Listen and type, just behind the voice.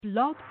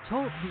Blog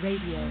Talk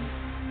Radio.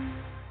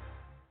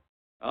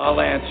 I'll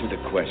answer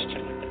the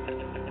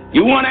question.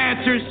 You want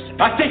answers?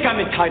 I think I'm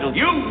entitled.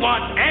 You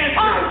want answers?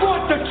 I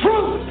want the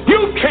truth!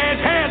 You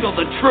can't handle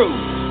the truth!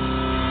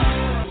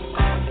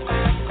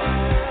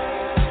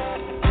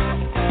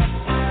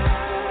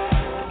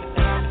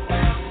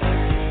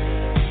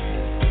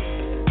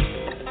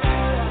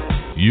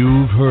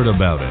 You've heard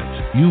about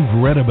it.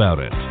 You've read about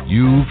it.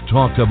 You've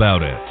talked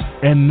about it.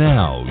 And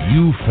now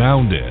you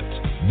found it.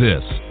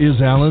 This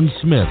is Alan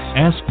Smith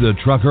Ask the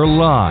Trucker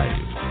Live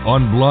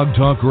on Blog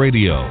Talk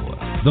Radio,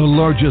 the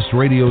largest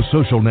radio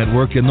social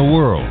network in the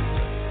world,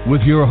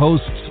 with your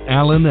hosts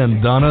Alan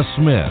and Donna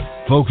Smith,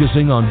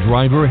 focusing on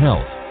driver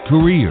health,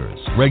 careers,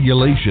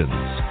 regulations,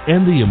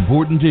 and the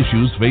important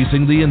issues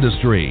facing the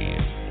industry.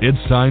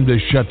 It's time to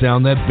shut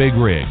down that big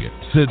rig,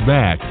 sit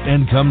back,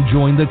 and come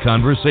join the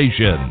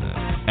conversation.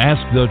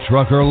 Ask the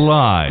Trucker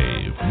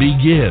Live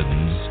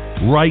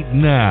begins right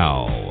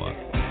now.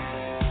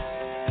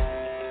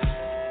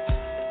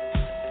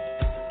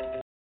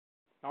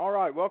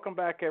 Welcome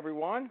back,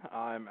 everyone.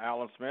 I'm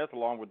Alan Smith,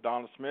 along with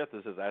Donna Smith.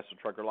 This is Ask the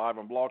Trucker Live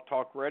on Blog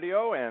Talk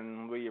Radio,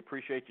 and we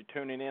appreciate you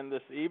tuning in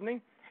this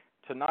evening.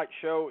 Tonight's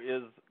show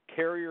is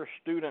Carrier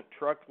Student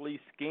Truck Lease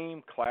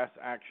Scheme Class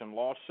Action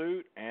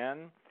Lawsuit,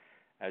 and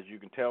as you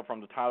can tell from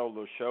the title of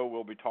the show,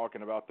 we'll be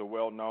talking about the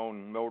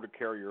well-known motor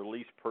carrier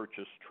lease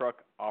purchase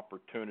truck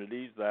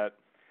opportunities that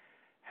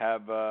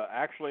have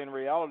actually, in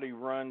reality,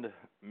 ruined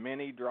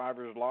many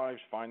drivers'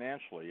 lives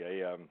financially.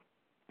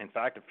 In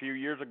fact, a few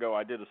years ago,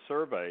 I did a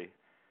survey.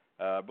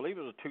 I believe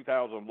it was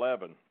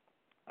 2011,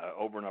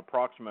 over an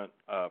approximate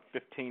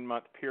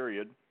 15-month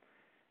period,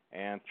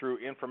 and through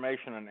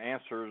information and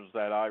answers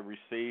that I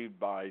received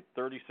by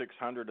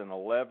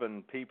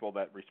 3,611 people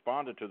that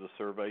responded to the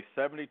survey,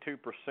 72%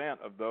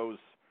 of those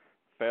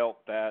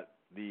felt that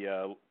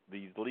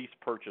these lease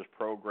purchase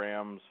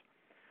programs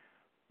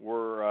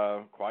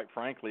were, quite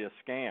frankly, a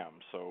scam.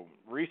 So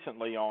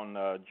recently,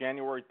 on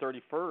January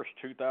 31st,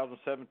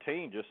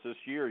 2017, just this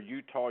year,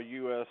 Utah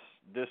U.S.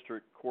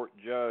 District Court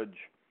Judge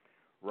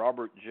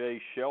Robert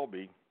J.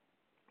 Shelby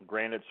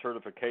granted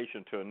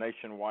certification to a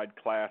nationwide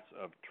class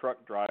of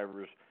truck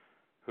drivers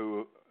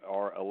who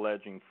are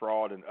alleging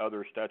fraud and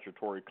other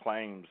statutory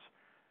claims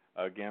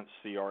against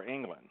C.R.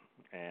 England.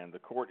 And the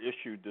court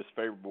issued this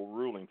favorable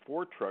ruling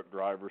for truck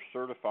drivers,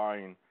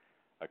 certifying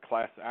a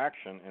class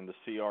action in the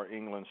C.R.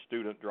 England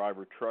Student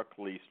Driver Truck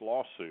Lease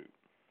lawsuit.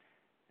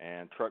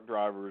 And truck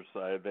drivers,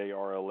 they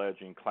are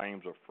alleging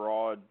claims of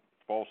fraud,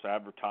 false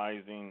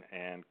advertising,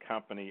 and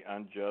company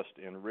unjust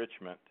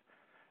enrichment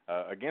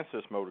against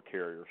this motor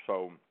carrier.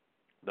 So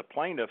the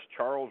plaintiffs,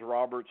 Charles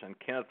Roberts and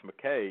Kenneth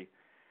McKay,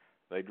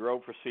 they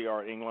drove for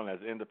C.R. England as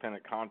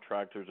independent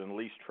contractors and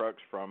leased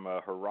trucks from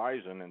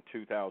Horizon in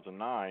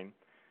 2009.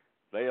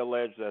 They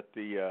allege that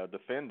the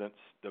defendants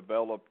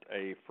developed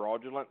a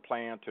fraudulent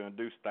plan to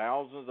induce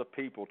thousands of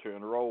people to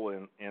enroll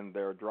in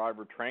their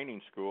driver training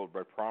school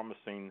by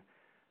promising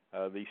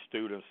these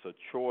students a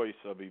choice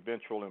of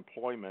eventual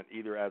employment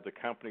either as a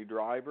company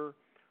driver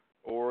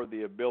or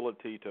the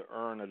ability to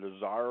earn a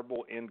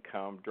desirable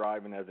income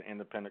driving as an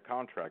independent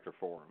contractor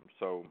for them.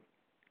 So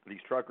these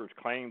truckers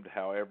claimed,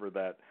 however,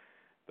 that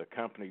the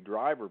company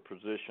driver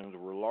positions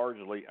were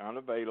largely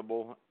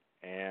unavailable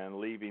and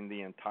leaving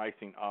the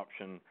enticing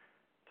option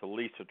to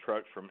lease the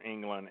trucks from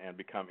England and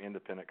become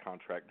independent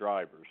contract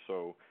drivers.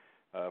 So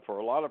for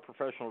a lot of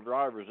professional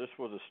drivers, this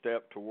was a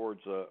step towards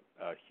a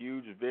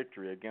huge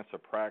victory against a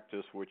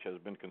practice which has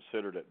been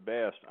considered at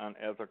best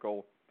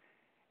unethical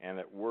and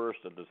at worst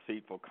a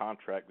deceitful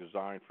contract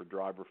designed for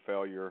driver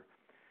failure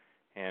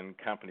and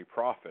company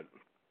profit.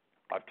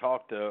 I've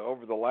talked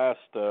over the last,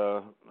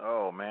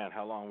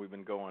 how long we've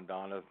been going,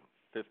 Donna?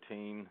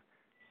 15,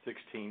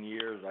 16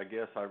 years. I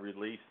guess I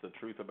released the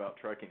Truth About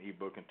Trucking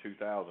ebook in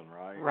 2000,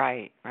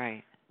 right?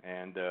 Right.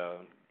 And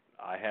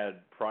I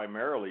had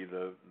primarily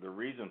the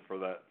reason for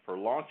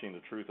launching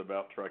the Truth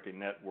About Trucking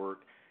network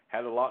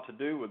had a lot to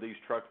do with these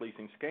truck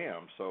leasing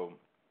scams. So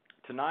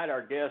tonight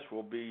our guest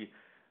will be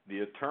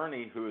the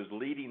attorney who is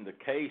leading the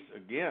case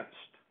against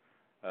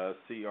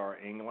C.R.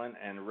 England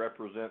and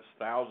represents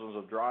thousands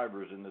of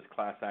drivers in this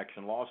class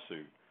action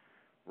lawsuit.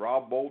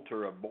 Rob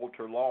Boulter of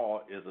Boulter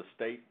Law is a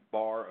State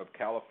Bar of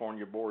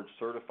California Board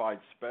certified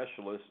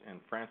specialist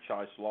in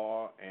franchise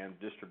law and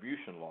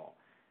distribution law.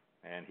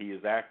 And he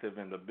is active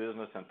in the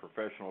business and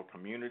professional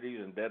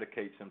communities and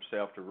dedicates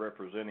himself to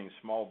representing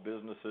small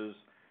businesses,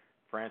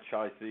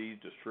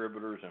 franchisees,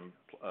 distributors,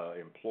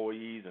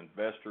 employees,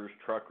 investors,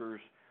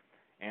 truckers,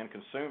 and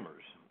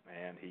consumers.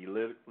 And he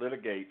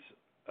litigates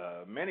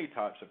many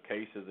types of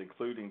cases,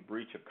 including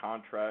breach of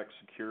contract,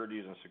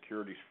 securities and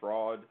securities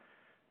fraud,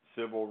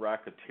 civil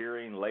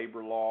racketeering,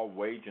 labor law,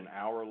 wage and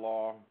hour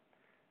law,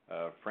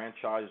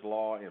 franchise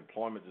law,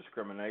 employment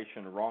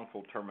discrimination,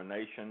 wrongful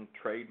termination,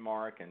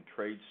 trademark and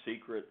trade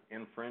secret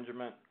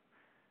infringement,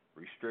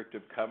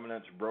 restrictive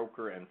covenants,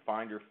 broker and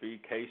finder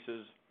fee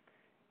cases,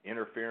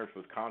 interference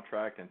with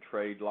contract and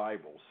trade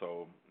libel.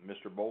 So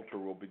Mr. Boulter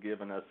will be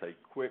giving us a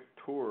quick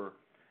tour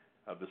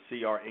of the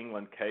C.R.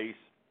 England case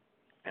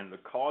and the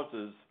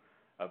causes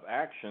of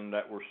action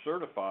that were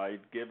certified,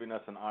 giving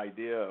us an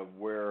idea of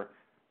where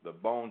the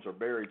bones are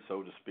buried,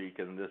 so to speak,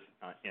 in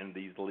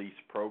these lease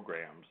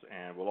programs.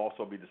 And we'll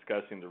also be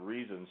discussing the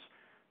reasons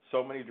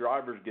so many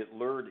drivers get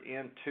lured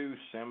into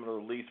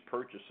similar lease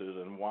purchases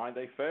and why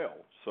they fail.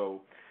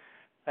 So,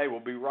 hey, we'll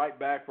be right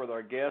back with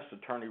our guest,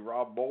 Attorney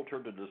Rob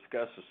Boulter, to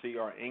discuss the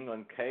C.R.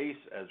 England case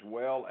as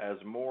well as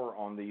more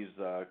on these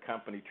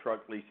company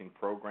truck leasing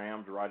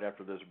programs right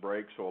after this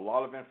break. So a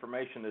lot of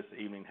information this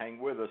evening. Hang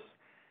with us,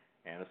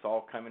 and it's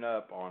all coming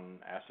up on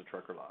Ask the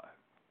Trucker Live.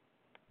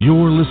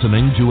 You're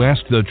listening to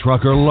Ask the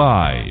Trucker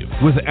Live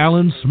with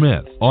Alan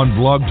Smith on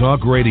Blog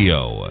Talk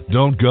Radio.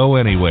 Don't go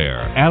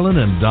anywhere. Alan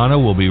and Donna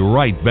will be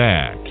right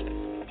back.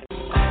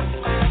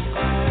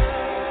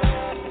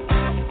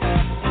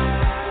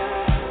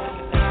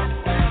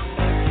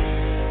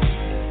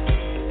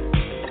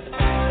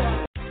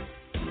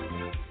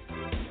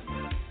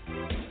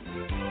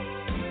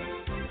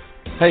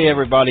 Hey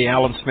everybody,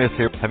 Alan Smith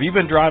here. Have you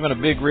been driving a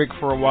big rig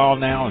for a while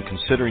now and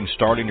considering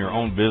starting your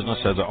own business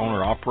as an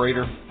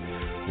owner-operator?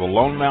 Well,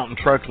 Lone Mountain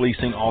Truck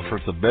Leasing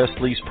offers the best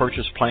lease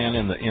purchase plan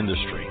in the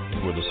industry.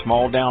 With a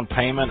small down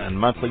payment and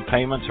monthly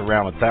payments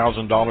around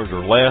 $1,000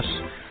 or less,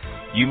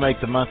 you make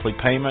the monthly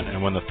payment,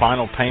 and when the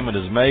final payment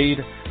is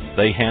made,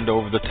 they hand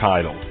over the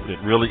title. It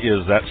really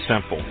is that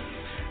simple.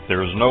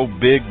 There is no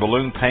big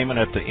balloon payment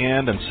at the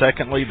end, and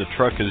secondly, the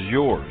truck is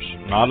yours,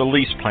 not a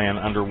lease plan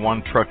under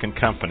one trucking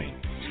company.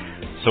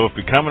 So if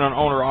becoming an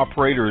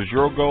owner-operator is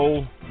your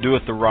goal, do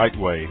it the right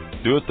way.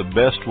 Do it the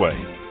best way.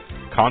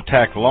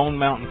 Contact Lone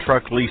Mountain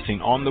Truck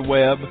Leasing on the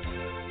web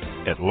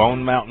at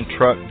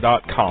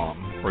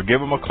lonemountaintruck.com or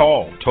give them a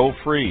call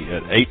toll-free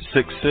at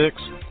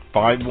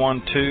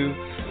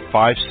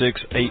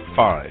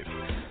 866-512-5685.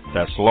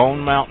 That's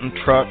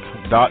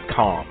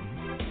lonemountaintruck.com.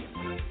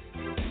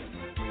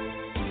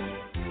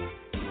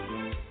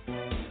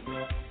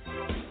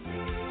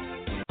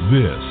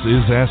 This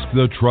is Ask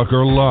the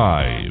Trucker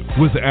Live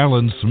with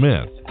Alan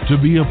Smith. To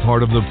be a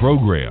part of the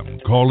program,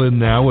 call in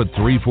now at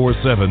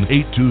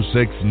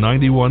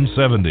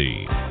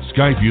 347-826-9170.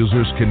 Skype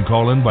users can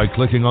call in by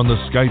clicking on the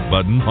Skype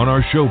button on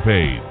our show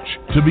page.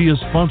 To be a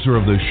sponsor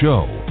of the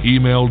show,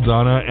 email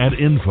Donna at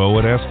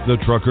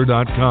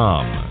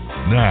info@askthetrucker.com.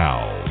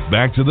 Now,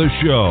 back to the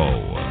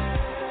show.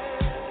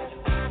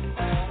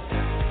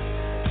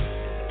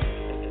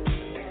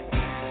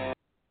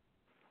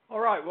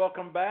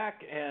 Welcome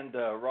back, and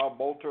Rob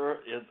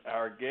Boulter is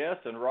our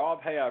guest. And Rob,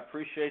 hey, I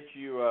appreciate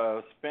you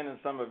spending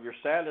some of your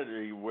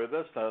Saturday with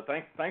us.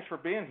 Thanks for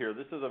being here.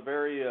 This is a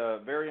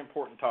very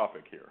important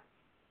topic here.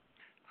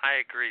 I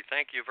agree.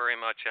 Thank you very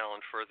much, Alan,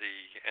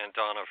 and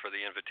Donna for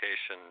the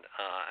invitation.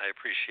 I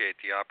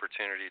appreciate the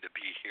opportunity to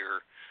be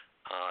here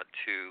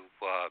to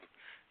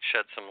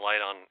shed some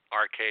light on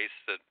our case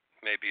that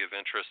may be of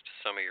interest to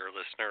some of your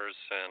listeners,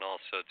 and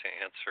also to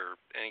answer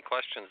any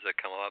questions that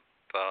come up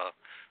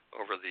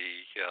over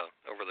the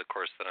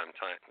course that the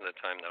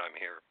time that I'm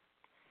here.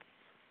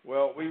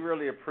 Well, we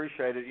really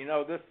appreciate it. You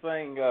know, this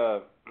thing,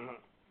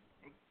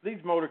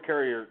 these motor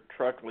carrier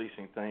truck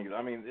leasing things,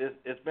 I mean,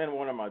 it's been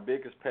one of my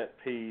biggest pet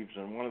peeves,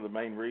 and one of the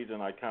main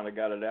reasons I kind of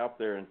got it out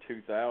there in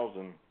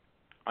 2000.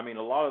 I mean,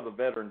 a lot of the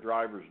veteran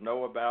drivers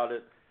know about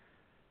it.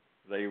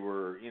 They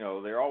were,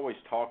 they're always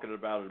talking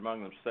about it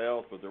among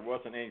themselves, but there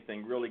wasn't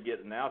anything really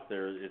getting out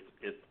there.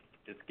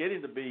 It's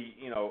getting to be,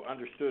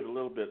 understood a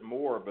little bit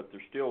more, but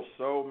there's still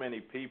so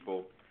many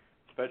people,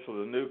 especially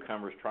the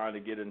newcomers, trying to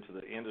get into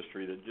the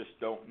industry that just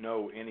don't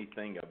know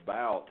anything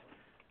about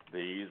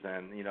these.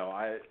 And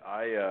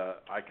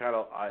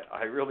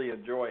I really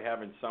enjoy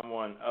having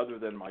someone other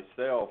than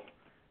myself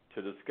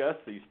to discuss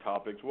these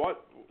topics.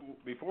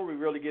 Before we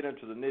really get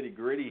into the nitty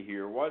gritty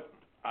here,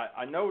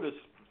 I noticed.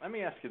 Let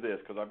me ask you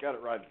this, because I've got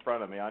it right in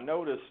front of me. I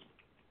noticed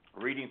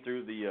reading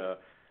through the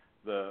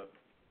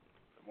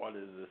what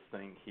is this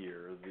thing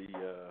here?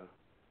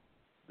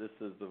 This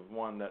is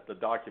the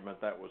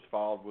document that was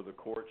filed with the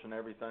courts and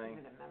everything.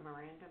 The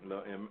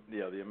memorandum?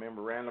 The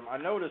memorandum. I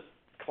noticed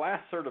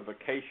class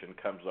certification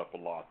comes up a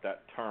lot,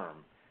 that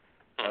term.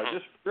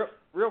 Just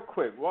real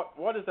quick,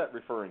 what is that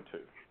referring to?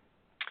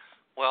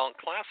 Well,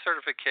 class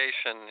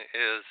certification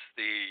is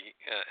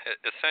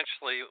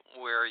essentially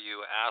where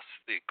you ask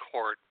the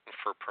court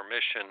for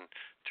permission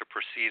to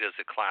proceed as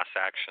a class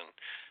action.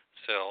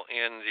 So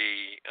in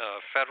the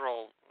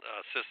federal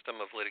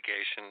system of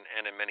litigation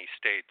and in many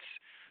states,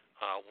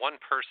 one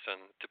person,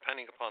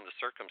 depending upon the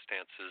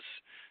circumstances,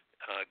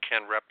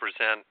 can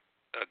represent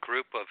a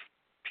group of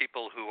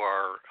people who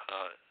are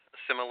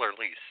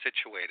similarly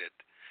situated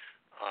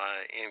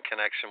in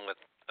connection with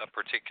a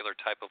particular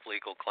type of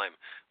legal claim,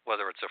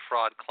 whether it's a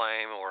fraud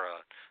claim or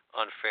an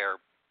unfair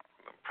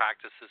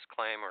practices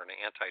claim or an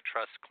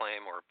antitrust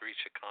claim or a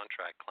breach of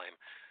contract claim.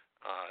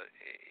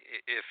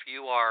 If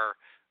you are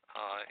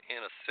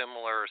in a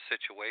similar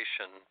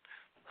situation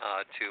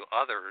to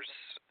others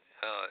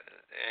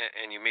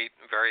and you meet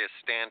various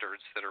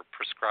standards that are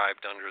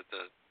prescribed under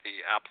the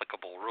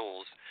applicable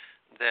rules,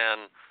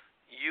 then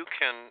you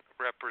can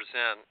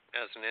represent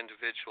as an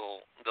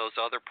individual those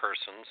other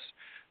persons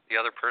The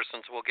other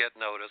persons will get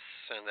notice,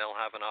 and they'll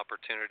have an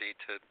opportunity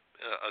to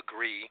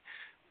agree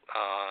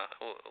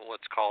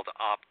what's called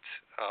opt,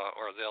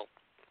 or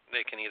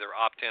they can either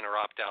opt in or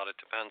opt out. It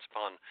depends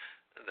upon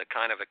the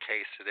kind of a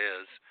case it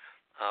is.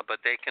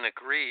 But they can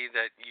agree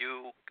that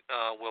you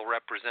will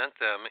represent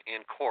them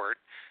in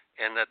court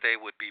and that they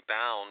would be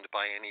bound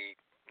by any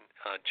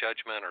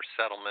judgment or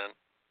settlement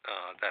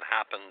that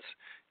happens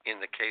in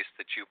the case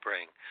that you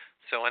bring.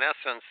 So in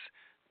essence,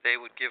 they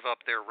would give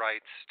up their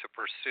rights to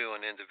pursue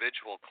an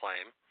individual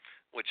claim,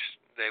 which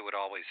they would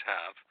always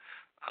have,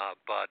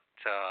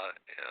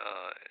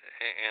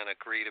 and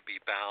agree to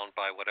be bound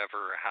by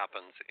whatever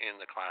happens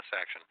in the class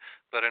action.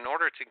 But in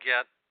order to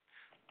get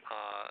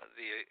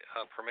the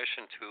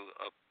permission to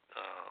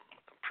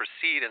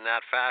proceed in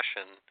that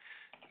fashion,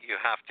 you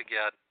have to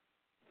get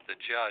the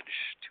judge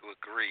to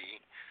agree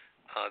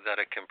that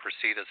it can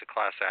proceed as a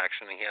class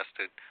action. He has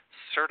to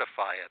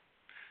certify it.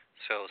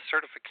 So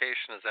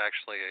certification is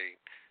actually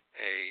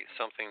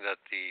something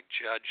that the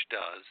judge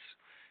does,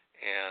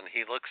 and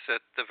he looks at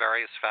the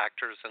various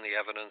factors and the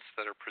evidence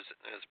that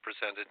is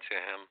presented to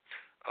him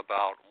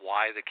about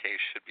why the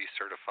case should be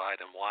certified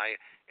and why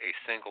a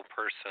single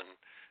person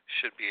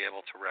should be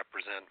able to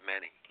represent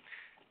many.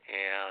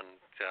 And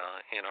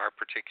in our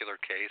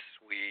particular case,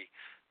 we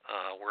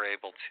were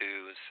able to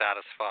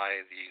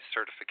satisfy the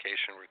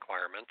certification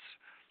requirements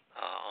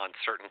on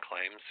certain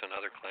claims, and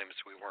other claims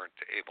we weren't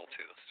able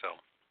to. So,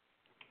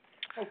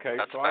 okay,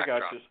 that's so I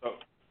got you.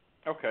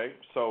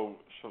 So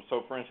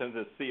for instance,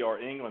 the C.R.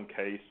 England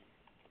case,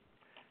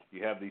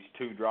 you have these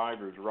two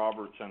drivers,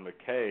 Roberts and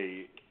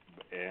McKay,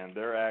 and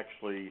they're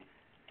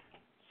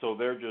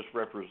just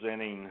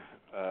representing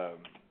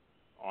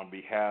on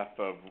behalf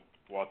of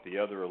the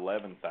other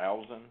 11,000?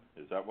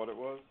 Is that what it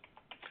was?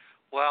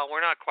 Well,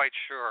 we're not quite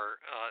sure.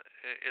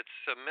 It's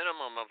a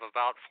minimum of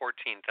about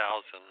 14,000,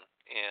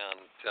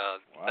 and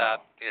wow. That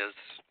is,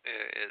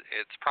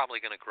 it's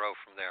probably going to grow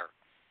from there.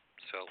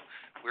 So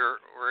we're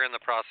in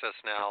the process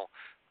now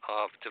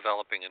of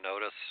developing a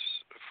notice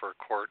for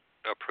court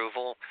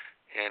approval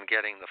and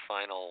getting the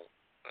final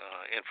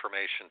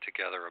information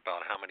together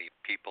about how many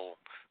people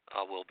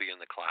will be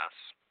in the class.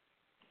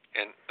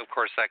 And of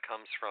course, that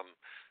comes from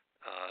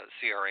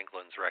C.R.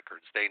 England's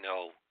records. They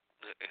know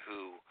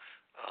who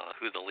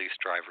the lease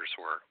drivers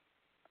were.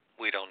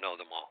 We don't know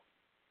them all.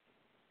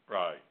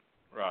 Right.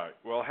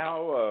 Well,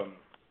 how?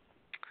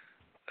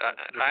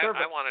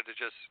 I wanted to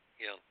just,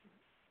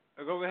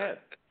 go ahead.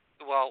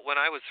 Well,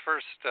 when I was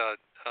first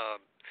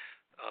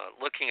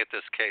looking at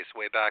this case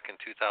way back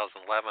in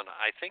 2011,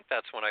 I think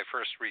that's when I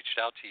first reached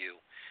out to you.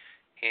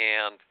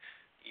 And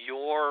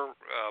your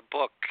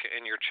book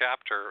and your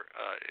chapter,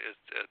 is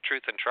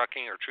Truth in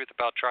Trucking or Truth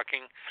About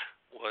Trucking,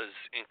 was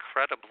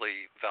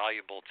incredibly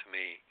valuable to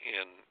me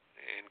in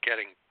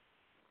getting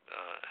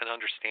an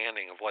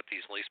understanding of what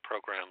these lease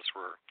programs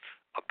were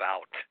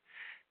about.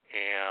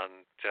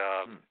 And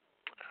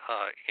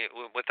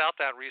without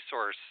that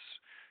resource,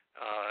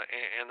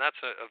 and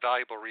that's a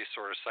valuable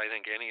resource I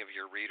think any of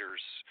your readers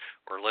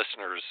or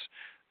listeners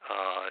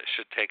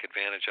should take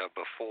advantage of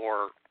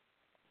before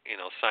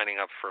signing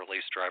up for a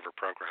lease driver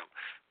program.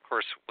 Of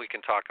course, we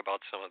can talk about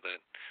some of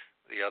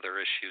the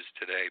other issues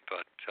today,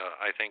 but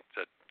I think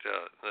that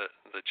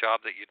the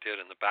job that you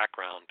did in the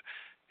background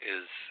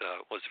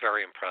was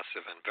very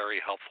impressive and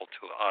very helpful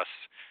to us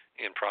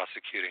in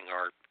prosecuting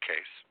our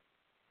case.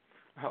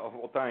 Oh,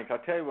 well, thanks. I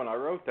tell you, when I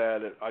wrote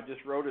that, I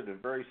just wrote it in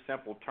very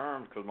simple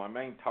terms because my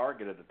main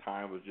target at the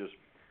time was just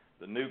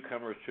the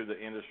newcomers to the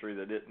industry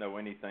that didn't know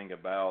anything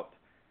about,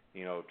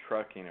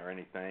 trucking or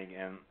anything.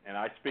 And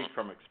I speak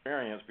from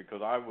experience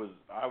because I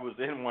was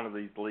in one of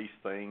these lease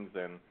things,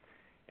 and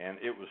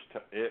it was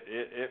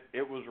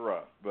it was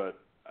rough. But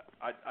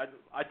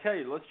I tell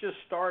you, let's just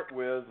start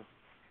with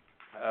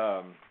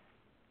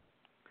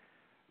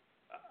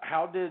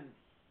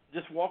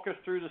just walk us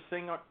through the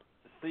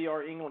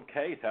C.R. England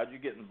case. How did you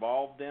get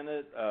involved in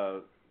it?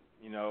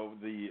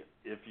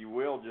 If you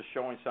will, just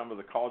showing some of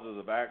the causes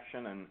of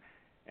action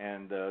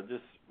and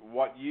just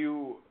what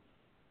you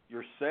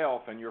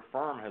yourself and your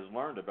firm has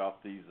learned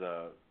about these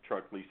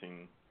truck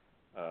leasing,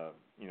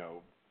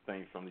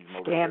 things from these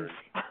motor carriers.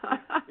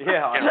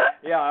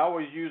 Yeah. I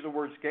always use the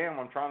word scam.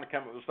 I'm trying to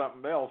come up with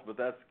something else, but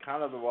that's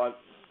kind of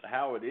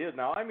how it is.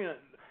 Now, I mean,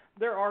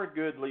 there are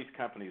good lease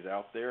companies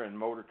out there and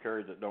motor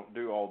carriers that don't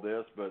do all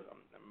this, but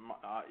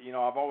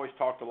I've always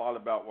talked a lot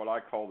about what I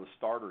call the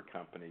starter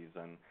companies.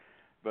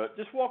 But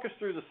just walk us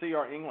through the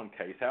C.R. England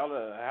case.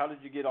 How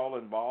did you get all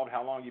involved?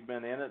 How long you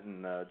been in it?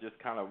 And just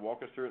kind of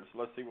walk us through it.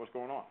 So let's see what's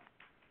going on.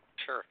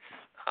 Sure.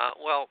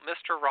 Well,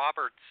 Mr.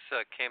 Roberts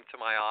came to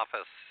my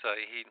office.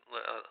 He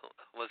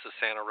was a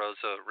Santa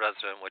Rosa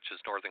resident, which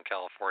is Northern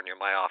California.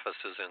 My office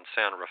is in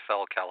San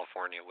Rafael,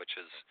 California, which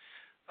is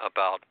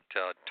about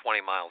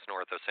 20 miles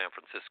north of San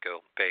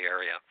Francisco Bay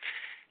Area.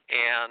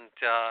 And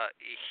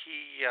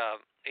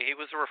he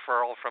was a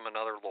referral from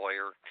another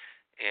lawyer,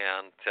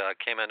 and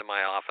came into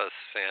my office,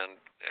 and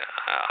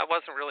I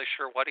wasn't really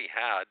sure what he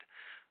had.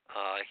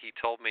 He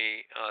told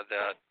me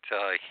that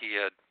he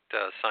had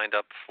signed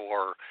up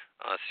for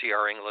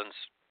C.R. England's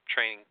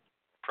training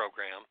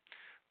program.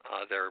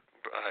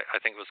 I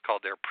think it was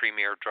called their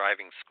Premier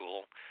Driving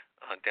School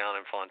down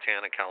in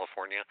Fontana,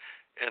 California,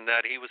 and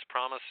that he was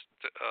promised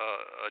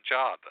a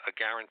job, a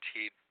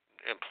guaranteed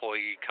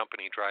employee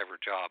company driver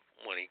job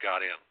when he got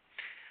in.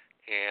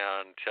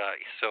 And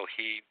so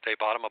they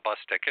bought him a bus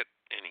ticket,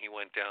 and he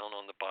went down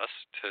on the bus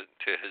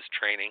to his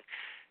training.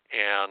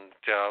 And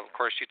of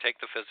course, you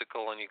take the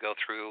physical and you go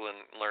through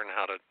and learn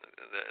how to.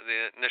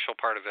 The initial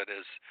part of it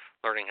is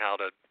learning how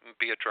to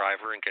be a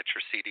driver and get your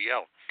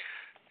CDL.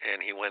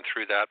 And he went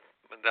through that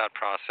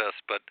process.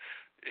 But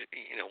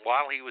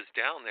while he was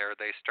down there,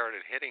 they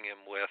started hitting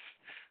him with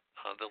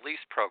the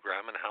lease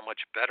program and how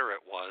much better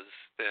it was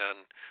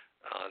than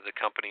the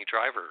company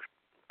driver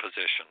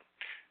position,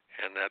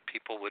 and that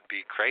people would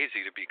be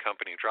crazy to be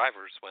company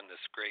drivers when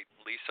this great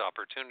lease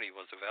opportunity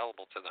was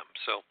available to them.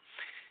 So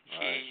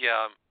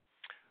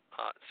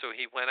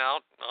he went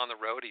out on the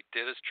road. He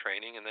did his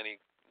training, and then he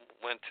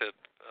went to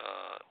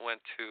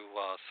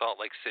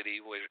Salt Lake City,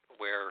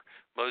 where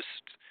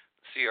most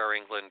CR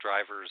England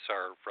drivers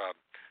are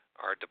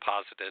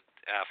deposited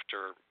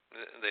after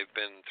they've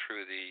been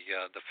through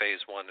the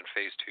Phase 1 and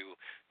Phase 2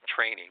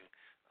 training,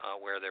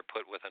 where they're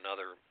put with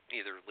another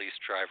either lease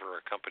driver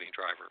or company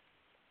driver.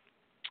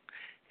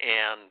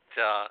 And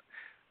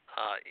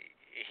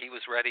he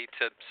was ready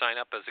to sign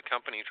up as a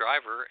company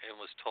driver and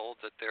was told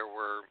that there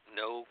were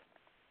no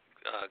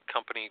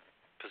company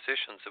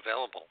positions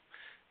available.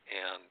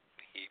 And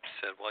he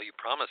said, well, you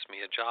promised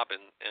me a job.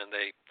 And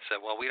they said,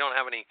 well, we don't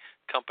have any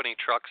company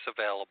trucks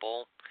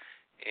available,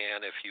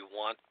 and if you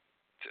want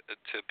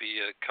to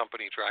be a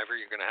company driver,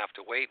 you're going to have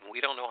to wait, and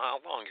we don't know how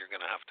long you're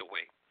going to have to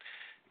wait.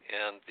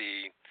 And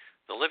the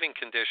living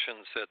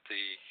conditions at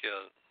the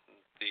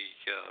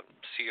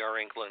CR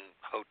England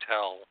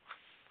hotel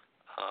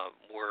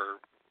were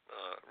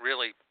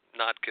really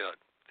not good.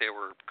 They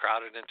were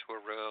crowded into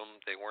a room.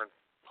 They weren't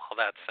all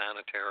that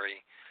sanitary,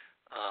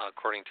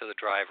 according to the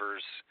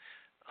drivers.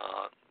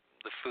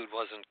 The food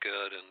wasn't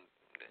good, and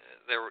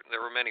there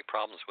were many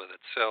problems with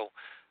it. So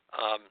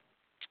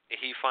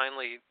he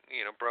finally,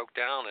 broke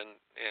down and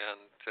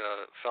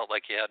felt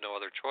like he had no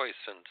other choice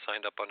and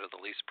signed up under the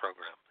lease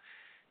program.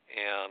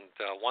 And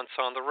once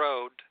on the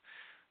road,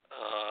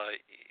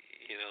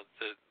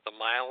 the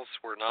miles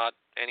were not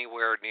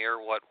anywhere near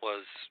what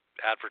was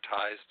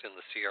advertised in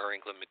the CR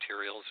England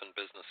materials and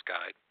business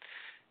guide,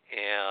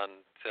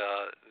 and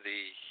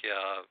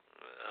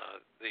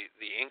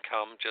the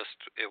income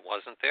it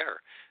wasn't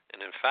there.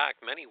 And in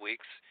fact, many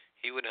weeks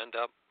he would end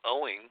up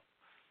owing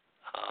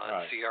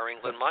CR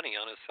England money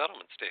on his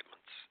settlement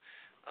statements.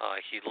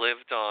 He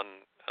lived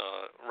on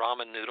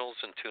ramen noodles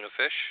and tuna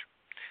fish,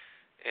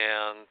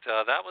 and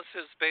that was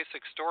his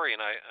basic story.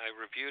 And I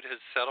reviewed his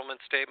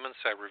settlement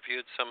statements. I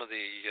reviewed some of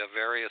the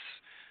various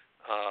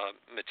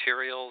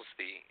materials,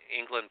 the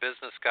England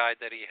business guide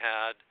that he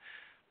had,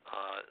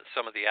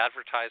 some of the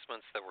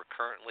advertisements that were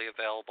currently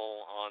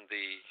available on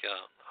the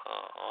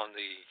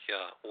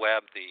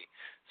web, the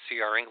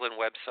CR England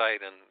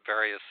website, and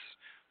various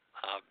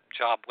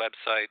job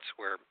websites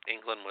where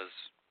England was,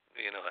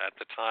 at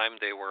the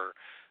time they were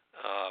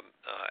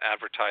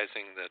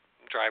advertising that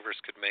drivers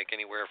could make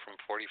anywhere from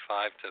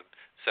 $45,000 to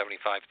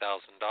 $75,000.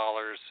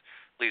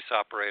 Lease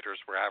operators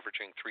were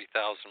averaging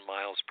 3,000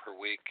 miles per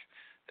week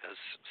as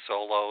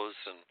solos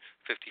and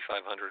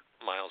 5,500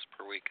 miles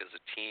per week as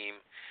a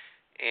team.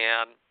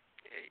 And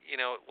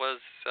it was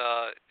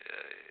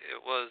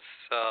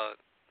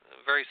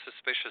very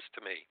suspicious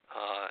to me,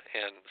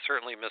 and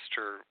certainly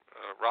Mr.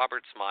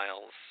 Robert's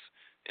miles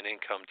and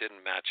income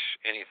didn't match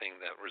anything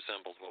that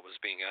resembled what was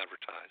being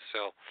advertised.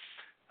 So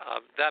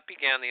that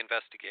began the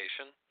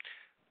investigation.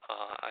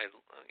 I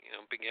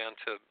began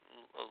to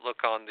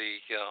look on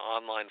the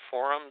online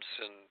forums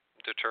and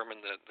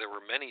determined that there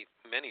were many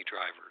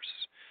drivers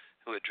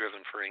who had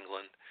driven for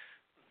England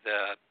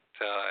that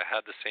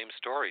had the same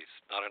stories: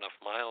 not enough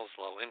miles,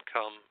 low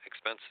income,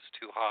 expenses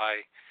too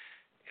high,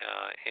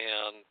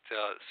 and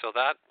so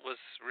that was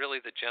really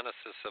the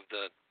genesis of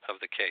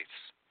the case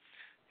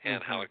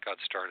and how it got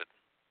started.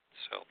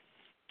 So,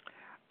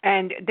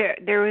 and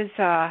there was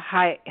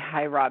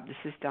hi Rob, this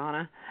is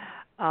Donna.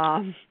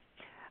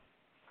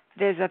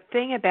 There's a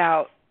thing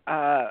about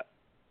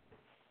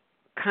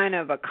kind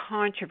of a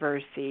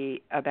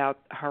controversy about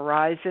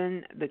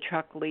Horizon, the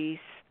truck lease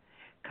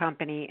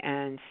company,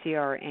 and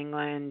CR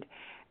England,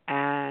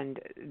 and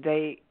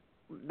the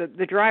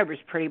drivers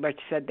pretty much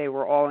said they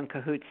were all in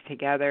cahoots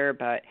together,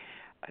 but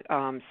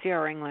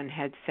CR England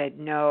had said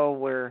no,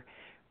 we're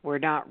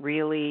not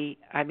really.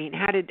 I mean,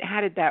 how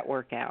did that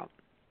work out?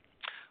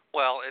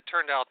 Well, it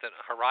turned out that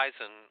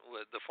Horizon,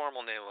 the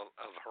formal name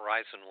of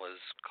Horizon was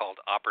called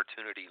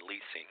Opportunity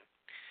Leasing,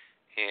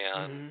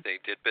 and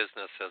they did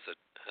business as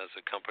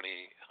a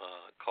company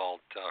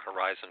called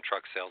Horizon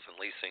Truck Sales and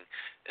Leasing,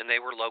 and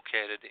they were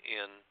located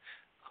in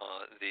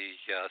the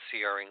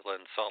CR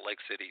England Salt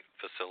Lake City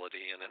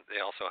facility, and they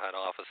also had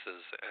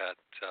offices at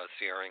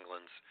CR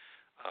England's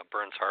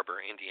Burns Harbor,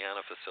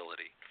 Indiana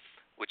facility,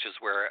 which is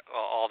where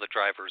all the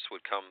drivers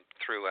would come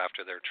through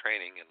after their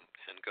training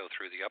and go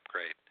through the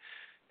upgrade.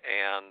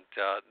 and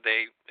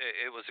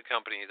it was a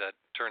company that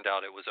turned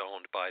out it was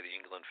owned by the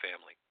England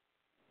family,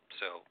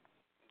 so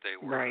they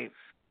were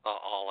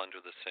all under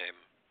the same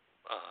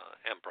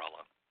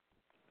umbrella.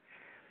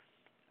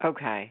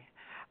 Okay.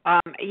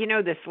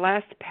 This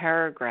last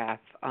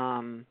paragraph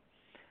on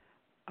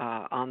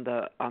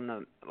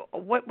the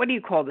what do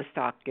you call this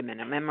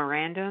document? A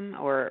memorandum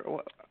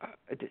or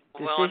a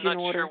decision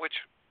order?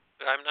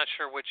 I'm not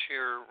sure which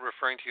you're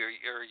referring to.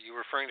 Are you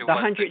referring to the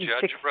what the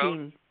judge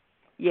wrote?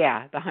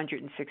 Yeah, the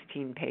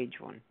 116-page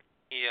one.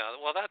 Yeah,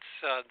 well, that's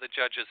the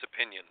judge's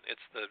opinion.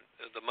 It's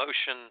the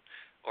motion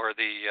or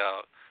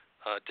the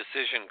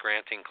decision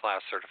granting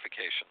class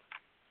certification.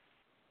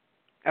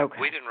 Okay.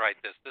 We didn't write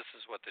this. This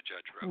is what the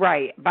judge wrote.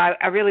 Right, but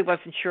I really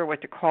wasn't sure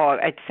what to call it.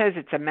 It says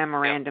it's a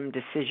memorandum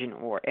decision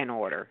in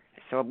order,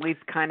 so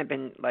we've kind of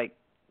been like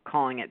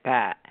calling it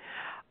that.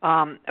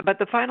 But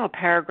the final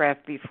paragraph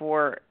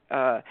before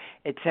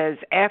it says,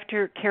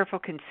 after careful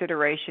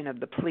consideration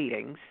of the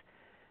pleadings,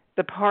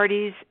 the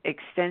parties'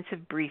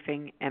 extensive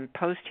briefing and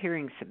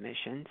post-hearing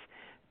submissions,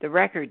 the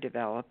record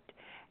developed,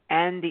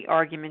 and the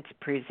arguments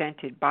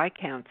presented by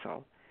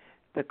counsel,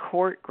 the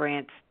court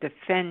grants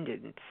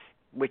defendants,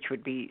 which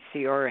would be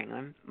C.R.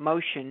 England,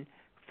 motion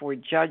for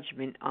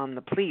judgment on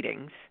the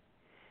pleadings,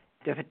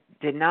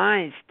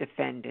 denies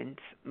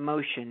defendants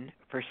motion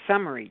for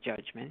summary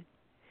judgment,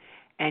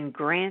 and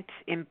grants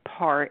in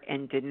part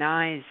and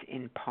denies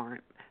in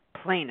part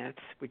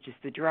plaintiffs, which is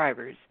the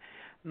drivers,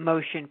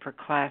 motion for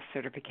class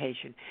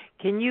certification.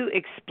 Can you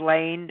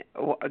explain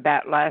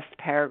that last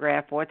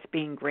paragraph, what's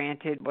being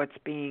granted, what's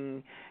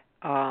being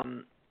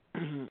the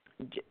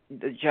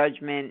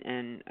judgment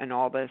and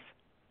all this?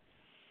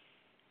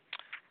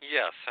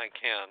 Yes, I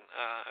can.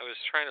 I was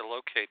trying to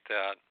locate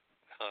that.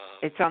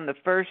 It's on the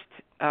first...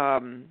 it's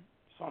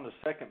on the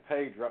second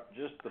page,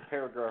 just the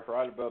paragraph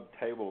right above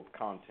the table of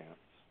contents.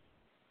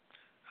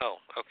 Oh,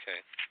 okay.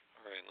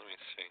 All right, let me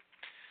see.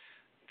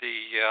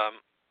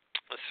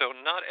 So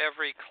not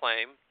every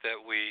claim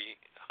that we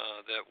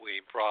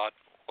brought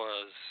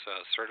was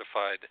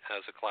certified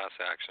as a class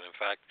action. In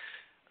fact,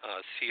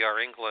 C.R.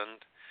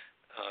 England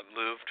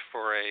moved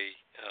for a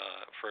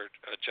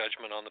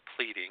judgment on the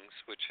pleadings,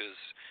 which is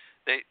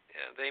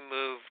they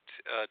moved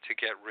to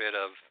get rid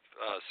of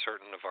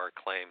certain of our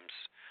claims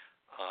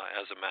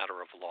as a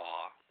matter of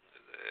law,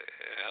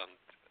 and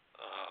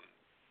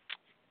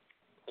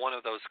one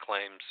of those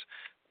claims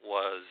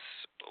was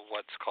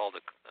what's called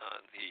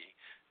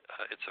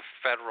it's a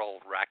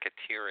federal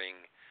racketeering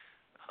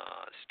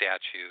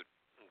statute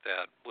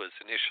that was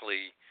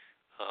initially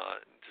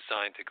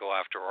designed to go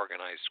after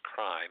organized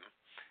crime,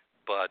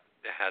 but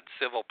had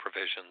civil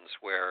provisions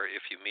where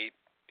if you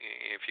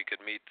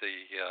could meet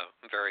the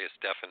various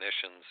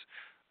definitions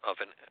of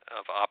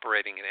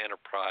operating an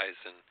enterprise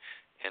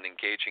and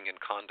engaging in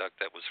conduct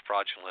that was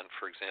fraudulent,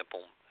 for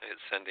example,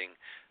 sending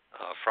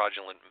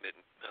fraudulent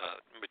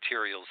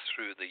materials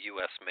through the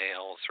U.S.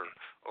 mails or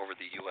over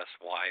the U.S.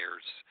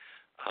 wires,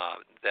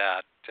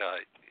 that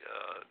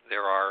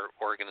there are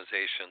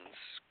organizations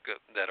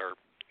that are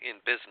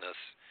in business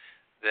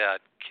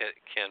that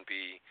can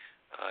be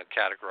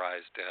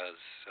categorized as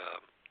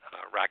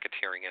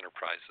racketeering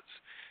enterprises.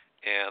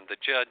 And the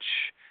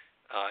judge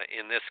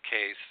in this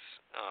case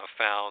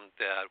found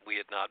that we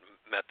had not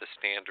met the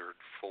standard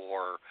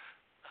for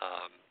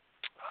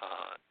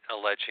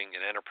alleging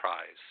an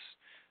enterprise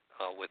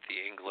with the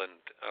England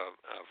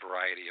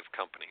variety of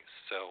companies.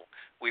 So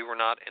we were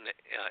not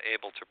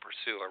able to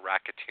pursue a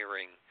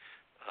racketeering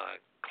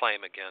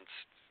claim against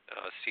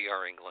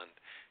C.R. England,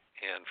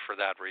 and for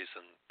that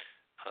reason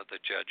the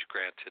judge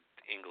granted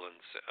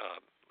England's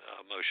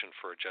motion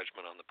for a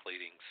judgment on the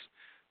pleadings,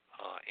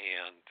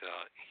 and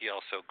he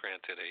also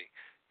granted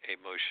a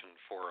motion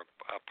for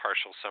a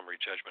partial summary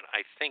judgment.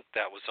 I think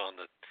that was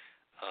on the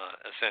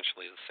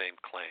essentially the same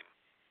claim.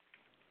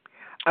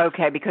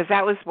 Okay, because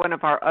that was one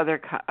of our other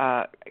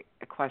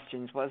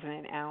questions, wasn't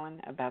it,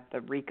 Alan, about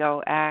the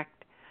RICO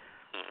Act?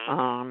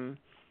 Mm-hmm.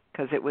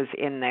 Because it was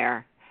in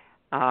there.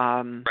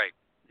 Right.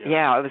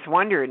 Yeah, I was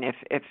wondering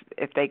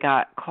if they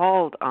got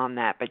called on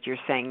that, but you're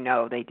saying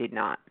no, they did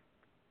not.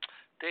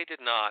 They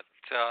did not.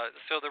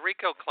 So the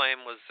RICO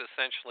claim was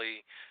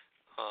essentially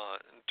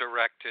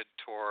directed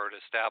toward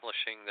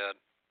establishing that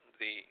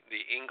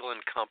the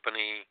England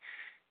company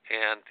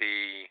and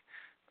the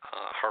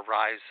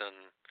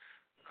Horizon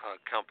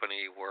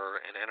company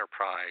were an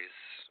enterprise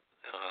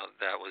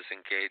that was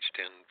engaged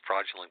in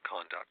fraudulent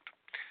conduct.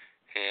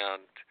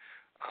 And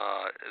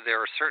there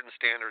are certain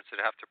standards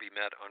that have to be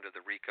met under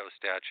the RICO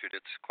statute.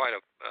 It's quite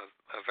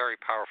a very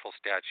powerful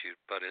statute,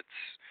 but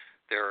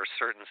there are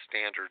certain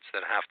standards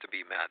that have to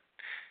be met.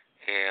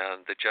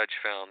 And the judge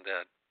found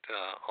that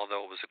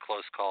although it was a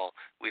close call,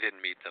 we didn't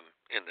meet them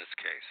in this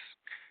case.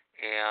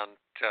 And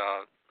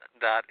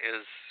that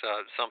is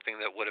something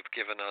that would have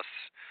given us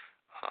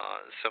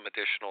some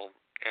additional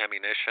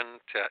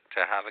ammunition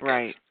to have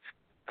against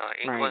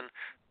England. Right.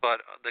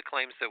 But the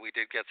claims that we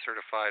did get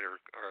certified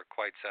are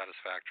quite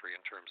satisfactory in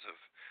terms of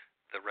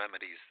the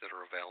remedies that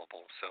are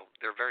available. So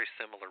they're very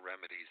similar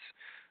remedies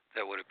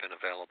that would have been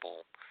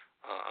available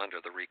under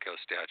the RICO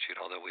statute,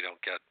 although we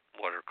don't get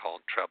what are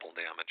called treble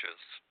damages.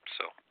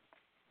 So.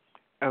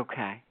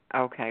 Okay.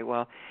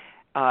 Well,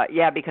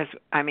 yeah, because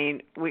I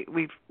mean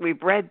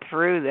we've read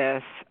through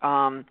this,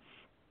 and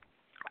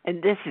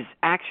this is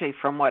actually,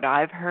 from what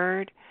I've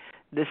heard,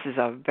 this is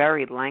a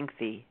very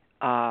lengthy,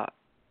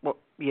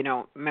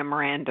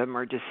 memorandum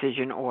or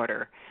decision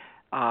order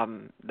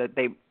that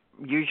they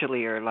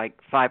usually are like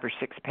 5 or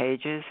 6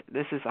 pages.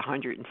 This is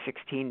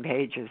 116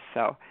 pages,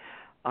 so.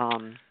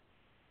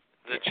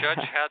 The judge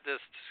had this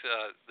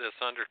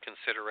under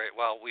consideration.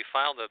 Well, we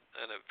filed a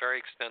very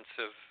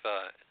extensive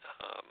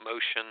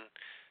motion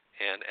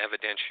and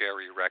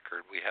evidentiary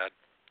record. We had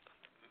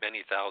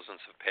many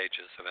thousands of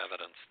pages of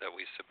evidence that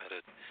we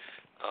submitted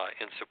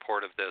in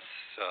support of this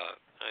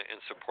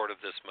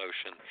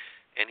motion,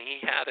 and he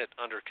had it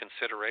under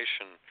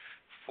consideration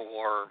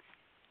for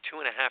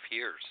 2.5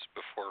 years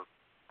before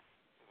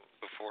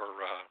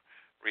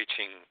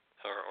reaching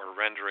or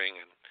rendering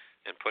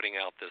and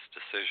putting out this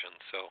decision.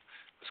 So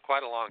it was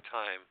quite a long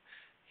time.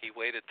 He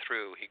waited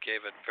through. He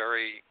gave it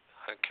very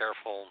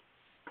careful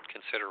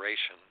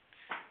consideration,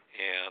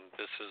 and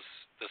this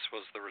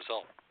was the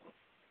result.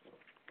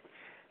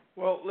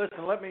 Well,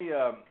 listen, let me.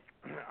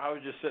 I was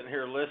just sitting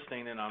here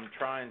listening, and I'm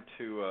trying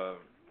to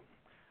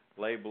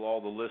label all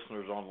the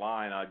listeners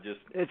online. I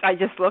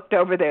just looked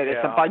over there.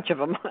 There's a bunch of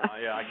them.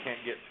 Yeah, I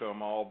can't get to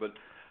them all, but.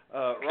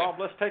 Rob,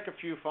 let's take a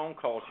few phone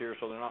calls here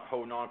so they're not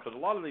holding on, because a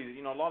lot of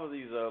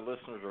these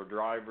listeners are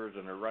drivers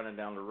and they're running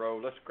down the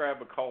road. Let's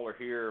grab a caller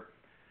here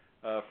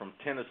from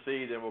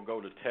Tennessee, then we'll go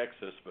to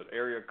Texas. But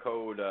area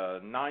code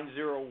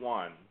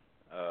 901.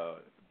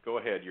 Go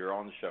ahead. You're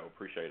on the show.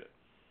 Appreciate it.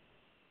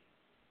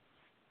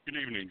 Good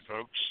evening,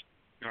 folks.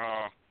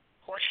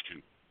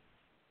 Question: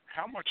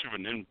 how much of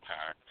an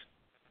impact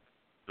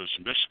does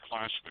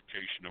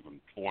misclassification of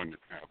employment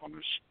have on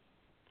this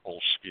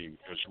whole scheme?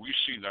 Because we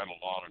see that a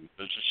lot in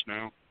business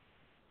now,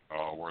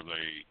 where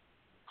they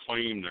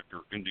claim that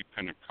they're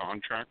independent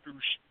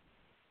contractors,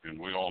 and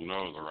we all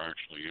know they're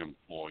actually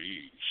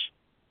employees.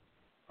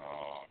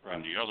 Right.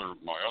 And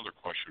my other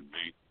question would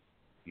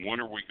be, when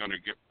are we going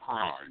to get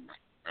Prime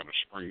out of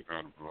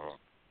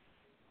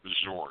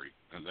Missouri?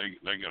 And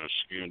they got a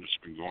scam that's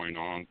been going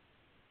on.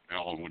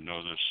 Alan would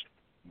know this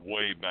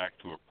way back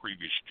to a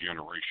previous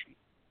generation.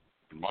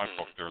 In my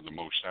book, they're the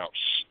most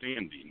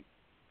outstanding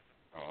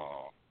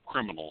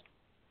criminal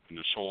in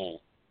this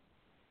whole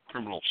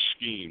criminal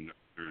scheme that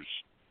there's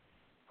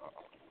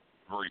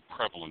very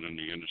prevalent in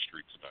the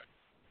industry today.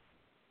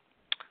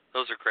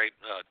 Those are great,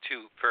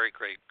 two very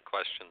great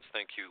questions.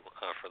 Thank you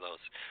for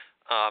those.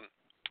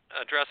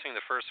 Addressing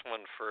the first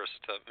one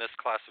first,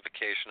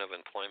 misclassification of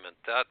employment.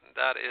 That's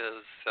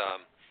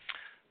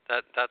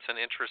an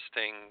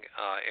interesting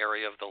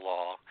area of the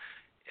law.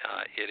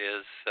 It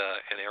is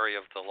an area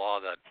of the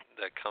law that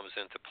comes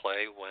into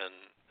play when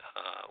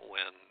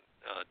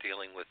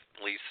dealing with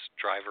lease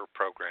driver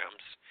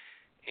programs,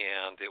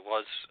 and it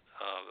was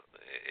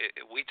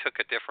we took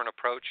a different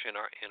approach in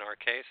our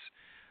case,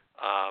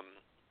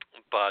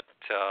 but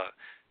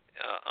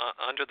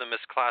under the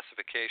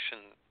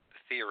misclassification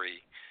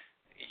theory,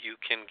 you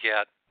can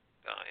get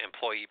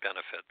employee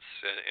benefits,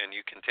 and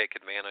you can take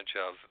advantage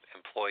of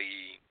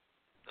employee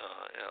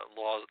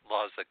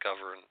laws that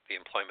govern the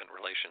employment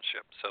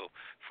relationship. So,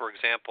 for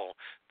example,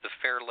 the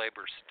Fair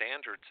Labor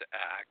Standards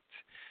Act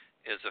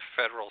is a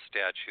federal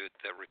statute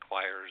that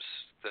requires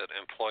that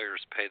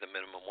employers pay the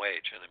minimum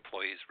wage and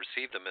employees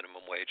receive the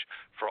minimum wage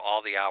for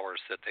all the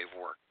hours that they've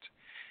worked.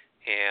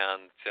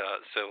 And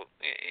so,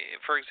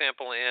 for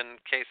example,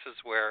 in cases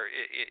where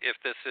if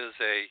this is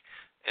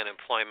an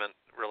employment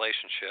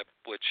relationship,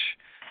 which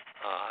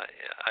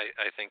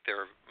I think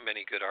there are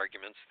many good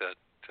arguments that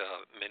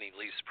many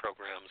lease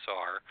programs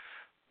are,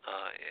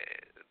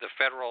 the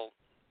federal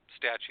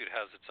statute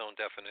has its own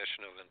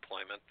definition of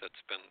employment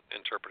that's been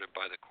interpreted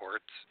by the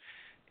courts,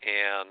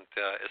 and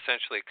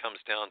essentially it comes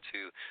down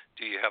to,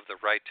 do you have the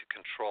right to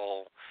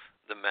control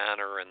the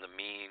manner and the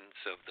means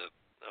of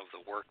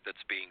the work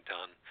that's being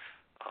done?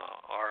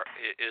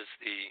 Is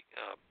the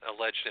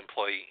alleged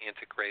employee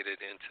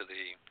integrated into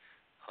the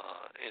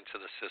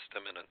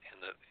system in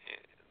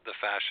the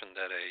fashion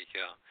that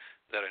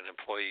an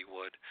employee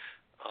would?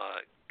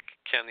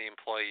 Can the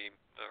employee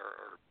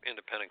or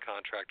independent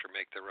contractor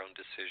make their own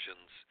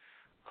decisions?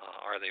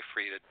 Are they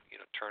free to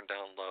turn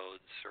down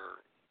loads,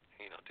 or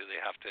do they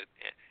have to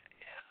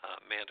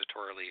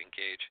mandatorily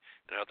engage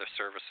in other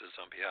services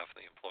on behalf of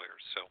the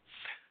employers? So,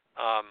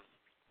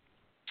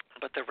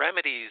 but the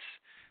remedies,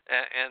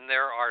 and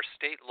there are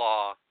state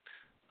law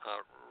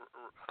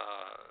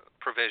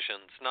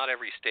provisions. Not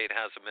every state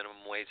has a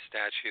minimum wage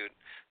statute.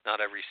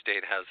 Not every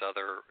state has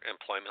other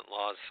employment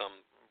laws.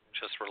 Some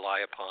just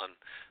rely upon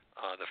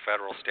the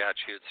federal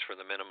statutes for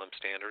the minimum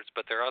standards.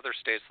 But there are other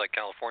states like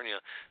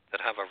California that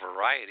have a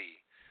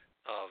variety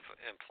of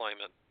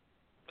employment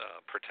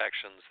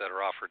protections that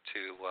are offered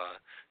to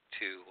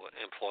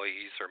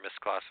employees or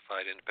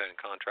misclassified independent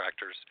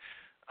contractors,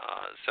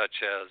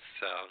 such as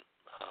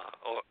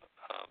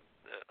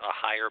a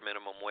higher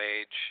minimum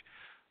wage,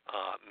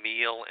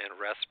 meal and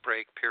rest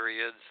break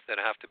periods that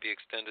have to be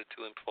extended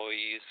to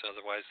employees,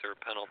 otherwise there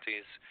are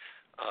penalties.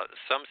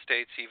 Some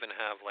states even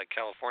have, like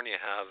California,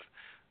 have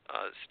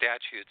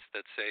statutes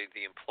that say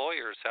the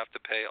employers have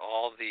to pay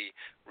all the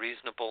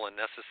reasonable and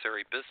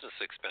necessary business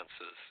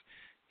expenses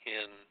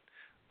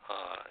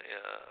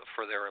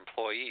for their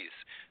employees.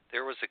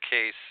 There was a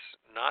case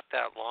not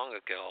that long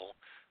ago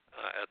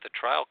at the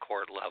trial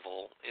court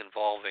level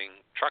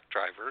involving truck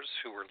drivers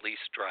who were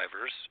lease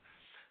drivers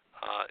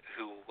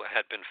who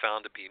had been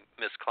found to be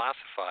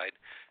misclassified,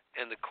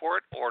 and the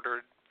court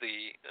ordered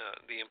the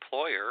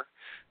employer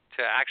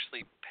to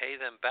actually pay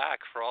them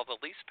back for all the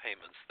lease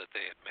payments that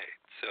they had made.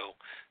 So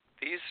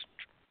these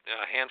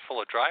handful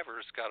of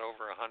drivers got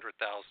over $100,000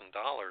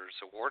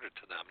 awarded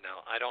to them.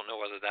 Now, I don't know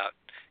whether that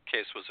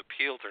case was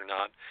appealed or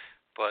not,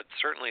 but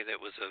certainly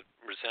it was a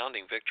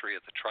resounding victory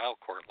at the trial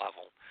court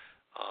level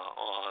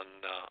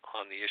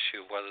on the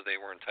issue of whether they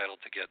were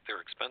entitled to get their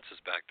expenses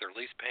back, their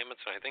lease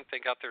payments, and I think they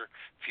got their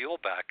fuel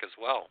back as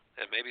well,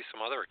 and maybe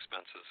some other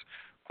expenses,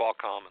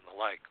 Qualcomm and the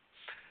like.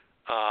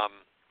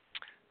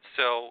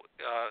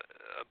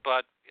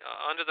 But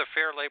under the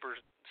Fair Labor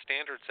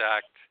Standards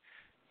Act,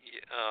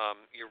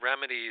 your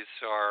remedies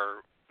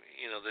are,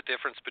 the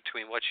difference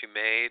between what you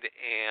made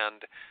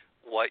and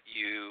what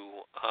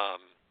you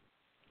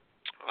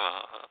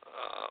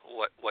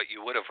what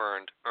you would have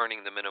earned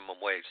earning the minimum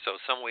wage. So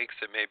some weeks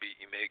you may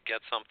get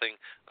something,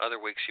 other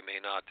weeks you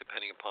may not,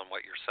 depending upon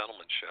what your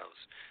settlement shows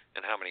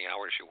and how many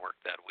hours you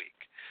worked that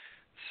week.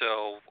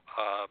 So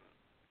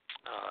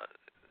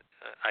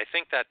I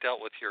think that dealt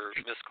with your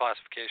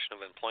misclassification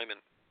of employment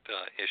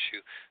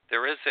issue.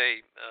 There is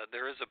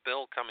a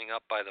bill coming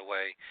up, by the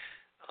way,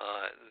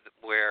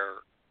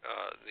 where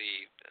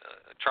the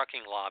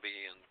trucking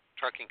lobby and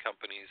trucking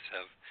companies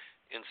have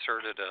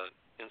inserted a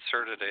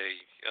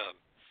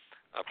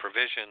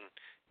provision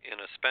in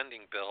a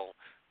spending bill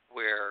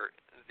where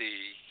the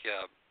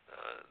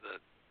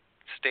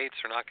states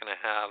are not going to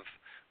have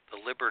the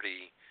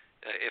liberty,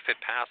 if it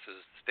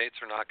passes, states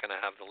are not going to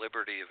have the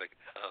liberty of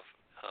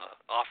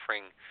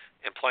offering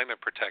employment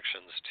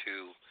protections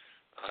to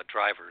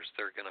drivers.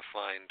 They're going to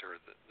find, or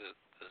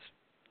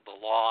the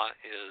law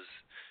is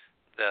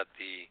that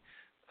the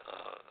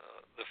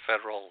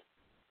federal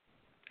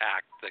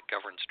act that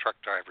governs truck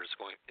drivers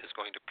is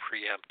going to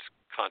preempt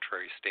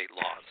contrary state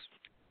laws.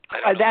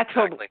 I don't know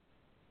exactly.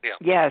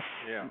 Yes,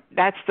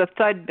 that's the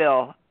THUD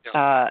bill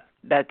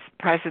that's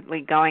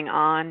presently going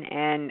on,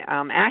 and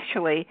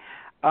actually,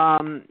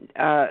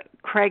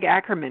 Craig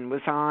Ackerman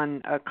was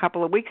on a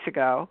couple of weeks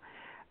ago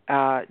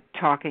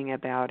talking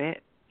about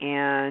it,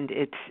 and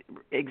it's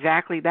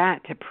exactly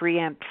that, to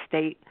preempt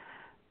state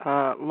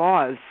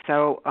laws.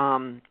 So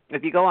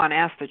if you go on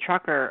Ask the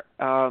Trucker,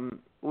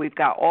 we've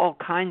got all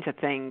kinds of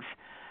things.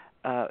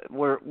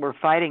 We're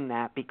fighting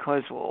that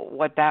because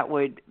what that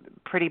would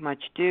pretty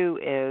much do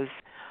is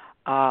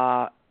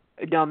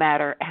no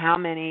matter how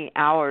many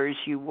hours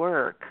you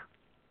work,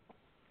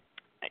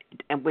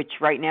 and which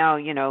right now,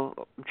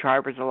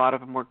 drivers, a lot of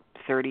them work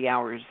 30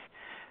 hours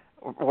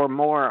or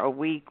more a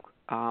week,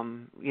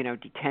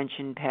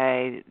 detention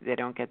pay, they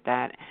don't get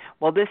that.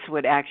 Well, this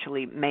would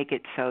actually make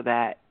it so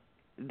that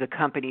the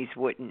companies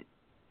wouldn't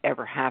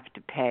ever have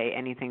to pay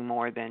anything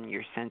more than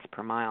your cents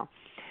per mile.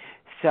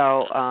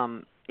 So,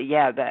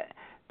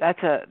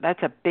 that's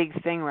a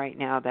big thing right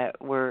now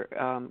that we're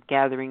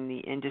gathering the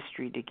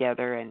industry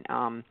together, and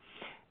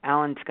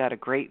Alan's got a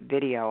great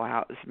video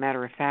out. As a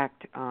matter of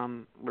fact,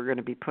 we're going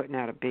to be putting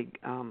out a big.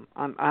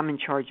 I'm in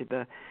charge of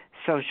the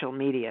social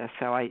media,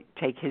 so I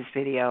take his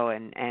video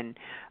and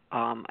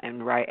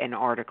write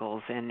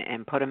articles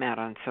and put them out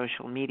on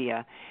social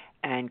media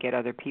and get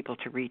other people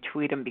to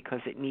retweet them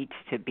because it needs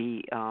to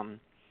be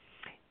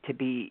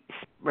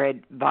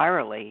spread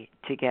virally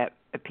to get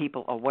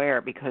people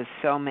aware, because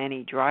so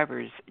many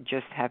drivers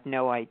just have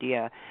no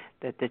idea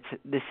that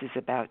this is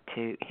about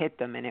to hit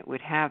them, and it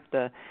would have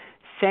the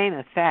same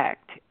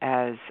effect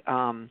as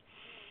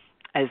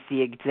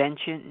the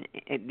exemption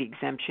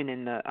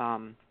in the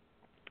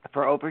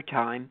for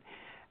overtime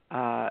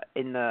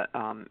in the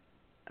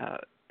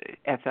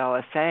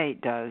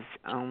FLSA does.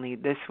 Only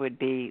this would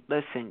be,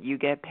 listen, you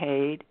get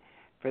paid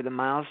for the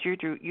miles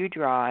you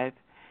drive,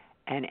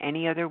 and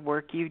any other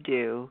work you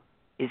do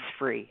is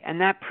free, and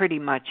that pretty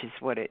much is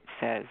what it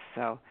says.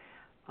 So,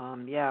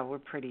 we're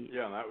pretty.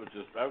 Yeah, and that was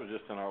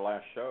just in our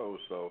last show.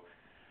 So,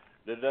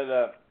 did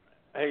that?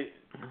 Hey,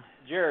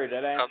 Jerry,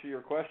 did that answer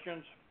your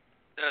questions?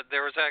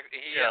 There was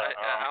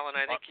Alan.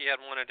 I think he had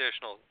one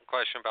additional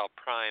question about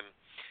Prime.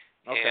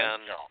 Okay.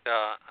 And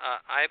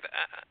I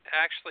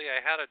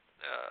had a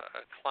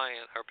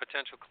client or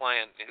potential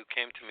client who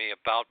came to me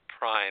about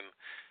Prime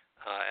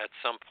at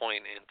some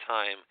point in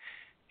time,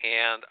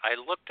 and I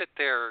looked at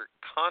their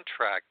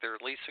contract, their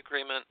lease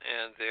agreement,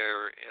 and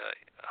their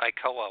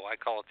ICOA. I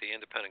call it the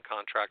Independent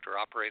Contractor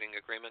Operating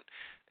Agreement,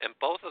 and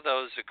both of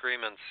those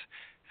agreements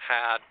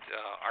had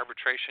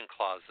arbitration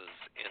clauses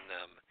in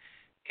them,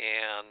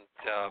 and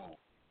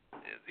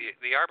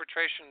the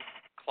arbitration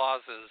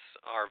clauses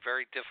are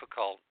very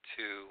difficult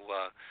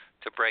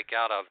to break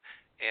out of.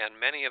 and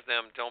many of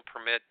them don't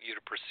permit you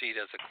to proceed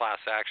as a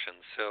class action.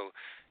 So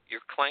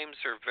your claims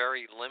are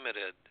very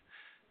limited.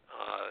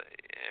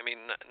 I mean,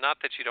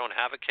 not that you don't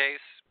have a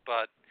case,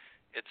 but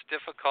it's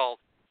difficult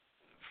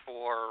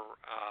for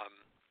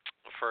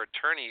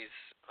attorneys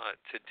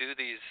to do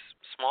these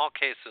small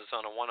cases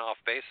on a one-off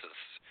basis.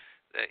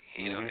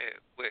 You know,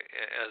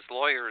 as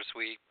lawyers,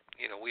 we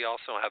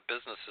also have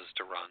businesses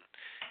to run,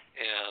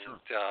 and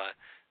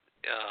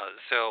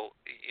so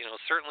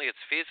certainly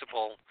it's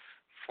feasible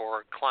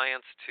for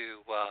clients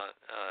to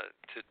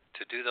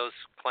do those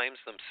claims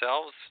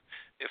themselves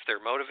if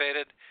they're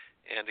motivated,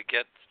 and to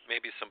get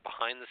maybe some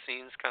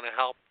behind-the-scenes kind of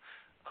help.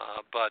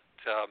 But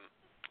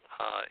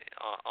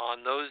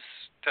on those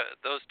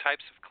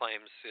types of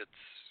claims,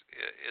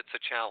 it's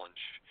a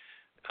challenge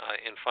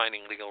in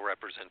finding legal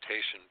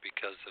representation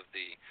because of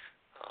the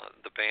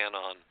ban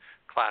on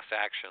class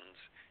actions,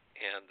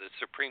 and the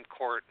Supreme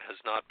Court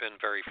has not been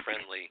very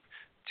friendly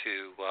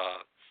to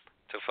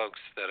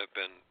folks that have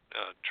been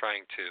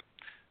trying to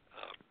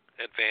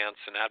advance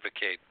and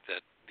advocate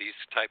that these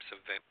types of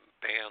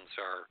bans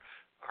are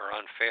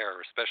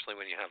unfair, especially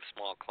when you have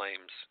small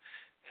claims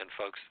and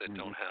folks that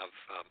don't have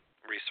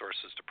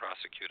resources to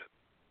prosecute it.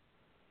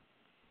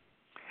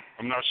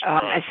 I'm not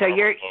surprised. So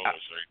you're Lowe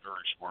is a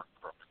very smart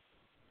crook.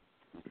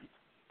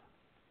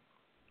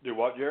 Do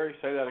what, Jerry?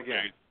 Say that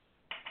again. Okay.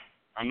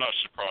 I'm not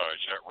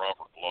surprised that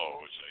Robert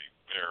Lowe is a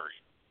very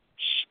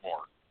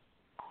smart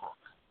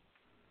crook.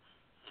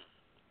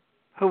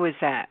 Who is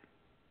that?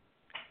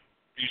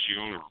 He's the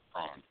owner of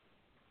Prime,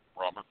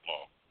 Robert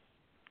Lowe.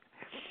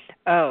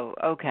 Oh,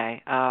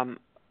 okay.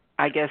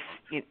 I guess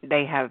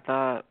they have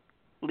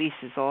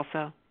leases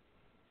also.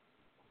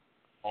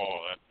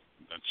 Oh,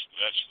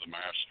 that's the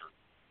master.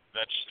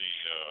 That's the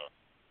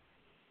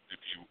if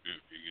you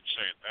could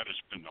say it, that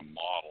has been the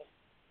model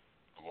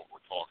of what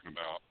we're talking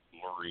about,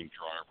 luring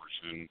drivers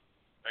in.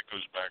 That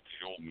goes back to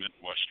the old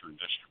Midwestern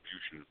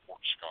distribution in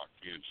Fort Scott,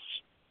 Kansas,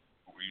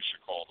 what we used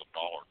to call the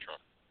dollar truck.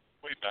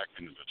 Way back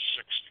into the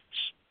 60s,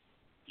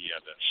 he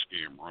had that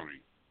scam running.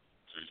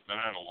 So he's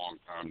been at it a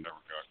long time, never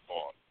got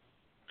caught.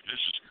 But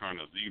this is kind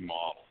of the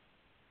model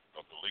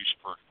of the lease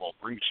purchase. Well,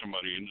 bring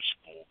somebody into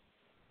school,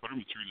 put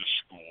them through the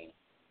school,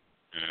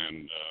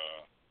 and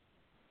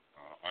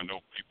I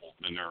know people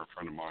have been there. A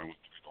friend of mine went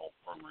through the whole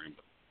program,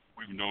 but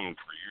we've known him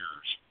for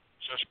years.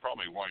 So that's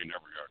probably why he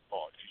never got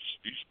caught.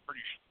 He's pretty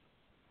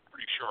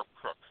sharp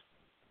crook.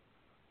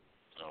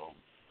 So,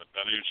 but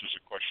that answers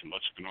the question.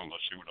 Let's go on.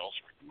 Let's see what else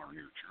we can learn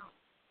here, Chair.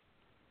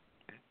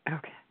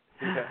 Okay.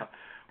 Yeah.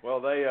 Well,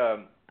 they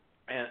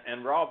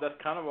and Rob, that's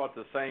kind of what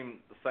the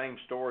same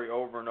story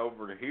over and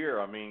over to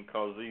hear. I mean,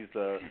 because these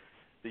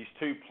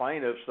two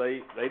plaintiffs, they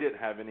didn't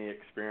have any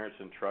experience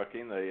in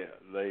trucking. I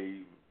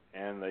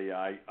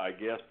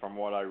guess from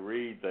what I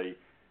read,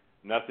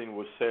 nothing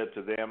was said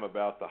to them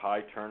about the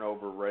high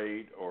turnover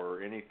rate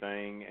or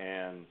anything,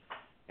 and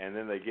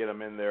then they get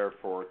them in there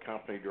for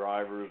company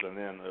drivers, and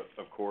then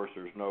of course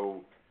there's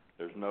no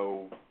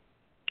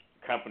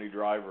company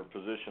driver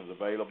positions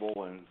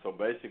available, and so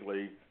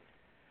basically,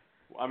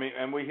 I mean,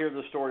 and we hear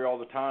this story all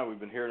the time. We've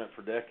been hearing it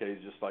for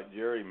decades, just like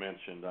Jerry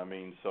mentioned. I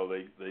mean, so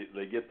they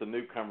get the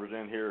newcomers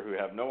in here who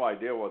have no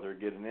idea what they're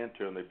getting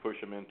into, and they push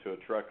them into a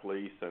truck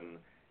lease and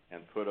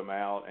put them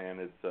out,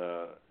 and it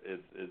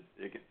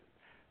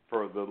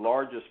for the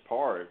largest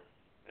part,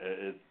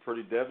 it's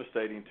pretty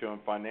devastating to them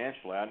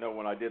financially. I know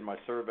when I did my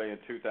survey in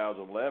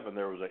 2011,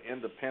 there was an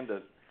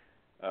independent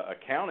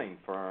accounting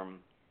firm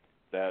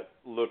that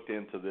looked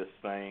into this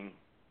thing,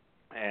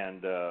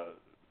 and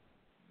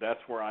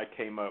that's where I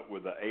came up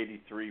with an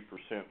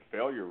 83%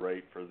 failure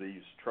rate for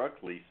these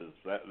truck leases.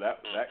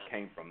 That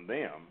came from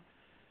them,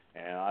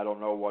 and I don't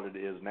know what it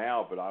is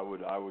now, but I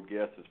would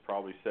guess it's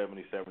probably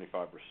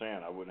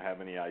 70-75%. I wouldn't have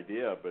any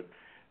idea, but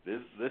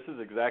this is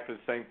exactly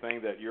the same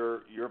thing that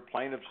your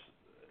plaintiffs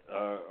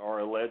are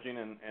alleging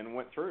and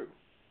went through.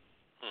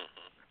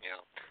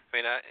 Yeah, I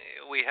mean,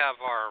 we have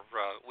a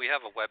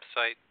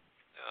website.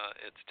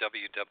 It's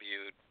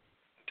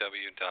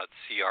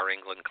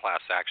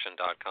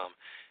www.crenglandclassaction.com.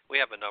 We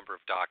have a number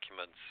of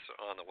documents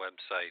on the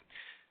website.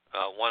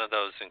 One of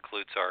those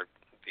includes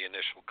the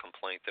initial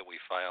complaint that we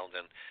filed,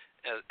 and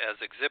as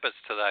exhibits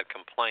to that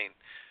complaint,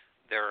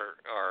 there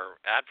are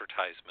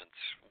advertisements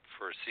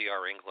for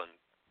CR England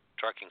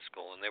Trucking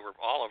School, and they were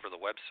all over the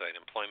website: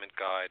 Employment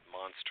Guide,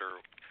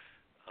 Monster,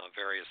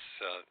 various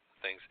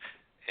things.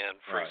 And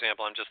for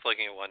example, I'm just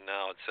looking at one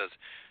now. It says,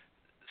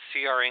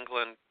 CR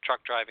England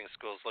Truck Driving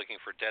School is looking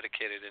for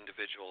dedicated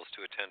individuals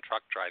to attend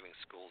truck driving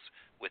schools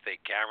with a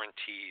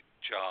guaranteed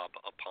job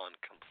upon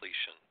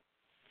completion.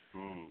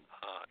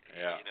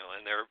 Yeah. You know,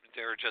 and there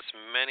are just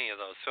many of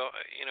those. So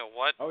you know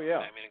what? Oh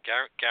yeah. I mean, a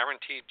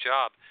guaranteed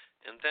job,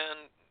 and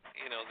then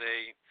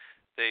they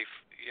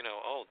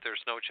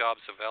there's no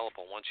jobs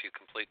available once you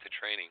complete the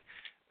training,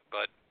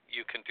 but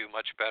you can do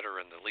much better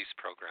in the lease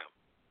program.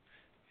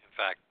 In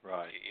fact,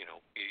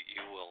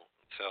 you will.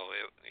 So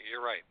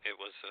you're right. It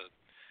was a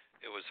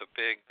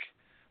big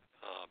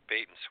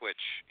bait and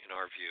switch in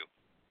our view.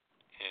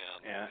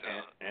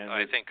 and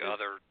I think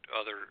other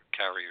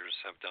carriers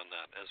have done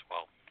that as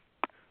well.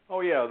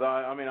 Oh yeah,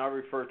 I mean I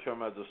refer to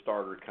them as the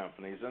starter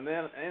companies, and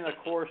of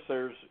course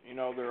there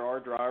are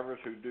drivers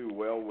who do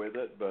well with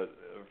it, but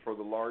for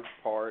the large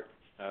part,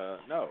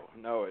 no,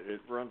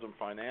 it runs them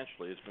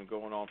financially. It's been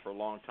going on for a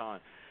long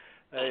time.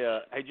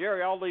 Hey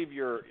Jerry, I'll leave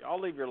your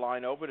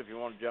line open if you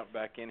want to jump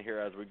back in here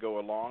as we go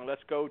along.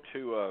 Let's go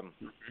to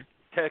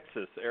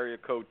Texas, area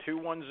code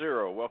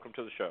 210. Welcome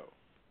to the show.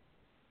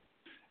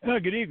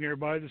 Good evening,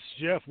 everybody. This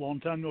is Jeff. Long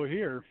time no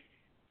hear.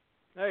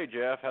 Hey,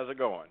 Jeff. How's it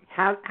going?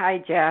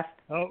 Hi, Jeff.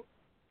 Oh,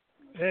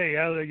 hey.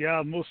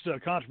 Most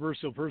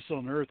controversial person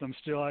on earth. I'm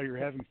still out here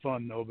having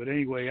fun, though. But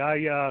anyway,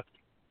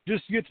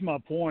 just to get to my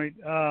point,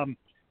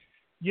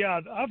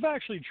 I've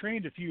actually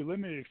trained a few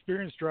limited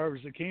experience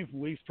drivers that came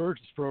from lease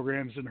purchase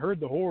programs and heard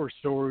the horror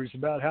stories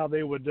about how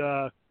they would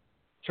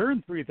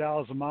turn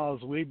 3,000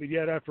 miles a week, but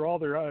yet after all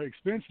their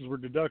expenses were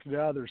deducted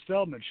out of their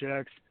settlement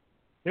checks,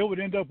 they would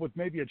end up with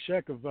maybe a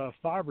check of $5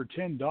 or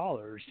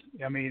 $10.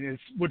 I mean,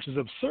 which is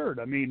absurd.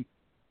 I mean,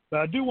 but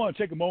I do want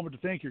to take a moment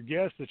to thank your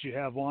guests that you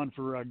have on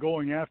for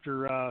going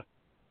after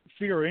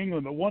CR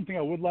England. But one thing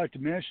I would like to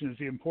mention is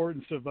the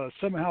importance of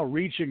somehow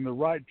reaching the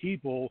right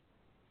people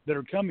that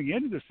are coming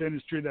into this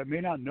industry that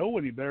may not know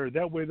any better.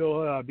 That way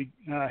they'll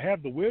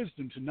have the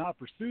wisdom to not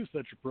pursue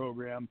such a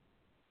program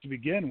to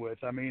begin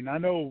with. I mean, I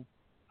know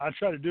I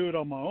try to do it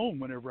on my own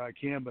whenever I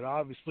can, but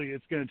obviously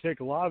it's going to take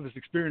a lot of us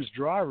experienced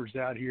drivers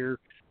out here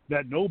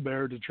that know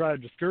better to try to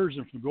discourage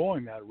them from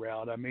going that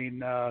route. I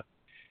mean, a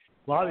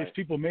lot of these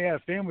people may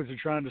have families they're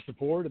trying to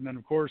support, and then,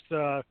 of course,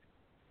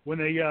 when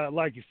they,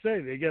 like you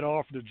say, they get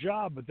offered a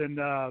job, but then,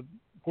 of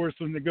course,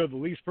 when they go the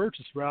lease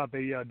purchase route,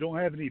 they don't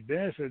have any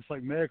benefits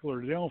like medical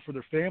or dental for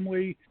their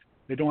family.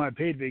 They don't have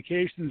paid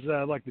vacations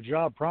like the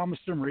job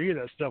promised them or any of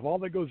that stuff. All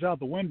that goes out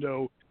the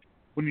window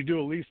when you do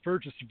a lease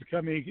purchase to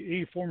become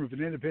any form of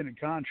an independent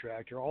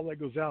contractor. All that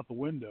goes out the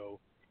window.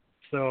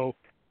 So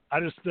I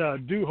just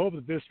do hope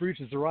that this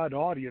reaches the right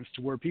audience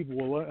to where people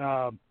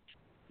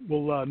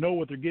will know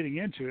what they're getting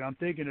into. And I'm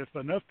thinking if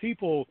enough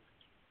people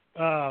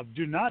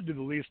do not do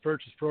the lease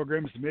purchase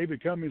programs, maybe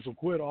companies will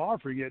quit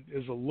offering it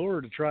as a lure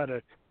to try to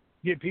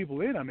get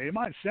people in. I mean, it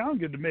might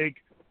sound good to make,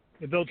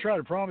 they'll try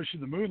to promise you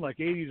the moon like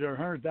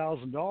 $80,000 to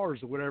 $100,000 or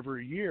whatever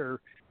a year,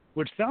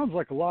 which sounds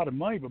like a lot of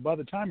money, but by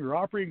the time your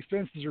operating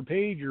expenses are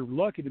paid, you're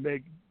lucky to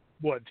make,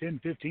 what,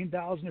 $10,000,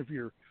 $15,000 if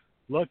you're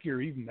lucky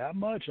or even that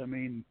much. I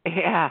mean,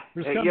 yeah,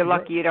 you're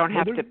lucky you don't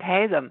have to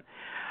pay them.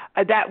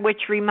 That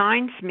which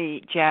reminds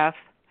me, Jeff,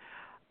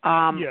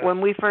 yes.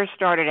 When we first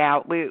started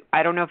out,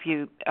 I don't know if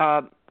you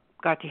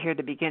got to hear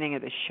the beginning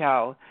of the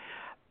show,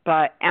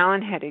 but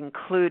Alan had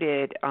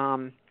included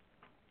a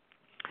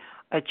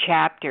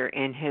chapter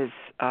in his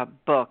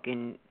book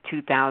in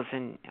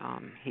 2000.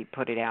 He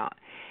put it out,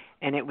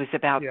 and it was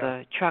about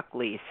the truck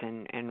lease.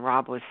 And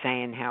Rob was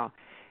saying how,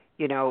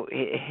 you know,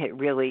 it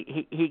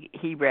really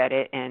he read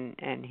it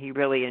and he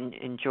really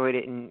enjoyed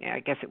it, and I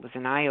guess it was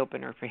an eye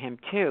opener for him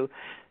too.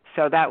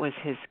 So that was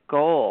his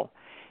goal,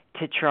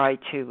 to try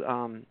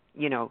to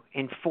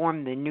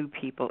inform the new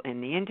people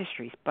in the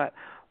industries. But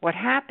what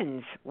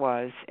happens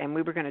was, and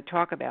we were going to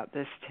talk about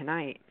this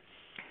tonight,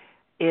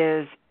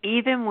 is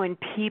even when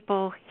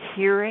people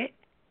hear it,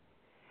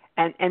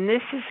 and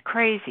this is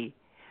crazy,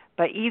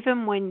 but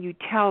even when you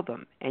tell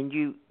them and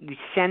you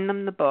send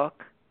them the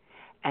book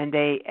and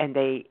they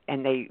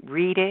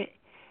read it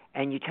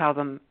and you tell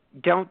them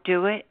don't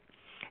do it,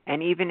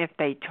 and even if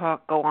they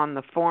go on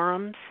the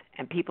forums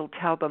and people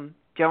tell them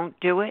don't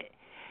do it,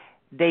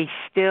 they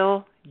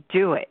still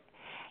do it.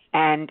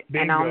 And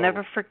I'll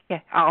never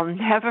forget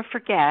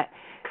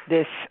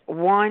this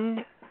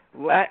one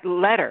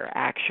letter.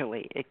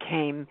 Actually, it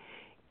came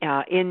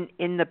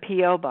in the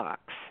P.O.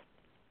 box.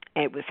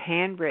 It was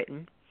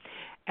handwritten,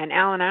 and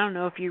Alan, I don't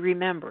know if you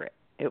remember it.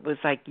 It was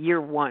like year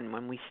one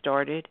when we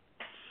started,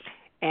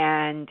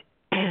 and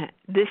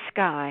this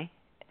guy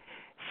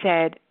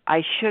said,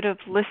 "I should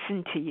have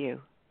listened to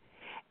you,"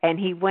 and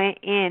he went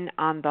in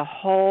on the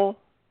whole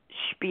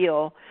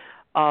spiel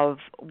of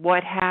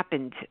what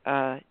happened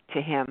to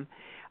him,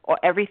 or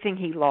everything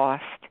he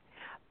lost.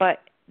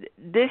 But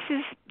this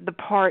is the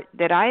part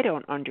that I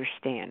don't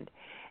understand,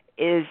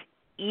 is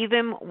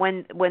even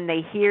when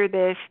they hear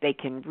this, they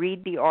can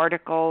read the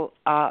article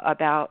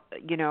about,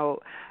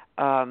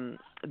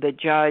 the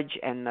judge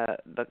and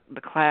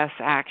the class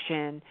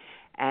action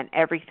and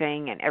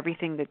everything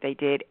that they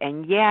did,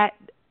 and yet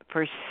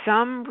for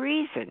some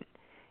reason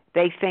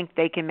they think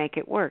they can make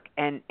it work.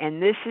 And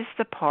this is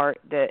the part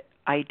that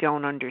I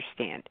don't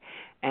understand,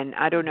 and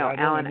I don't know,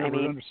 Alan. I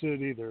never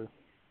understood either.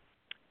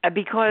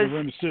 Because never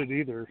understood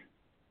either.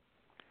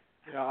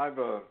 Yeah, I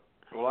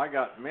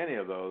got many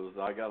of those.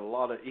 I got a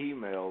lot of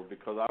emails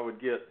because I would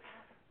get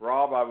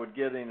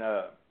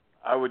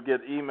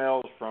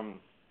emails from,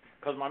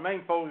 because my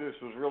main focus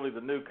was really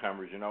the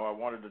newcomers. You know, I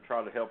wanted to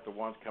try to help the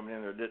ones coming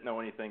in that didn't know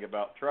anything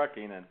about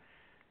trucking,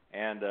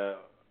 and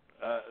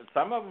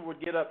some of them would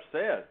get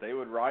upset. They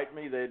would write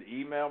me, they'd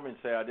email me and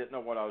say I didn't know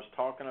what I was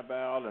talking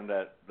about, and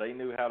that they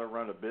knew how to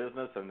run a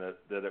business, and that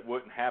it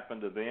wouldn't happen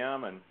to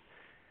them. And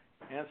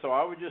so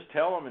I would just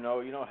tell them,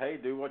 hey,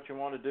 do what you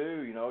want to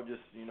do,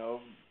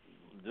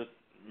 just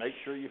make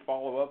sure you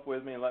follow up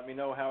with me and let me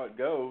know how it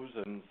goes.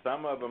 And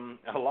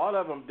a lot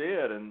of them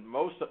did, and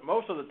most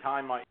of the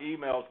time my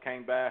emails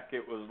came back,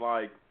 it was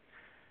like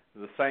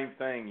the same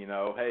thing,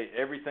 hey,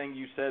 everything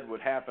you said would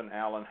happen,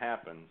 Alan,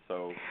 happened.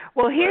 So,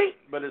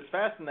 but it's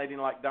fascinating,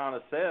 like Donna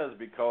says,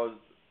 because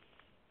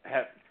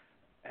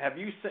have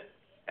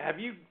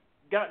you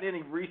gotten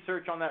any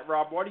research on that,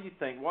 Rob? What do you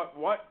think?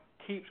 What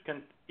keeps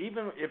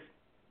even if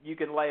you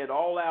can lay it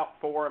all out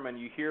for them, and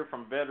you hear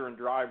from veteran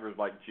drivers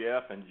like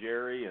Jeff and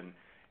Jerry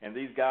and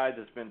these guys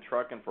that's been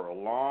trucking for a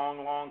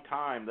long, long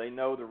time, they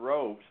know the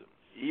ropes.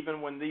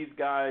 Even when these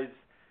guys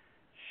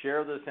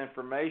share this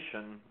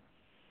information,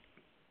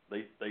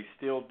 they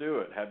still do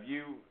it. Have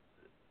you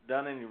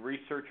done any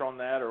research on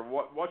that, or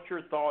what's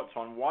your thoughts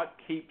on what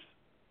keeps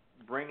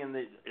bringing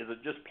is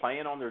it just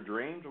playing on their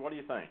dreams? What do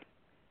you think?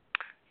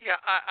 Yeah,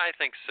 I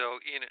think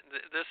so.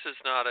 This is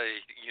not a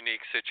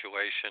unique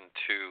situation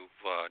to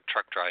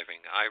truck driving.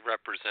 I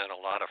represent a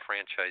lot of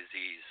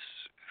franchisees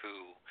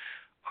who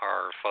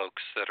are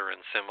folks that are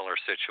in similar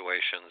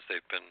situations.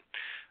 They've been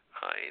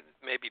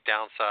maybe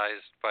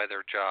downsized by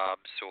their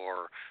jobs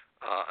or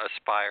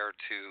aspire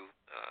to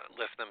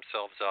lift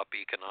themselves up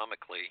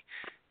economically,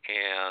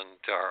 and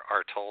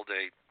are told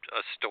a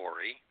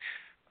story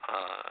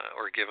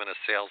or given a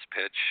sales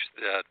pitch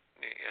that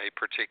a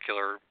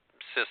particular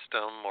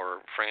system or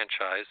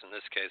franchise, in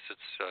this case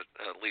it's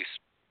a lease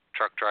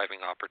truck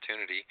driving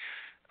opportunity,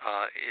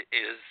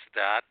 is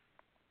that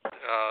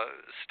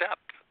step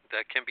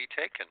that can be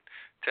taken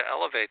to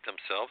elevate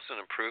themselves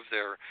and improve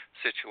their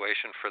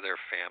situation for their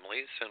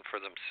families and for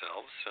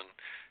themselves,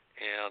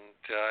 and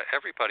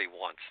everybody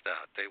wants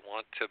that. They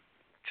want to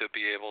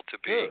be able to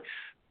be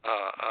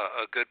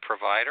a good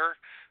provider,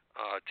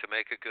 to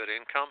make a good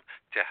income,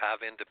 to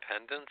have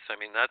independence. I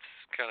mean, that's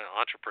kind of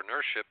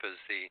entrepreneurship is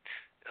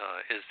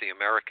the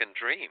American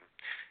dream.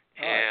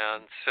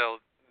 And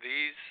so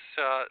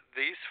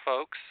these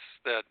folks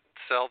that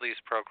sell these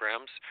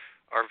programs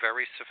are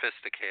very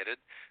sophisticated.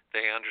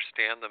 They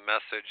understand the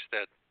message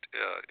that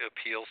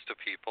appeals to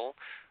people.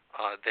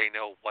 They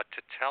know what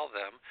to tell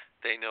them.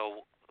 They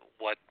know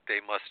what they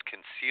must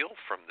conceal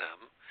from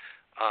them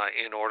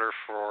in order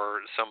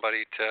for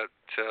somebody to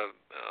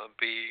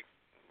be,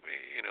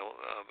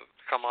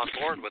 come on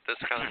board with this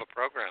kind of a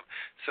program.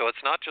 So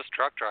it's not just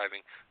truck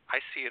driving.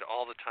 I see it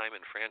all the time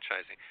in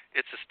franchising.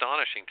 It's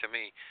astonishing to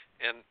me.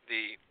 And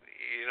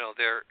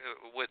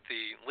with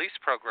the lease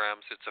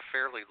programs, it's a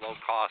fairly low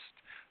cost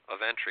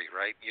of entry,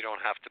 right? You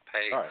don't have to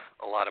pay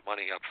a lot of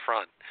money up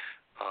front.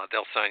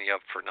 They'll sign you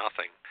up for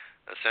nothing,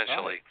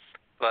 essentially.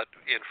 But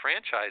in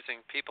franchising,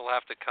 people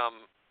have to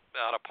come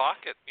out of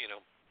pocket, $50,000,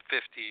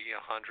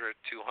 $100,000,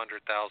 $200,000,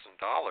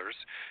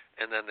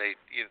 and then they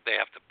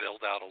have to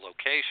build out a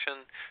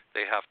location.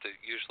 They have to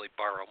usually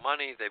borrow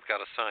money. They've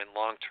got to sign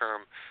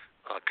long-term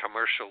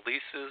commercial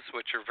leases,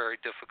 which are very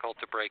difficult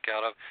to break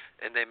out of,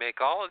 and they make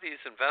all of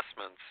these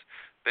investments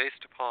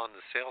based upon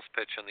the sales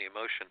pitch and the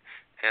emotion.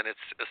 And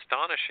it's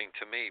astonishing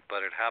to me,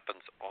 but it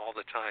happens all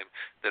the time,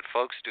 that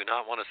folks do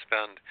not want to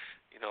spend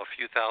a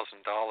few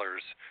 $1,000s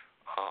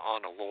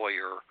on a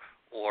lawyer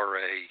or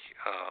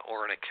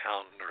an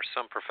accountant or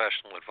some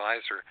professional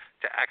advisor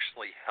to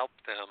actually help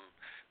them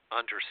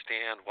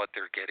understand what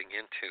they're getting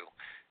into.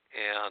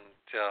 And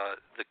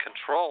the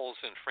controls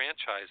in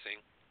franchising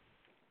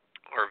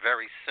are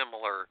very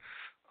similar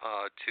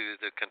to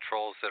the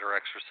controls that are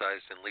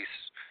exercised in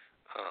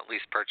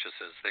lease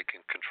purchases. They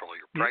can control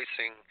your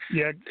pricing.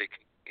 Yeah. They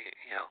can,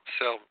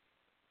 so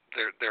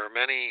there are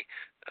many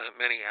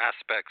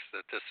aspects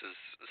that this is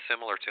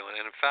similar to. And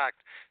in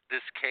fact,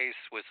 this case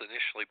was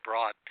initially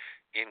brought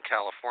in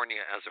California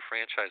as a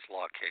franchise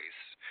law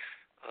case.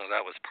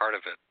 That was part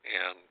of it,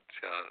 and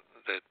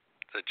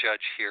the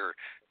judge here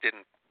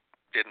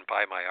didn't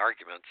buy my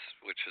arguments,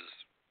 which is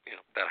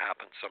that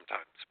happens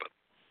sometimes. But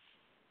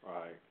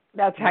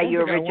that's how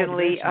you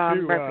originally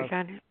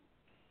represented.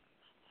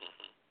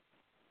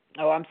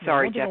 Oh, I'm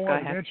sorry, Jeff. Go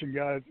ahead.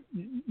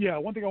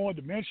 One thing I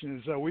wanted to mention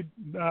is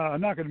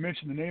I'm not going to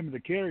mention the name of the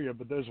carrier,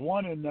 but there's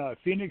one in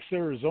Phoenix,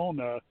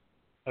 Arizona,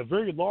 a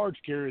very large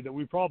carrier that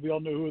we probably all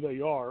know who they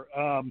are.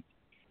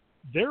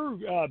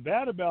 They're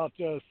bad about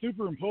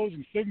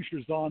superimposing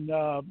signatures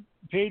on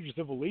pages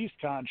of a lease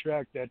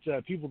contract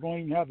that people don't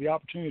even have the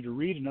opportunity to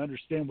read and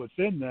understand what's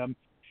in them.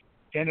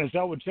 And as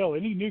I would tell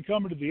any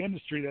newcomer to the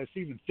industry that's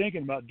even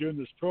thinking about doing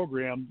this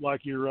program,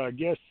 like your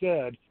guest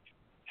said,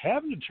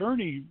 have an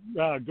attorney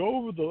go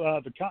over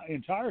the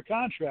entire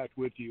contract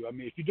with you. I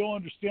mean, if you don't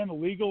understand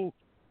the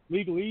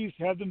legalese,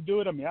 have them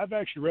do it. I mean, I've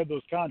actually read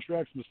those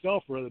contracts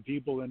myself for other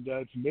people, and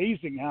it's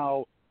amazing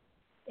how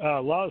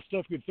a lot of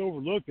stuff gets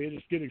overlooked. They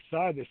just get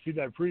excited. They see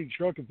that pretty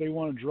truck that they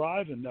want to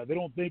drive, and they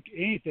don't think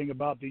anything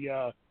about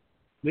the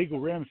legal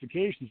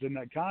ramifications in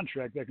that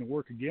contract that can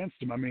work against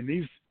them. I mean,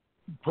 these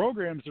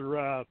programs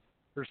are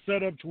are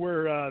set up to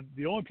where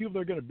the only people that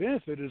are going to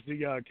benefit is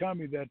the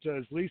company that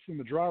is leasing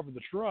the driver of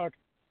the truck,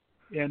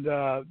 and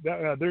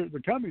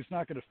the company's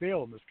not going to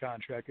fail in this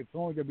contract. It's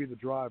only going to be the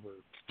driver.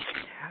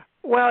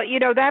 Well,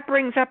 that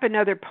brings up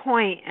another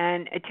point,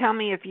 and tell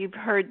me if you've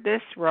heard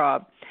this,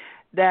 Rob,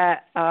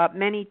 that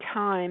many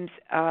times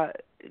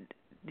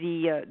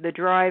the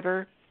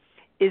driver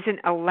isn't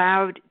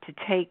allowed to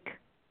take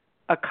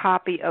a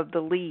copy of the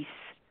lease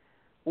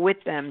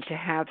with them to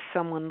have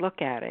someone look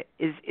at it.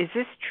 Is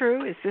this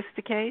true? Is this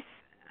the case?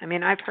 I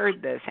mean, I've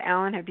heard this.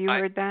 Alan, have you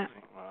heard that?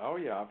 Oh,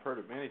 yeah, I've heard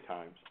it many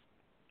times.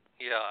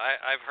 Yeah,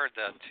 I've heard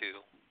that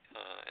too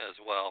as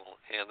well.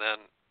 And then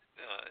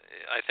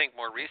I think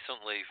more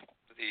recently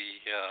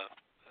the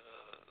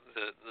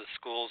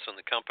schools and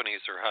the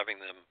companies are having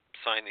them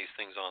sign these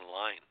things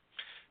online.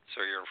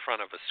 So you're in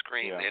front of a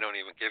screen. Yeah. They don't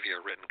even give you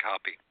a written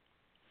copy.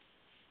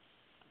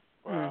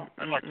 Wow.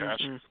 I'd like to ask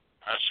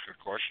a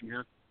question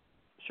here.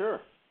 Sure.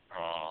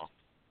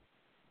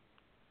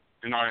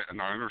 And I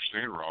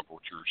understand, Rob,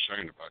 what you're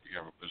saying about you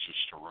have a business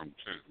to run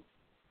too.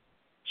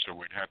 So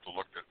we'd have to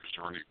look at, is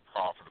there any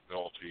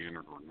profitability in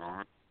it or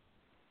not?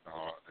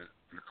 It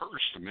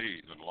occurs to me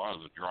that a lot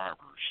of the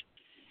drivers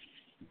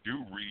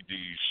do read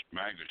these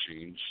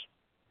magazines,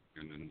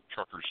 and then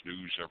Truckers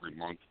News every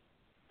month,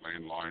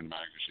 Landline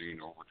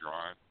Magazine,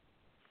 Overdrive.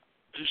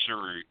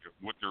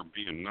 Would there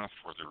be enough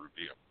for there to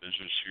be a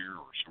business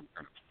here or some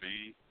kind of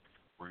fee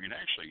where you'd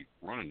actually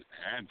run an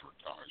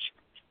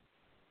advertisement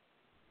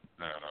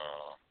that,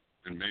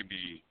 and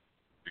maybe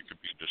it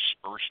could be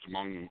dispersed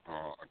among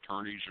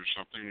attorneys or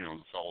something, the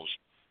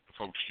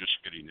folks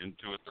just getting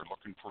into it, they're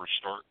looking for a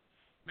start,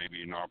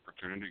 maybe an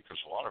opportunity,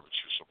 because a lot of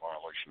it's just a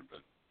violation of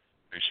the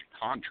basic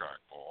contract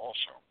law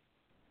also,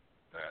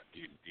 that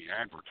the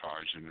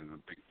advertising and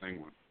the big thing,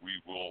 we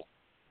will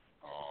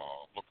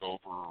look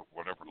over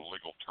whatever the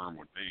legal term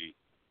would be,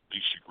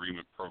 lease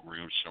agreement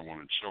programs, so on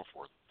and so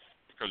forth.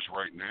 Because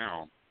right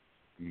now,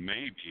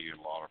 maybe a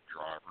lot of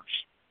drivers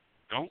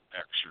don't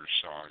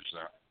exercise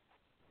that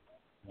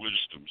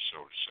wisdom,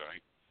 so to say,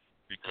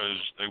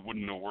 because they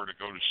wouldn't know where to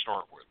go to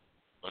start with.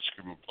 Let's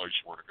give them a place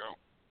where to go.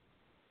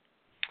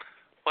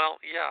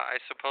 Well, yeah,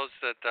 I suppose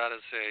that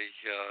is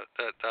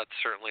that's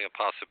certainly a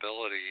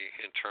possibility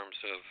in terms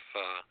of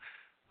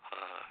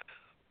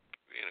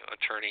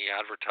attorney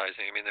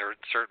advertising. I mean, there are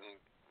certain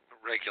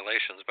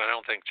regulations, but I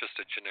don't think just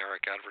a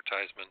generic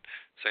advertisement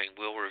saying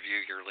we'll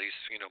review your lease,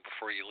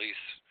 before you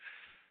lease,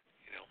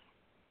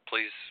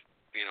 please,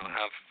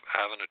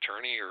 have an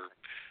attorney or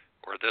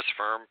this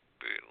firm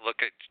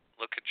look at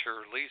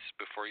your lease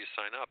before you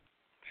sign up.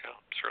 Yeah,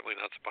 certainly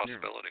that's a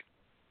possibility.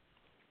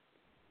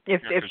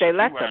 If they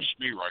let them. If you ask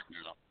me right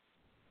now,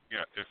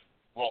 if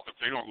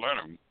they don't let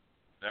them,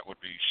 that would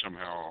be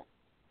somehow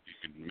you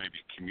could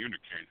maybe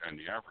communicate in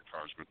the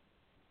advertisement.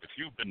 If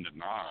you've been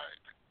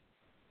denied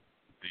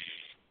the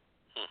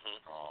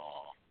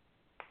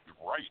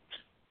right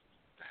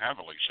to have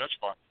a lease,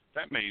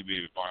 that may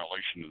be a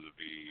violation of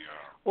the.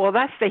 Well,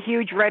 that's the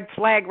huge red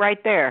flag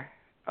right there.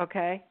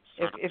 Okay,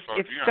 if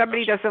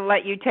somebody doesn't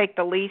let you take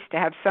the lease to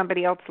have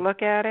somebody else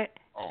look at it,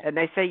 and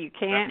they say you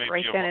can't,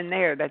 right then and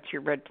there, that's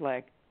your red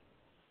flag.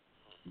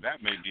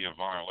 That may be a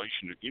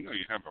violation.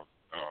 You have a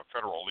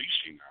federal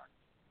leasing act.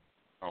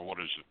 What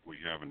is it we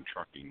have in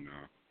trucking?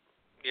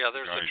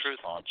 There's the truth.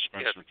 Todd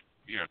Spencer.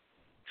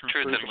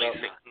 Truth in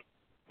leasing.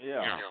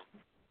 Yeah.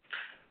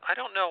 I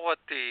don't know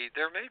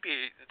there may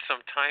be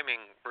some timing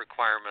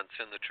requirements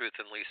in the Truth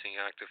in Leasing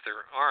Act. If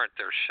there aren't,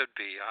 there should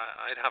be.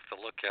 I'd have to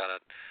look at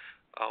it.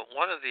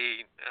 One of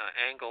the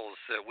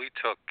angles that we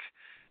took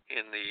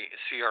in the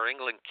C.R.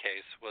 England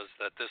case was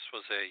that this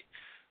was a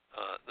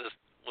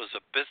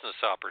business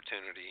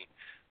opportunity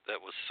that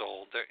was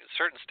sold.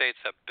 Certain states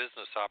have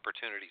business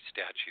opportunity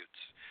statutes,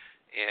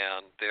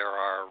 and there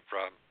are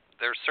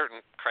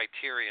certain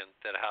criterion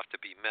that have to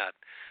be met.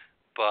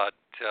 But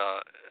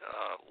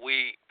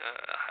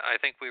I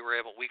think we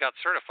got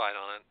certified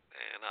on it,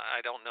 and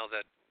I don't know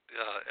that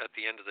at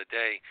the end of the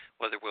day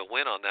whether we'll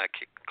win on that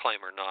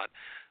claim or not.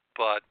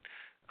 But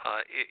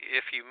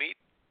if you meet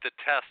the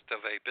test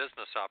of a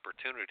business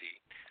opportunity,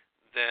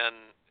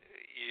 then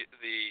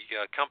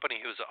the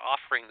company who's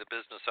offering the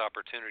business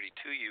opportunity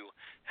to you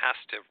has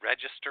to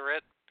register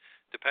it,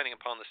 depending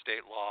upon the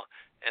state law,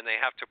 and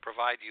they have to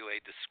provide you a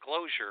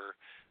disclosure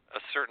a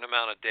certain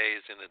amount of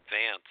days in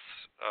advance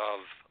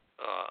of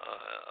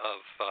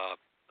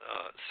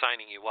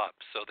signing you up.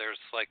 So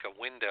there's like a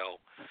window,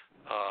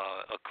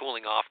 a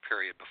cooling off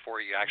period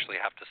before you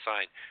actually have to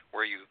sign,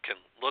 where you can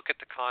look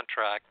at the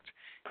contract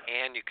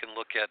and you can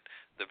look at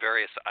the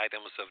various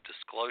items of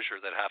disclosure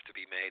that have to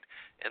be made.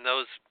 And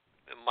those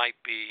might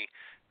be,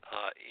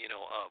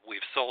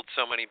 we've sold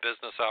so many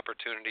business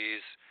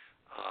opportunities.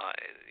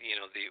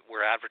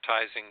 We're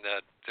advertising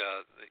that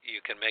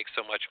you can make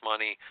so much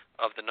money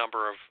of the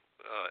number of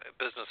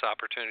business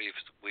opportunities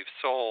we've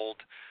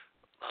sold.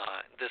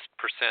 This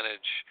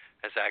percentage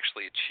has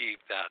actually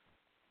achieved that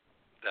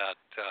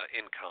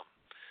income.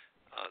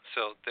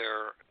 So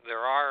there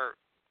are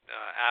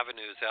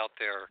avenues out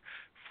there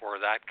for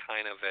that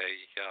kind of a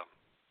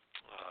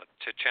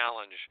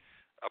challenge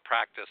a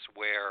practice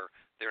where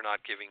they're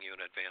not giving you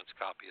an advance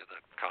copy of the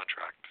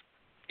contract.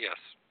 Yes.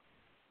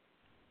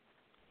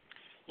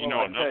 You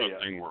know, another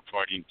thing we're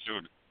fighting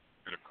too,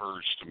 it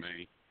occurs to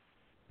me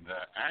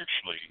that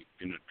actually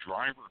in the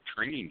driver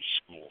training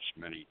schools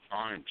many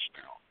times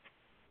now,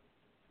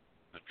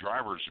 the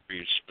drivers are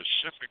being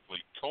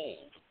specifically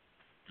told,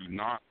 do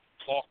not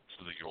talk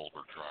to the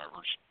older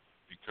drivers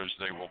because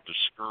they will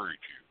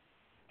discourage you.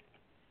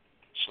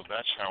 So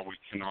that's how we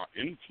cannot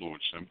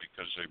influence them,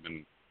 because they've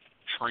been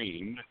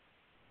trained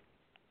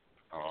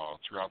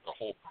throughout the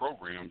whole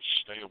program,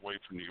 stay away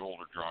from the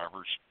older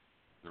drivers.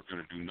 They're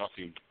going to do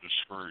nothing to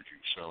discourage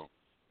you. So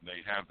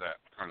they have that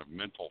kind of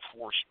mental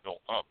force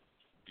built up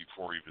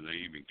before they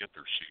even get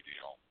their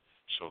CDL.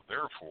 So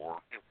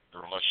therefore,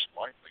 they're less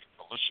likely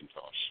to listen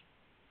to us.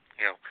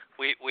 Yeah,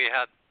 we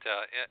had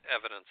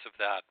evidence of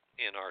that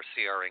in our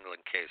CR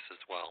England case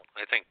as well.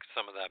 I think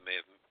some of that may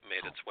have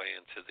made its way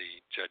into the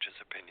judge's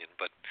opinion,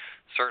 but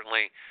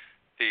certainly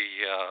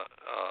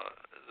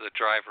the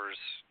drivers,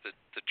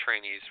 the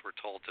trainees were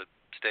told to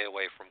stay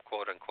away from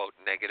quote unquote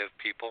negative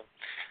people,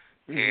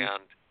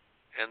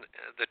 and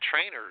the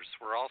trainers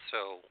were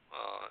also,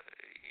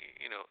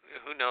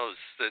 who knows?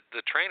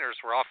 The trainers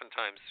were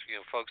oftentimes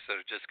folks that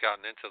had just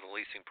gotten into the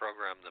leasing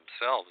program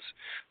themselves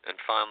and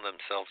found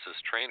themselves as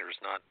trainers,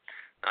 not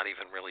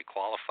even really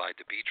qualified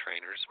to be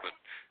trainers, but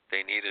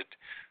they needed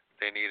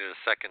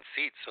a second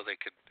seat so they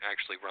could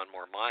actually run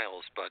more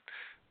miles. But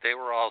they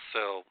were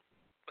also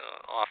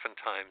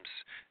oftentimes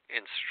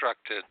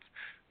instructed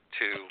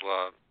to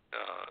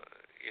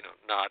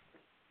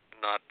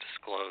not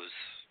disclose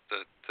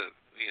the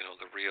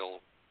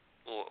real,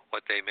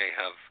 what they may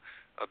have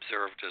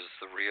observed as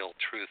the real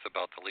truth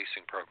about the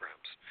leasing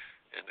programs,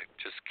 and to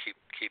just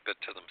keep it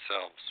to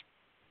themselves.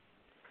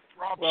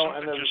 Rob,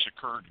 something just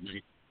occurred to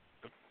me.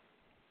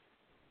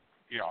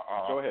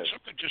 Go ahead.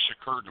 Something just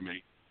occurred to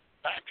me.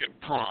 Back at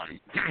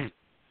Prime,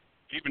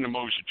 even the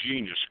most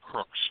genius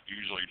crooks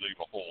usually leave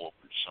a hole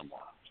open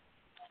somewhere.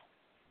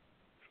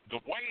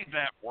 The way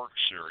that works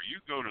there,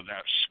 you go to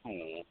that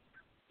school,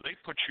 they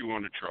put you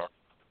on a truck,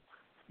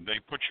 they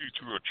put you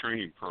through a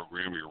training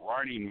program, you're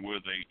riding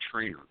with a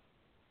trainer.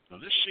 Now,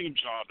 this seems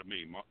odd to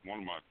me. One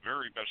of my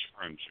very best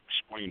friends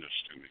explained this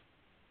to me.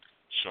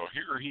 So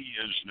here he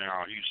is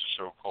now, he's a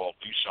so-called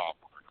lease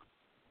operator.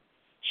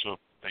 So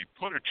they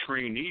put a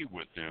trainee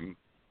with him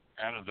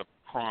out of the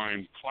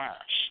Prime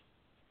class.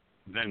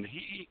 Then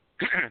he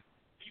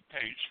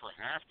pays for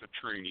half the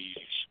trainee's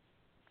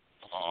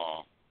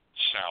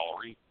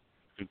salary.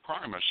 And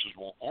Prime says,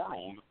 well,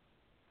 Arnold,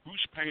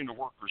 who's paying the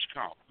workers'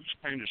 comp? Who's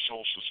paying the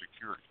Social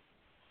Security?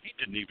 He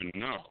didn't even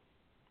know.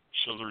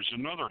 So there's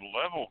another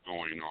level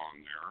going on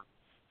there,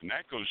 and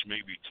that goes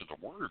maybe to the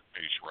Werner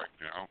case right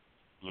now.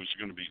 There's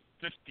going to be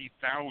 50,000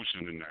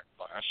 in that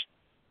class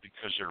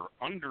because they're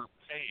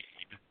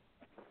underpaid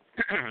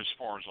as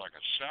far as like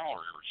a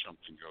salary or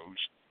something goes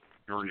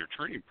during their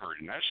training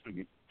period. And that's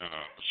been a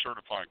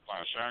certified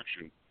class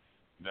action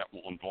that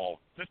will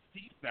involve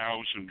 50,000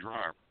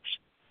 drivers.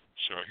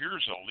 So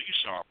here's a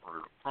lease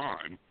operator at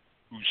Prime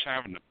who's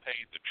having to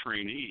pay the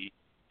trainee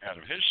out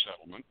of his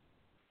settlement,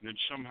 and then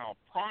somehow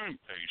Prime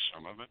pays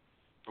some of it.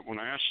 But when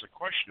I asked the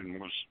question,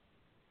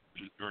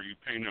 are you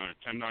paying on a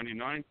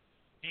 1099?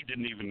 He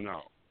didn't even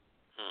know.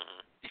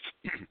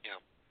 Yeah.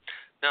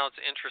 Now, it's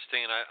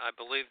interesting, and I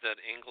believe that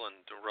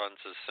England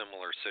runs a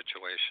similar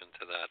situation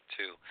to that,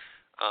 too.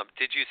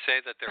 Did you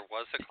say that there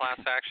was a class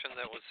action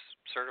that was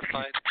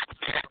certified?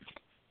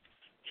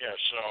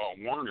 Yes,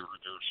 Werner,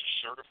 there's a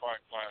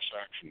certified class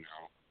action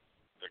now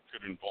that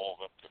could involve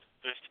up to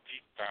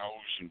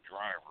 50,000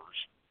 drivers,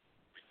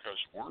 because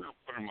Werner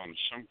put them on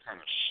some kind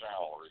of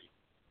salary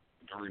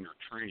during their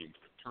training,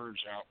 but it turns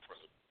out for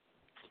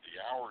the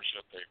hours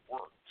that they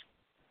worked,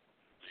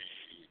 the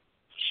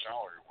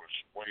salary was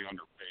way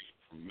underpaid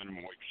from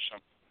minimum wage or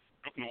something.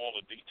 I don't know all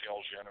the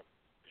details yet.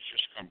 It's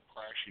just come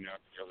crashing out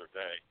the other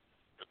day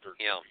that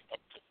there's up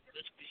to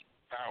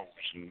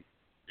 50,000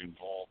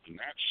 involved in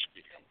that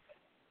scam.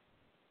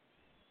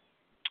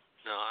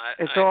 No,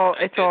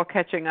 it's all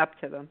catching up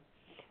to them.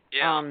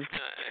 Yeah,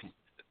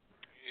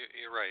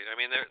 you're right. I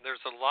mean,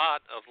 there's a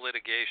lot of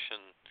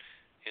litigation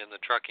in the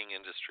trucking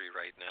industry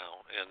right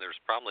now, and there's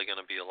probably going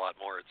to be a lot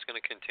more. It's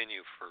going to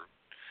continue for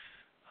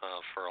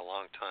a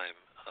long time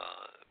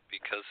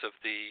because of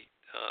the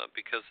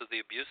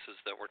abuses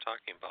that we're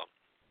talking about.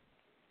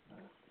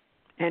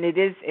 And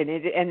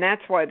and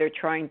that's why they're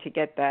trying to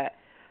get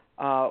that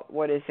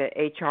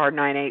HR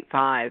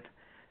 985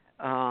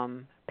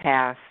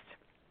 passed,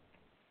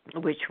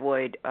 which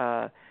would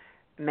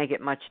make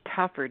it much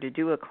tougher to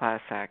do a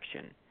class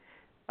action.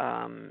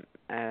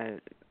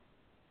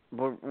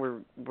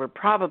 We're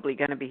probably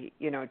going to be,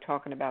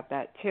 talking about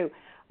that too.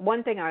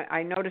 One thing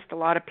I noticed, a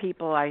lot of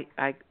people, I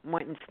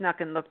went and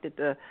snuck and looked at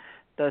the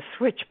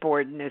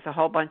switchboard, and there's a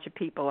whole bunch of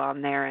people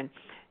on there. And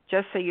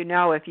just so you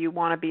know, if you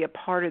want to be a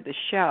part of the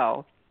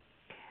show,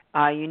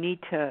 you need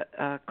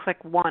to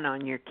click 1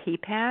 on your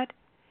keypad,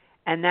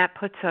 and that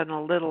puts on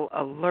a little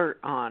alert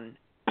on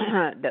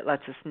that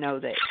lets us know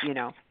that,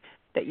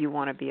 that you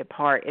want to be a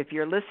part. If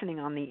you're listening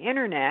on the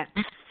internet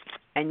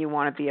and you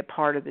want to be a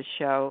part of the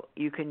show,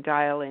 you can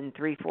dial in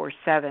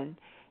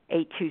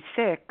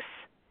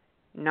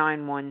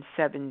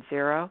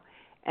 347-826-9170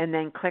 and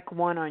then click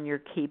 1 on your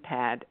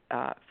keypad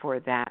for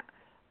that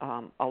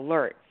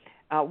alert.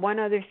 One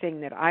other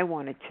thing that I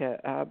wanted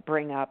to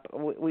bring up,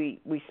 we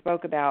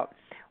spoke about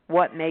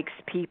what makes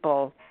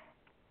people,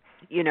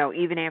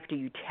 even after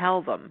you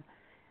tell them,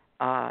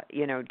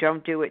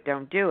 don't do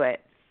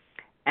it,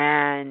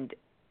 and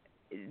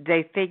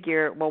they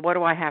figure, well, what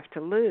do I have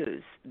to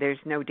lose? There's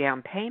no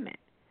down payment,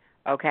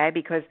 okay?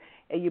 Because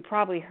you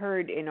probably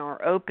heard in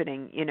our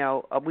opening,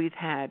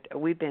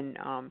 we've been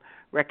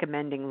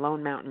recommending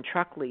Lone Mountain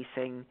Truck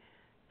Leasing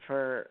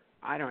for,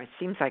 I don't know, it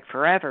seems like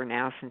forever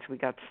now since we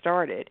got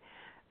started,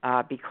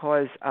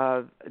 because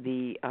of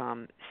the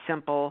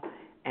simple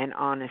and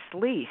honest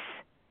lease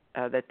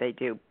that they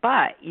do.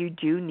 But you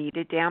do need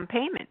a down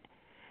payment.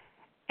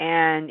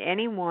 And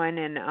anyone,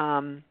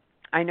 and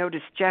I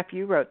noticed, Jeff,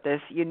 you wrote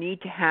this, you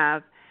need to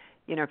have,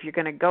 if you're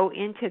going to go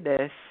into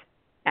this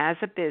as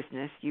a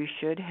business, you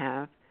should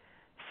have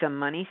some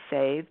money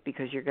saved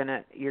because you're going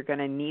to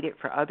need it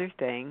for other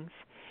things,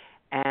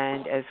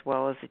 and as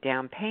well as a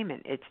down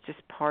payment. It's just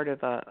part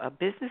of a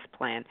business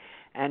plan.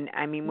 And,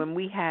 I mean, when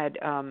we had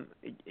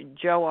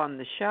Joe on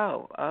the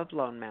show of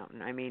Lone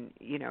Mountain, I mean,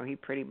 he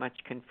pretty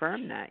much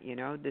confirmed that,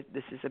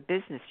 this is a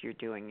business you're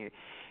doing.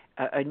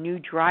 A new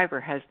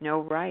driver has no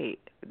right.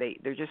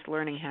 They're just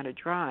learning how to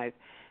drive,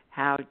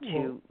 how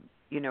to,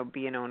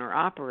 be an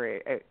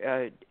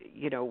owner-operator,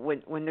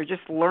 when they're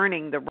just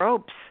learning the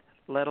ropes,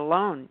 let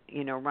alone,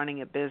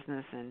 running a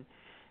business and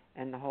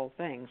the whole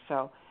thing.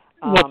 So,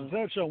 well, to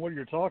touch on what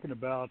you're talking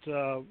about,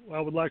 I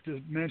would like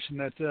to mention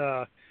that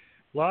a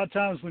lot of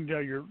times when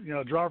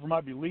your driver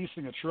might be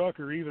leasing a truck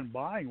or even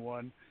buying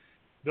one,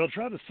 they'll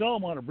try to sell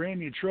them on a brand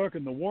new truck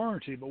and the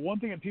warranty. But one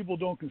thing that people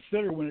don't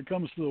consider when it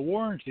comes to the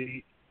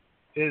warranty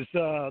is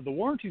the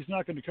warranty is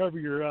not going to cover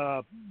your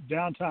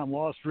downtime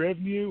lost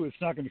revenue. It's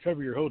not going to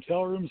cover your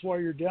hotel rooms while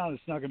you're down.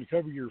 It's not going to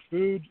cover your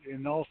food.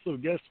 And also,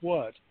 guess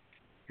what?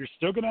 You're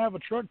still going to have a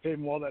truck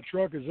payment while that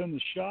truck is in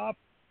the shop.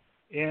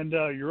 And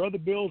your other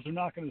bills are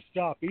not going to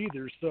stop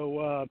either.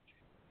 So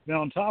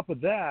now on top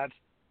of that,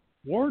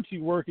 warranty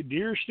work at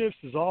dealerships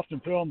is often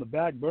put on the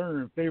back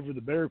burner in favor of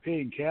the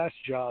better-paying cash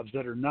jobs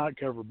that are not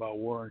covered by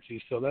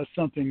warranty. So that's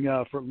something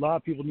for a lot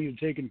of people need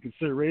to take into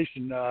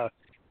consideration.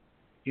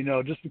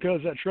 Just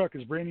because that truck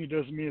is brand new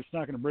doesn't mean it's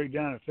not going to break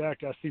down. In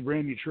fact, I see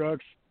brand new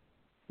trucks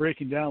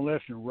breaking down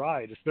left and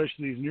right,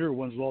 especially these newer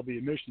ones with all the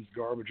emissions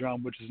garbage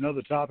on, which is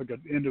another topic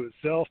into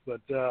itself. But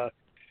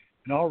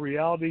in all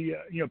reality,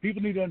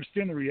 people need to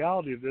understand the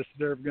reality of this if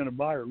they're going to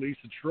buy or lease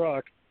a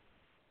truck.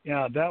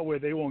 That way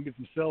they won't get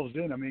themselves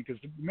in. I mean,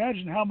 because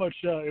imagine how much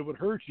it would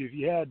hurt you if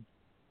you had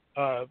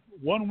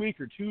 1 week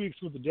or 2 weeks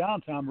with the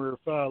downtime, or if,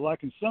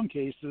 like in some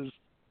cases,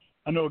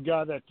 I know a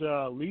guy that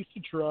leased a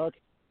truck,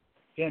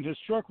 and his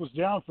truck was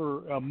down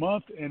for a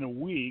month and a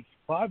week,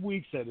 5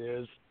 weeks that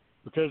is,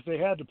 because they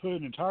had to put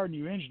an entire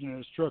new engine in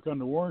his truck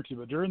under warranty.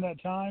 But during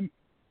that time,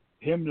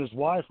 him and his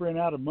wife ran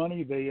out of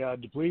money. They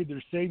depleted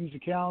their savings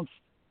accounts.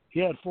 He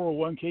had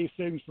 401k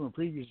savings from a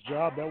previous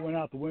job. That went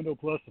out the window,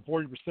 plus the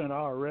 40%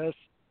 IRS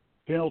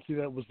penalty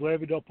that was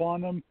levied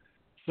upon them.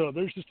 So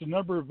there's just a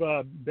number of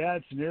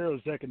bad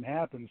scenarios that can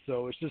happen.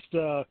 So it's just,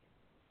 all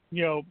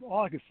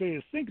I can say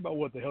is think about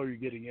what the hell you're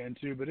getting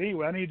into. But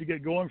anyway, I need to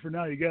get going for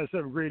now. You guys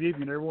have a great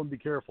evening. Everyone be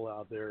careful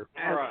out there.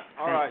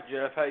 All right,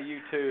 Jeff. Hey, you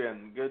too,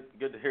 and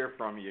good to hear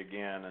from you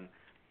again. And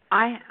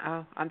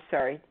I'm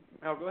sorry.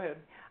 Oh, go ahead.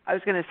 I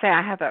was going to say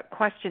I have a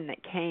question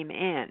that came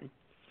in,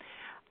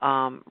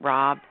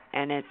 Rob,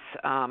 and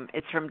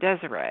it's from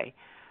Desiree,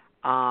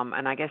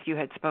 and I guess you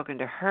had spoken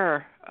to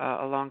her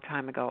a long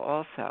time ago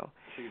also.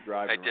 She's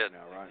driving right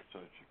now, right? So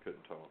she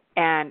couldn't talk.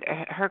 And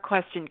her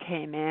question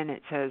came in.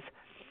 It says,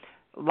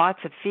 lots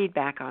of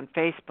feedback on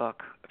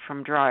Facebook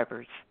from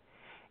drivers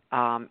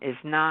is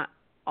not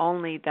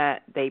only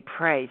that they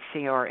pray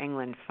CR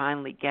England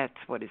finally gets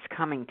what is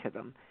coming to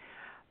them,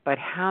 but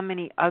how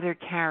many other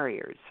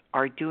carriers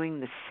are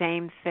doing the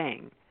same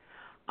thing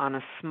on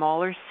a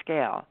smaller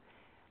scale,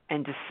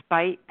 and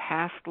despite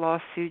past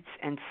lawsuits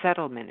and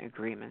settlement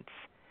agreements,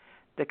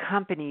 the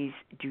companies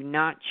do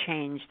not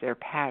change their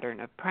pattern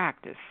of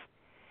practice.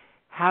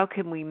 How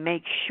can we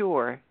make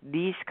sure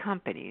these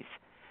companies,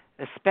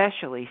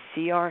 especially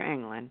CR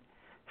England,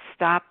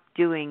 stop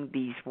doing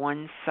these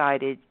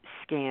one-sided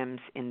scams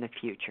in the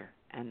future?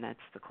 And that's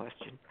the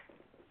question.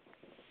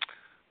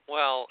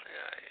 Well,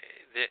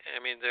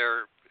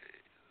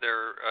 there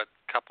are a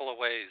couple of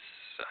ways,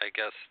 I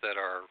guess, that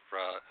are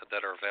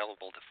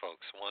available to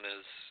folks. One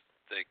is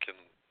they can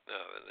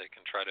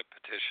try to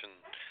petition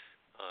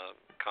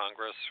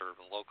Congress or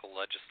local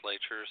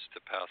legislatures to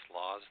pass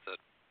laws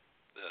that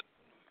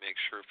make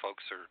sure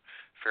folks are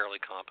fairly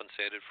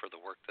compensated for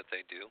the work that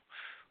they do,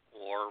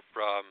 or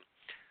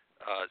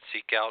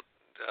seek out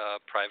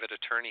private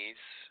attorneys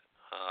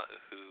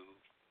who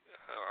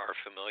are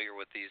familiar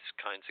with these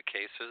kinds of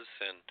cases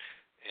and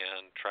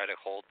and try to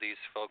hold these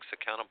folks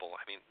accountable.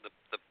 I mean,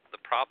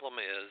 the problem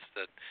is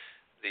that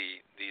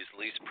these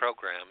lease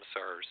programs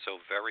are so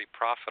very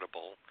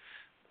profitable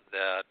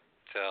that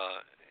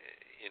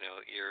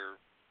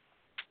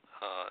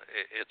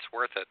it's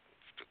worth it.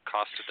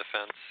 Cost of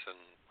defense and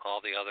all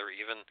the other,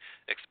 even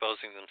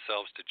exposing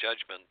themselves to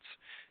judgments.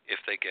 If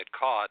they get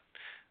caught,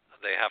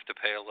 they have to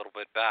pay a little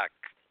bit back.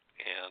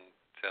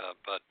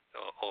 But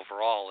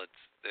overall,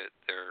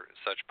 they're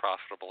such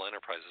profitable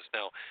enterprises.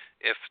 Now,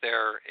 if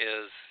there's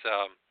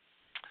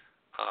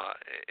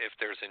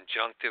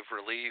injunctive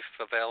relief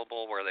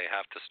available where they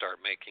have to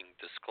start making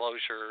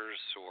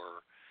disclosures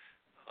or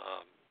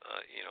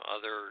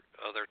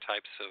other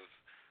types of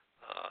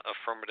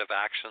affirmative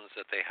actions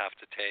that they have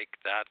to take,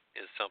 that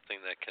is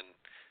something that can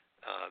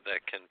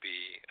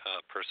be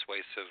a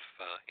persuasive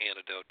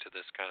antidote to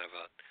this kind of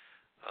a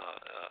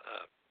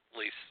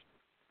lease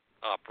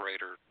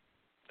operator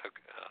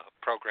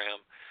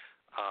program.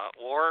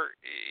 Or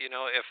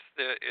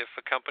if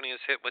a company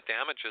is hit with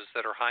damages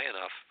that are high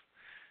enough,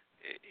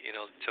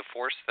 to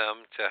force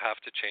them to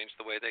have to change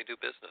the way they do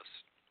business,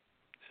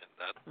 and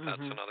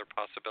that's another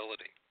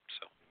possibility.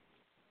 So.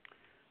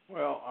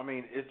 Well, I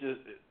mean,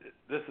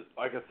 this is,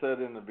 like I said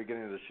in the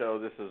beginning of the show,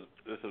 this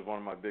is one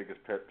of my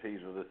biggest pet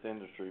peeves of this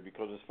industry,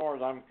 because as far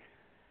as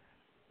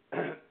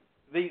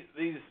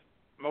these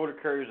motor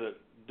carriers that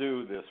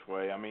do this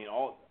way, I mean,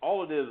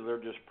 all it is,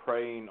 they're just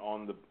preying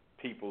on the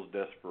people's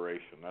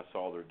desperation. That's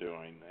all they're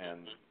doing.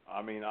 And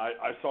I mean,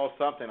 I saw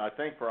something, I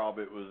think, Rob,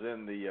 it was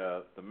in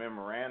the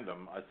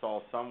memorandum. I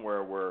saw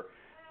somewhere where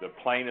the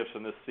plaintiffs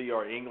in this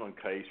C.R. England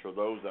case, or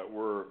those that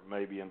were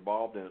maybe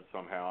involved in it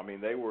somehow, I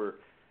mean, they were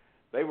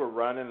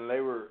running, and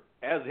they were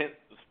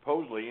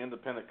supposedly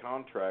independent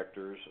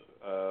contractors,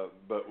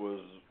 but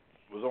was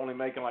only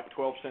making like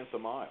 12 cents a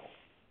mile.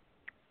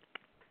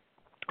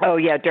 Oh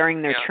yeah,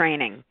 during their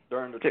training.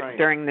 During the training.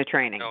 During the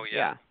training. Oh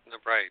yeah.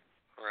 Right.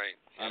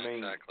 Yeah, I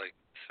mean, exactly.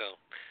 So.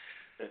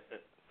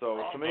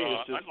 To me,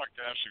 it's just. I'd like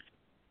to ask you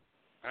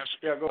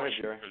yeah, go ahead,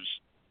 question, Jerry. because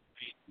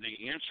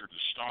the answer to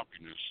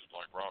stopping this,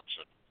 like Rob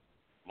said,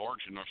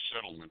 large enough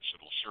settlements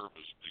that'll serve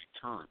as a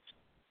deterrent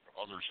for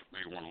others that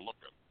may want to look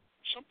at it.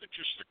 Something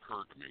just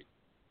occurred to me.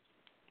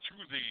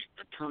 Through the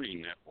attorney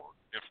network,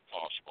 if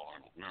possible, I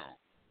don't know.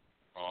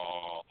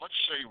 Let's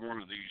say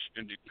one of these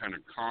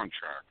independent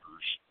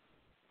contractors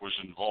was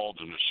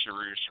involved in a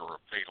serious or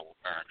a fatal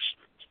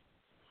accident.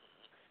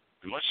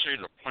 And let's say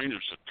the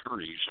plaintiff's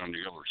attorneys on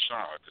the other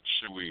side that's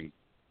suing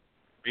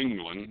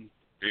England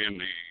and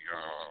the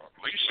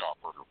lease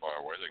operator, by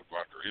the way, they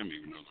go after him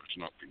even though there's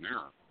nothing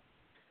there.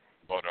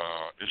 But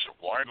is it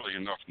widely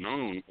enough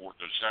known, or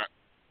does that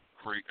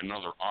create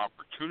another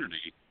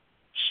opportunity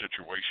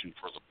situation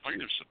for the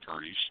plaintiff's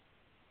attorneys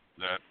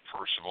that,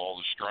 first of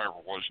all, this driver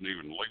wasn't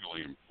even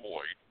legally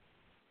employed,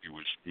 he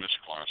was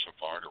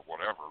misclassified or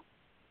whatever,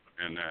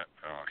 and that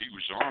he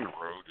was on the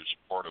road as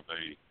part of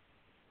a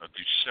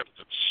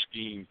deceptive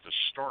scheme to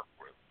start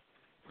with?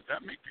 Would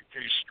that make the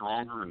case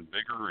stronger and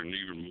bigger and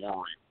even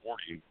more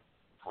rewarding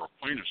for a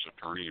plaintiff's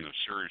attorney in a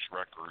serious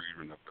wreck or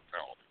even a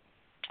fatality?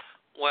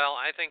 Well,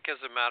 I think as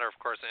a matter of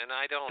course, and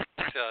I don't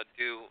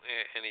do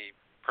any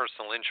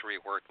personal injury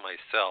work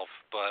myself,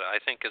 but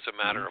I think as a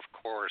matter of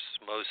course,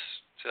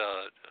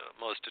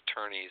 most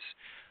attorneys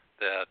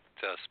that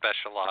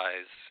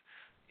specialize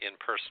in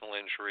personal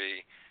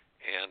injury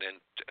and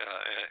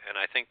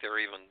I think there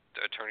are even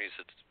attorneys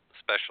that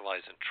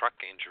specialize in truck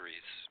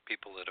injuries,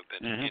 people that have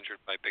been injured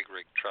by big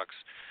rig trucks,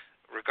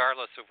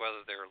 regardless of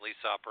whether they're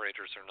lease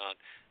operators or not.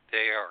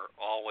 They are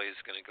always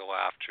going to go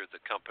after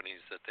the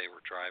companies that they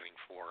were driving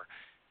for,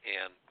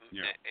 and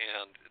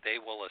they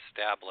will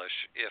establish,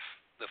 if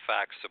the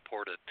facts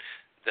support it,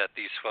 that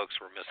these folks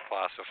were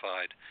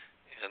misclassified,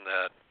 and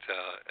that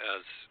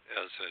as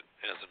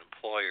an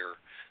employer,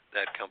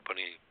 that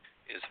company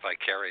is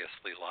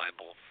vicariously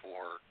liable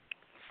for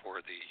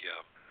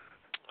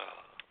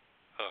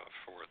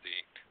the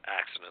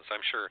accidents.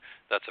 I'm sure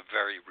that's a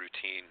very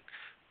routine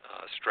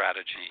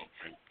strategy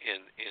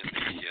in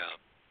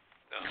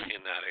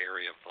that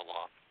area of the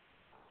law.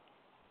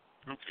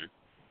 Okay.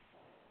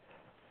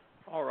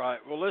 All right.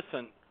 Well,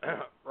 listen,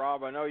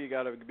 Rob, I know you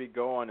got to be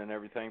going and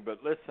everything,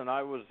 but listen,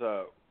 I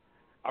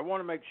want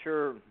to make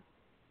sure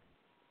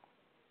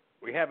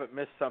we haven't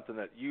missed something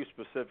that you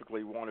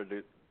specifically wanted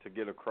to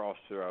get across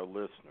to our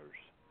listeners.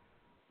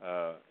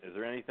 Is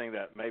there anything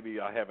that maybe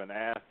I haven't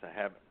asked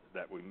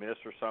that we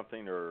missed, or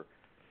something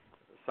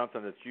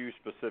that you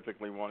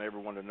specifically want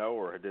everyone to know,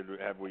 or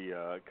have we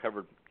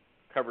covered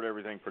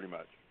everything pretty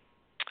much?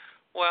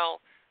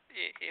 Well,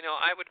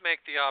 I would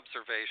make the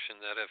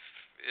observation that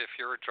if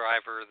you're a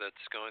driver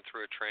that's going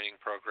through a training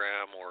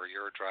program, or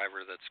you're a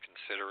driver that's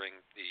considering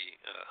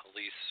the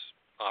lease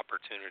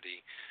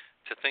opportunity,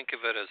 to think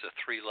of it as a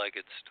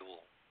three-legged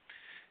stool.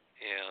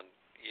 And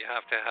you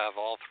have to have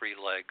all three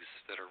legs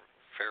that are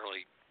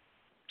fairly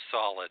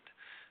solid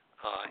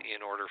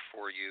in order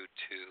for you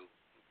to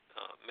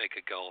make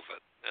a go of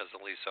it as a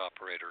lease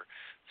operator.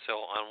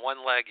 So on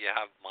one leg you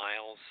have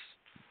miles,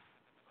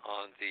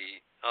 on the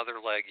other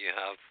leg you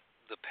have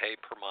the pay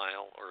per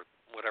mile, or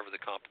whatever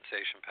the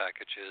compensation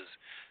package is.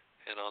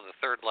 And on the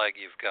third leg,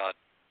 you've got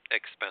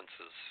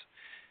expenses.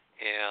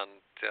 And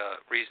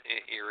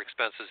your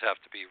expenses have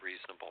to be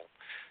reasonable.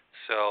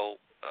 So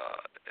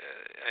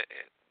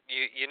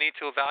you need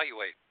to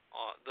evaluate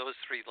those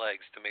three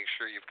legs to make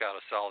sure you've got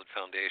a solid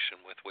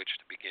foundation with which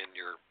to begin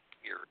your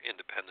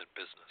independent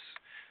business,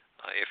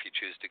 if you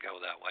choose to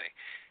go that way.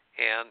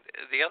 And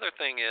the other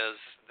thing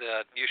is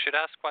that you should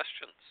ask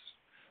questions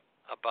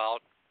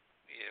about,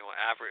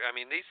 average. I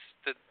mean,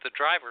 the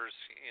drivers,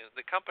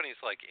 the companies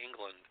like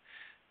England,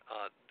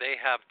 they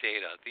have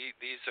data.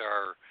 These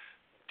are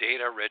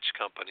data-rich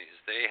companies.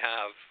 They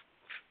have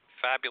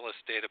fabulous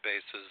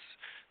databases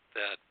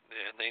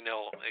and they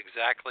know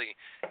exactly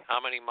how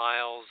many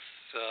miles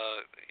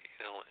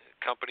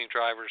company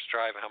drivers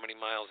drive, how many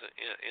miles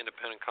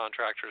independent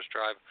contractors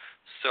drive,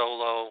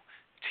 solo,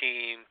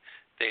 team.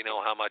 They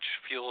know how much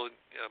fuel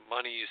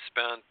money you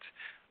spent.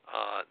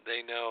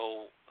 They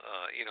know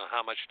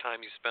how much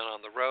time you spent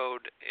on the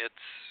road.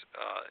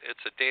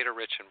 It's a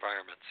data-rich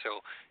environment.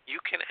 So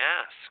you can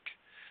ask,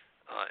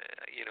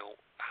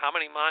 how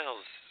many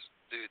miles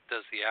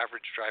does the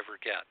average driver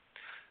get?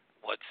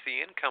 What's the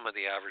income of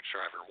the average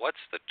driver?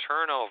 What's the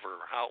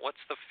turnover?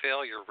 What's the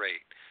failure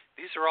rate?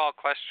 These are all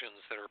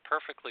questions that are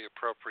perfectly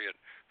appropriate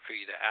for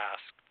you to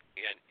ask.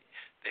 And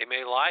they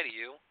may lie to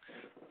you.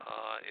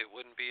 It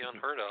wouldn't be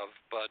unheard of,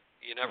 but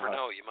you never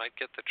know. You might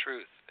get the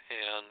truth.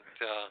 And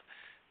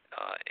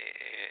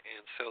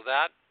so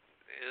that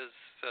is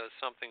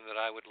something that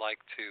I would like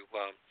to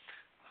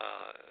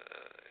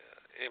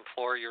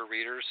implore your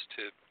readers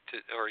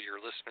or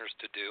your listeners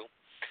to do.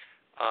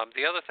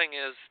 The other thing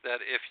is that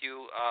if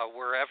you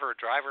were ever a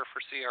driver for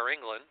CR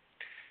England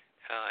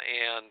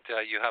and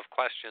you have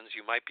questions,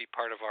 you might be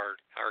part of our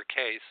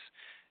case,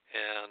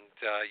 and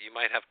you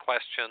might have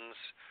questions,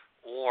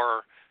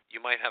 or you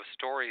might have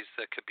stories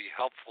that could be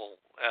helpful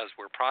as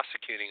we're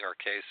prosecuting our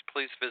case.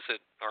 Please visit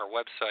our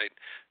website,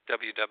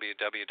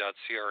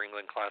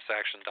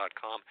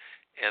 www.crenglandclassaction.com,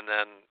 and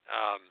then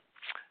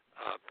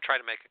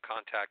try to make a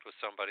contact with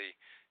somebody,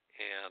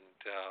 and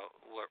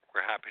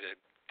we're happy to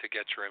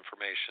get your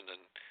information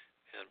and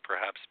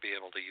perhaps be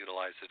able to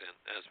utilize it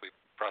as we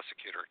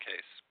prosecute our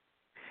case.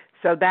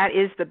 So that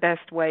is the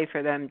best way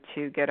for them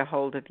to get a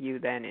hold of you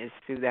then, is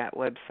through that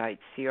website,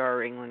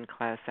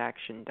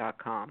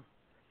 crenglandclassaction.com.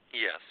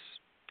 Yes.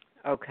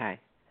 Okay.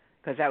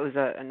 Because that was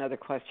another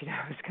question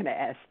I was going to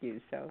ask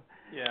you. So.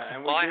 Yeah,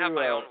 and I have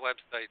my own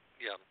website,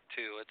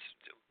 too. It's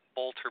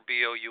Boulter,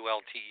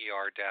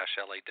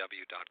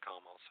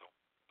 BOULTER-LAW.com also.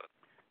 But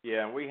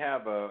yeah, and we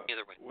have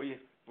either way.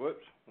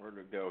 Whoops, where did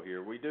it go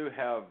here? We do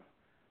have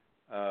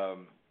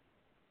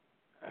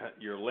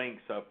your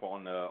links up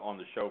on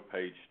the show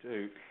page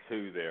too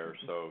there.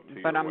 So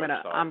to but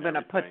your I'm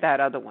gonna put that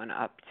other one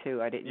up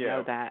too. I didn't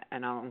know that,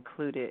 and I'll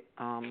include it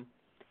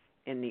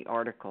in the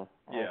article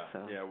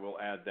also. Yeah, we'll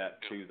add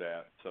that to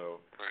that. So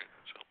right.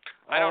 So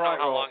I don't know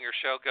how long your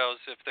show goes.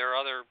 If there are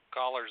other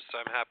callers,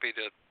 I'm happy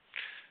to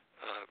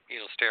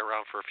stay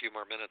around for a few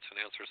more minutes and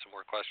answer some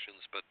more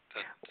questions. But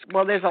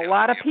there's a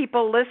lot of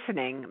people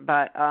listening.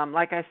 But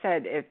like I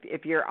said,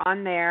 if you're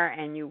on there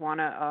and you want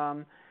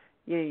to,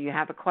 you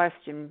have a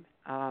question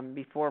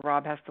before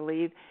Rob has to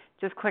leave,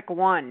 just click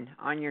 1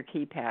 on your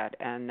keypad,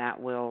 and that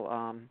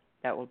will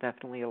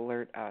definitely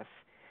alert us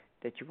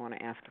that you want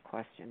to ask a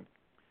question.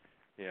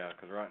 Yeah,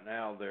 because right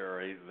now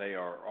they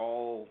are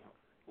all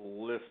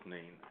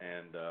listening,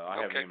 and I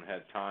haven't even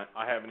had time.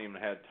 I haven't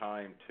even had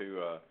time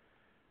to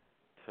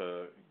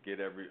get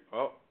every.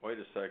 Oh, wait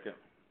a second.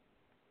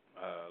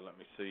 Let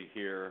me see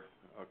here.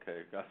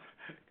 Okay, got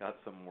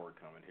some more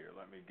coming here.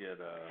 Let me get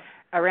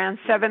around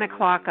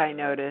 7:00. I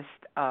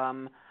noticed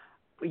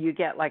you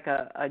get like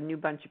a new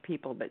bunch of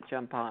people that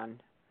jump on.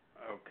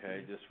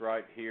 Okay, just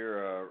right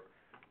here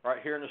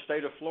in the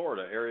state of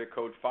Florida, area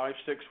code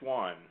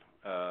 561.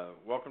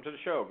 Welcome to the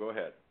show. Go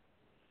ahead.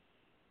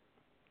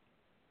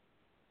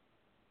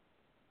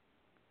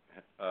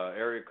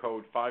 Area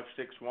code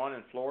 561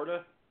 in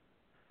Florida.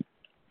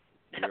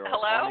 You're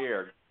Hello? on the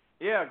air.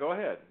 Yeah, go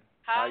ahead.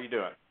 Hi. How you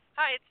doing?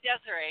 Hi, it's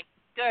Desiree.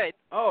 Good.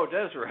 Oh,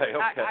 Desiree.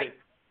 Okay.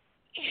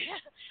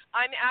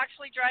 I'm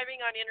actually driving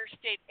on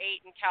Interstate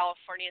 8 in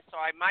California, so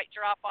I might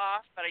drop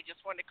off, but I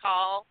just wanted to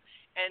call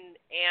and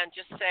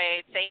just say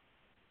thank you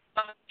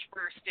so much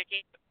for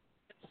sticking.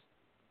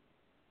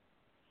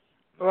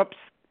 Oops,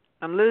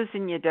 I'm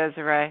losing you,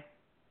 Desiree.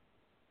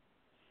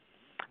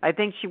 I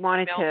think she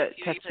wanted to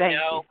thank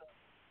you.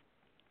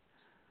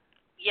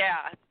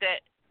 Yeah,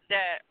 that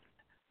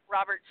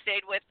Robert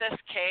stayed with this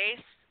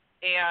case,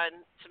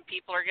 and some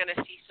people are going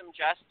to see some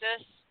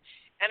justice.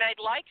 And I'd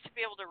like to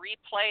be able to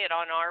replay it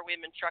on our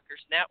Women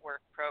Truckers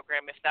Network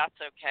program, if that's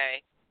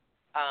okay.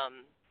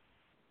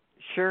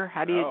 Sure.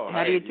 How do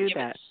you do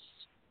that?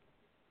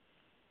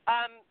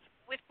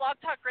 With Blog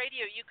Talk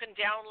Radio, you can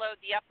download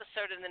the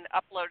episode and then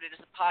upload it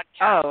as a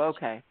podcast. Oh,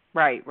 okay.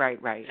 Right. So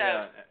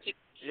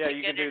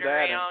you can do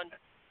that.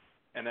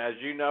 And as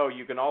you know,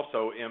 you can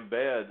also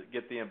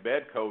get the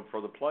embed code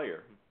for the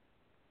player.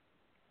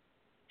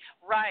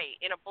 Right,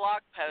 in a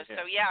blog post.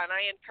 Yeah. So, and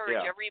I encourage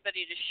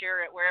everybody to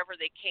share it wherever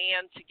they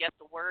can to get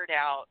the word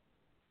out,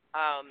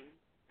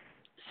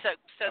 so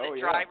that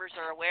drivers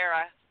are aware.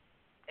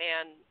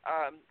 And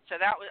so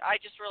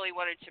I just really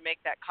wanted to make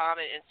that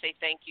comment and say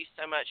thank you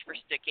so much for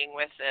sticking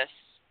with this,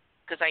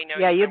 because I know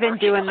you've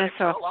been doing this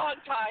for a long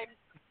time.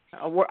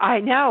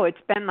 I know. It's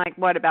been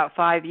about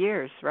 5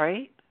 years,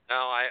 right?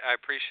 No, I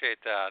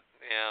appreciate that.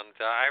 And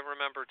I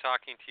remember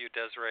talking to you,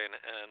 Desiree,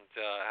 and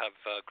have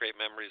great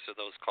memories of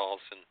those calls.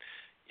 And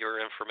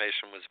your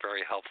information was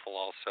very helpful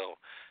also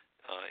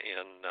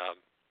in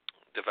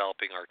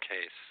developing our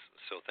case.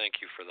 So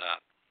thank you for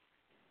that.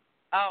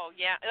 Oh,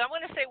 yeah. And I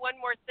want to say one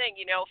more thing.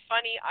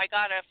 Funny, I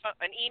got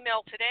an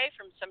email today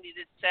from somebody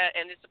that said,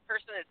 and it's a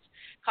person that's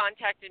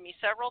contacted me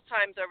several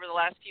times over the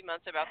last few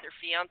months about their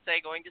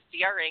fiancé going to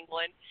CR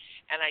England,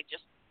 and I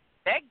just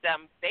begged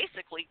them,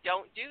 basically,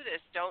 don't do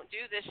this.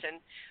 And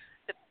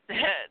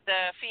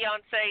the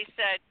fiancé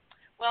said,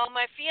 well,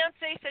 my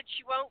fiancé said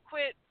she won't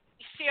quit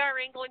CR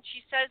England.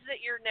 She says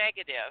that you're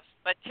negative.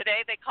 But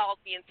today they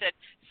called me and said,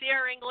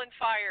 CR England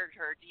fired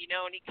her. Do you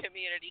know any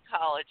community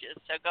colleges?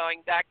 So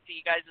going back to you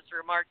guys'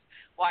 remarks,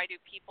 why do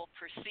people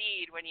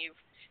proceed when you've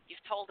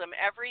told them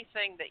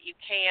everything that you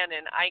can?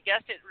 And I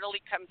guess it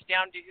really comes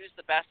down to who's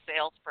the best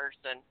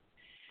salesperson.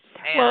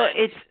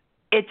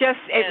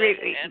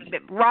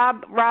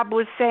 Rob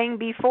was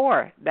saying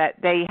before that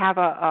they have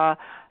a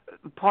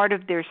part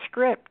of their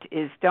script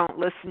is don't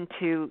listen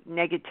to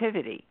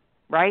negativity.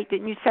 Right?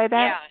 Didn't you say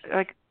that?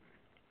 Yeah. Okay.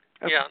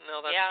 Yeah, no,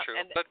 that's true.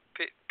 But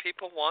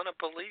people want to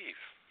believe.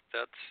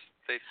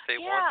 They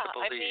want to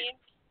believe. I mean,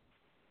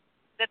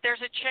 that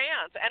there's a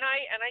chance, and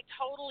I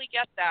totally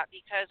get that,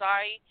 because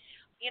I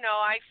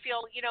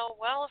feel,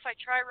 well, if I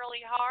try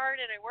really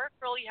hard and I work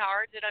really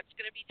hard, then it's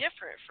going to be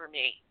different for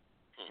me.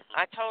 Mm-hmm.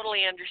 I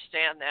totally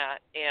understand that,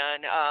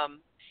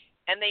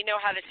 and they know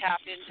how to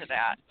tap into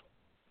that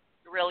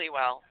really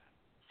well.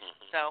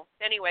 Mm-hmm. So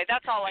anyway,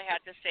 that's all I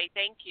had to say.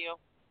 Thank you.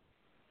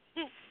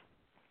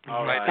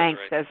 All right.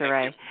 Thanks,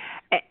 Desiree.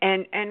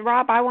 And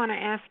Rob, I want to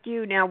ask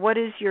you now, what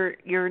is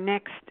your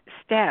next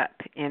step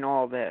in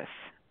all this?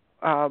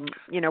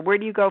 Where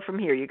do you go from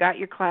here? You got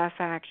your class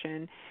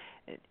action.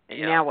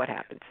 Now what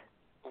happens?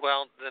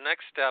 Well, the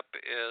next step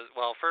is,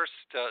 first,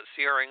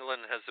 CR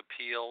England has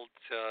appealed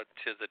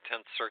to the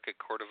 10th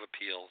Circuit Court of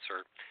Appeals,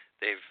 or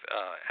they've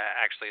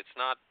actually it's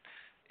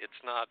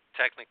not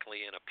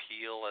technically an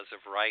appeal as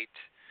of right.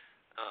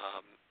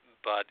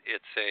 But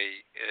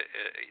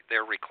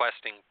they're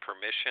requesting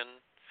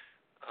permission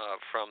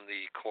from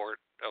the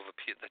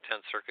the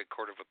 10th Circuit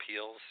Court of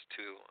Appeals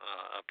to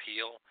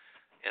appeal,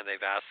 and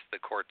they've asked the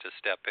court to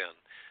step in.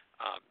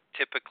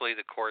 Typically,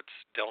 the courts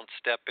don't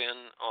step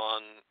in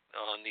on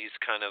these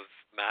kind of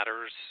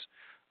matters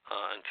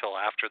until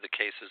after the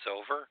case is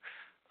over,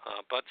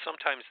 but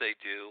sometimes they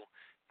do,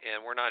 and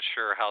we're not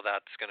sure how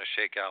that's going to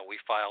shake out. We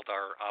filed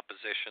our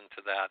opposition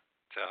to that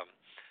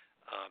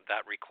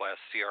request,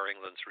 CR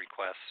England's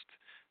request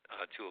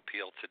to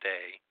appeal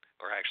today,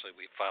 or actually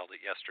we filed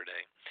it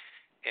yesterday,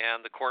 and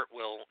the court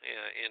will,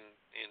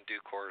 in due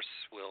course,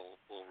 will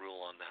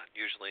rule on that.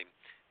 Usually,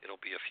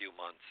 it'll be a few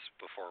months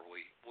before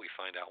we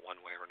find out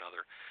one way or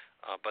another.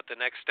 But the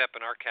next step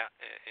in our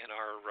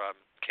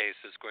case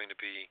is going to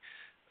be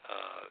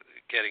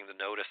getting the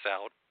notice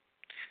out,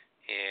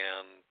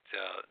 and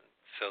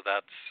so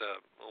that's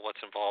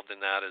what's involved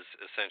in that is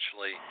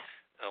essentially.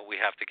 We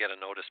have to get a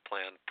notice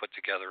plan put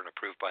together and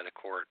approved by the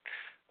court.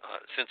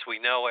 Since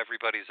we know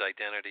everybody's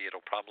identity,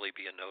 it'll probably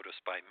be a notice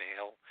by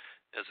mail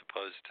as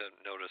opposed to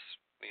notice,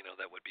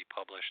 that would be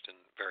published in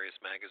various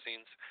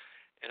magazines.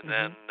 And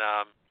then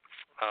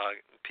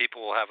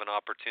people will have an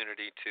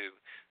opportunity to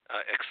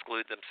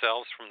exclude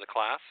themselves from the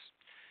class,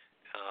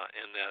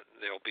 and that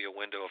there will be a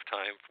window of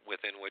time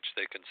within which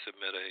they can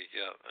submit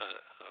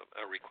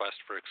a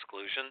request for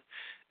exclusion.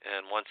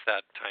 And once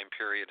that time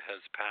period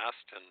has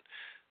passed and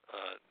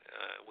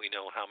we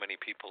know how many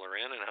people are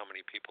in and how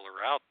many people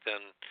are out,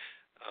 then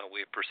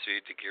we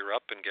proceed to gear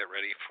up and get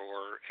ready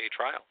for a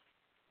trial.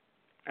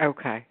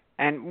 Okay.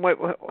 And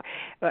what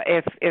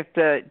if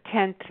the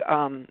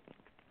 10th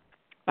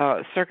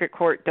Circuit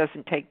Court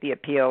doesn't take the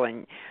appeal,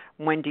 and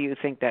when do you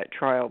think that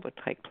trial would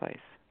take place?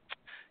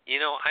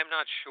 I'm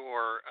not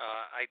sure.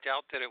 I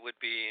doubt that it would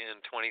be in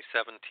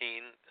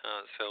 2017,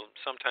 so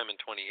sometime in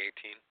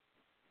 2018.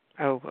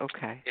 Oh,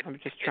 okay. I'm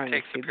just trying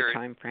to see the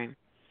time frame.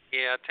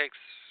 Yeah, it takes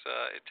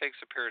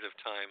a period of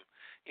time.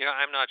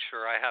 I'm not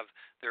sure.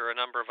 There are a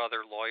number of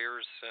other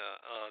lawyers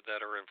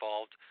that are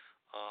involved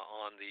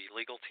on the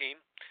legal team.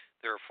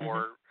 There are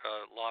 4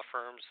 law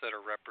firms that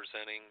are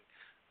representing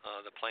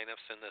the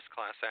plaintiffs in this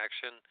class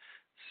action.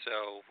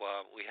 So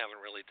we haven't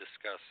really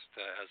discussed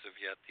as of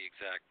yet the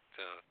exact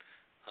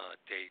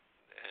date,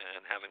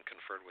 and haven't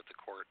conferred with the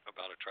court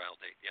about a trial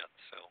date yet.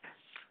 So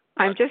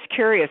I'm just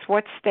curious,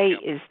 what state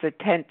is the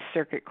 10th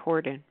Circuit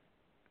Court in?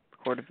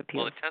 Court of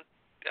Appeals. Well,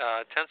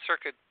 the 10th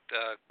Circuit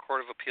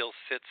Court of Appeals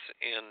sits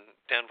in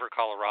Denver,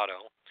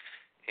 Colorado,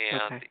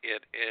 and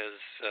it is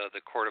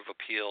the Court of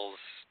Appeals,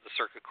 the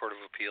Circuit Court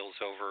of Appeals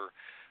over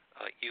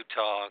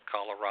Utah,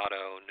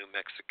 Colorado, New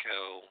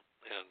Mexico,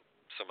 and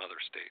some other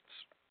states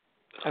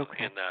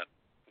in that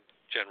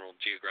general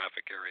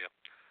geographic area.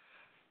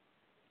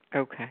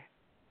 Okay.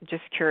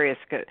 Just curious,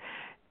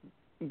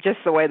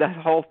 just the way the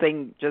whole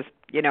thing just,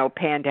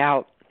 panned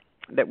out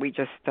that we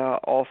just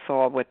all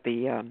saw with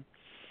the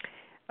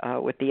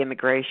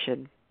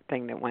immigration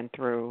thing that went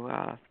through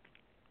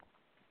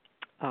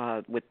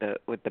with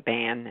the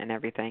ban and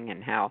everything,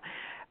 and how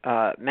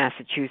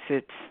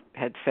Massachusetts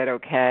had said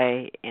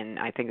okay, and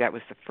I think that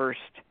was the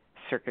First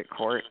Circuit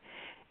Court,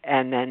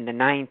 and then the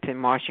Ninth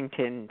in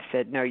Washington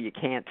said no, you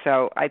can't.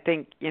 So I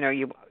think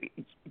you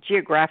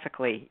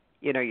geographically,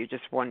 you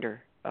just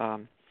wonder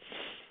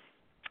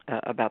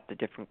about the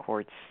different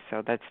courts.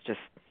 So that's just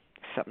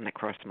something that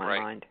crossed my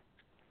mind.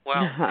 Well,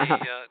 I'm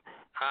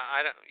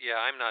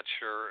not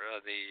sure.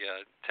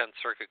 The 10th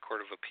Circuit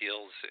Court of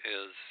Appeals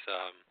is,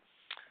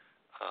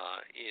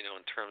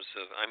 in terms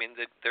of,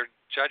 their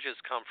judges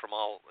come from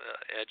all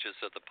edges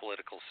of the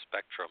political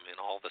spectrum in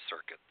all the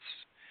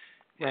circuits.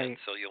 Right. And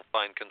so you'll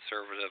find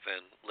conservative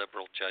and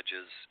liberal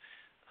judges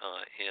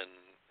in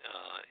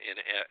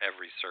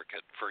every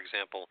circuit. For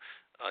example,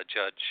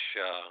 Judge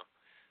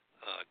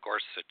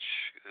Gorsuch,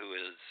 who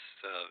is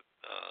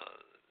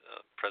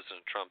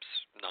President Trump's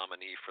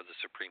nominee for the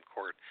Supreme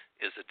Court,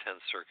 is a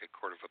 10th Circuit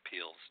Court of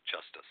Appeals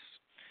justice.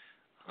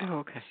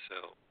 Okay.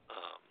 So,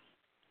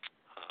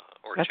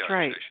 or that's judge,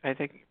 right. I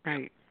think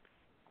right.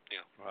 Yeah.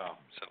 Wow.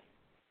 So.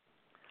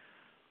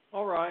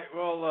 All right.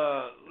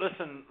 Well,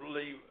 listen,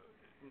 Lee,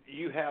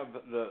 you have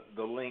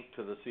the link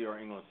to the CR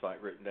England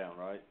site written down,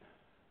 right,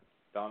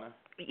 Donna?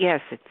 Yes,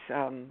 it's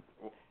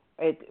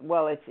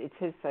it's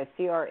his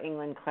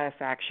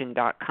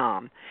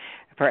crenglandclassaction.com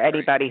for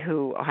anybody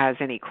who has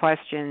any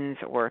questions,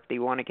 or if they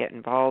want to get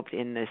involved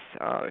in this,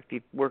 if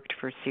you've worked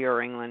for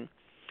CR England,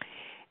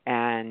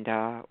 and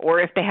or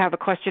if they have a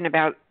question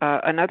about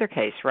another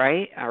case,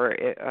 right, or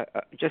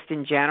just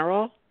in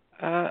general.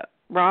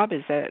 Rob,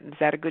 is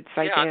that a good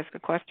site to ask a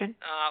question?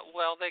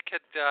 Well, they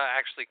could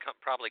actually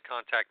probably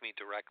contact me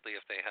directly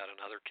if they had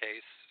another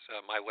case.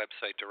 My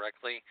website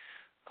directly,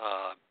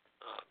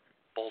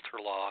 Boulter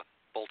Law,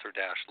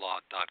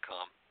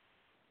 Boulter-law.com.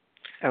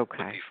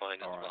 Okay. Would be fine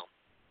as well.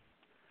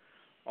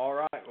 All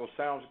right. Well,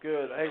 sounds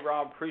good. Hey,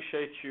 Rob,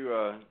 appreciate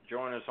you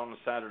joining us on a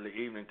Saturday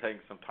evening,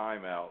 taking some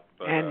time out.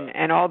 But,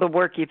 and all the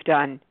work you've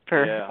done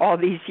for all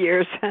these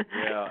years.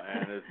 Yeah,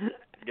 and it's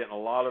getting a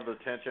lot of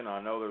attention.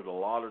 I know there's a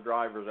lot of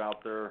drivers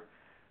out there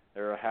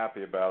that are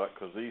happy about it,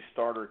 because these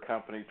starter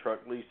company truck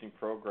leasing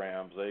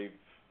programs, they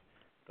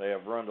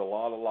have ruined a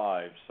lot of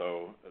lives.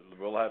 So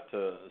we'll have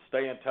to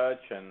stay in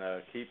touch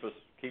and keep us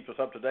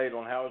up to date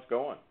on how it's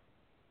going.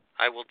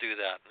 I will do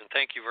that, and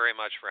thank you very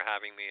much for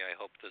having me. I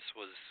hope this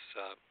was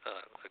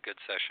a good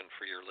session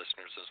for your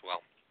listeners as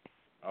well.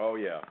 Oh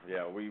yeah,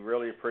 we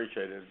really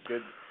appreciate it.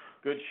 It's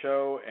good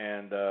show,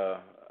 and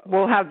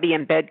we'll have the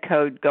embed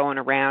code going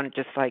around,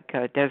 just like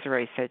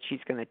Desiree said.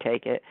 She's going to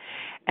take it,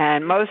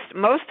 and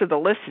most of the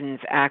listens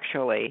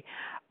actually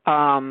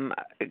come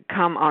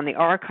on the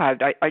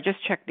archive. I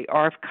just checked the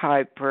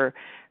archive for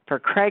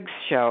Craig's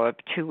show of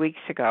 2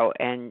 weeks ago,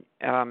 and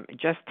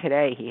just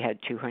today he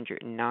had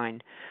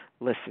 209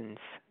 listens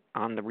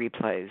on the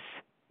replays.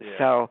 Yeah.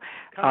 So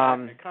it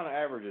kind of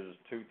averages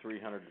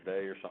 200-300 a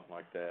day or something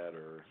like that,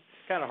 or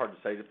it's kind of hard to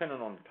say,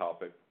 depending on the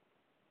topic.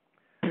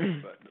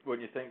 But what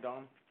do you think,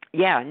 Don?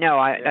 Yeah,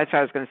 no, that's what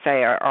I was going to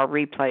say. Our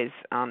replays,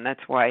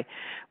 that's why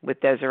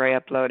with Desiree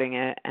uploading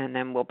it, and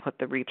then we'll put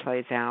the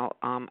replays out.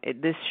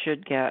 This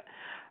should get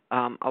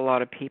a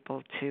lot of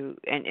people to,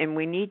 and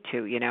we need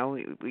to,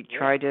 we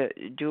try to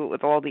do it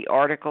with all the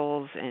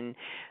articles, and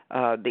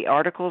the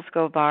articles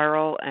go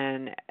viral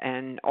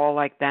and all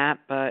like that,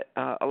 but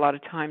a lot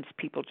of times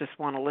people just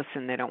want to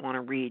listen, they don't want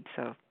to read,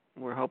 so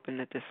we're hoping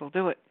that this will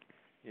do it.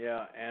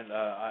 Yeah, and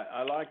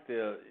I like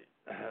the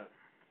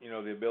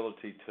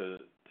ability to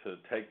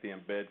take the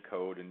embed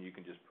code, and you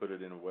can just put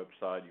it in a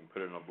website, you can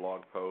put it in a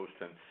blog post,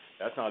 and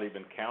that's not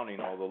even counting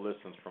all the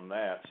listens from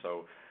that.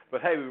 So,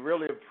 but hey, we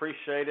really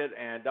appreciate it.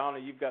 And Donna,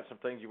 you've got some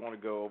things you want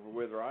to go over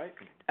with, right?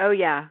 Oh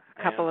yeah,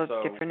 a couple of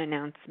different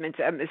announcements.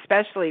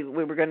 Especially,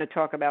 we were going to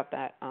talk about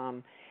that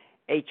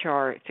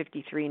HR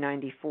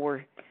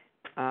 5394,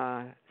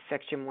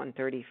 Section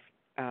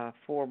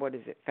 134. What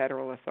is it?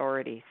 Federal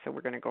authority. So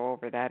we're going to go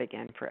over that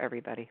again for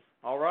everybody.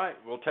 All right,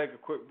 we'll take a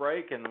quick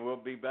break, and we'll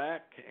be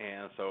back.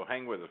 And so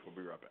hang with us. We'll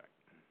be right back.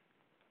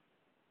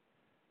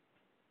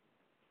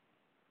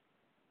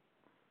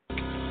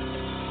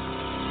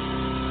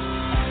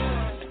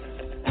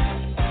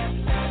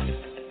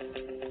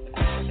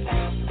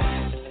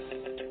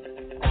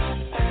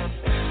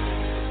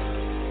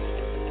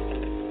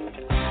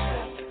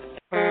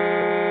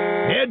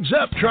 Heads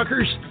up,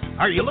 truckers.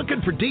 Are you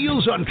looking for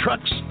deals on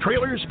trucks,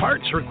 trailers,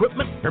 parts, or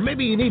equipment? Or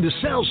maybe you need to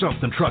sell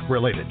something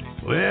truck-related?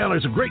 Well,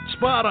 there's a great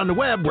spot on the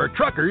web where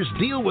truckers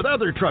deal with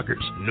other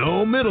truckers.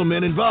 No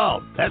middlemen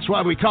involved. That's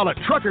why we call it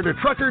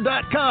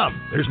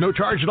trucker-to-trucker.com. There's no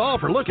charge at all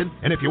for looking,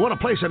 and if you want to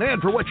place an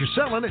ad for what you're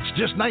selling, it's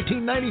just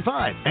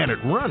 $19.95, and it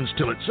runs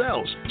till it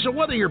sells. So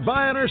whether you're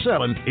buying or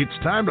selling, it's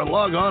time to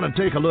log on and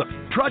take a look.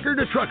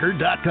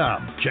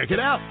 trucker-to-trucker.com. Check it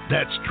out.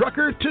 That's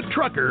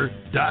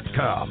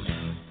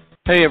trucker-to-trucker.com.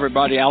 Hey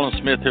everybody, Alan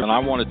Smith here, and I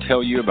want to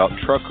tell you about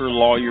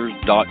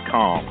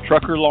truckerlawyers.com.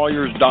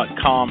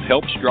 Truckerlawyers.com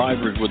helps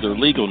drivers with their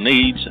legal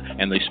needs,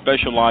 and they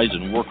specialize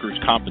in workers'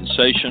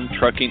 compensation,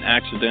 trucking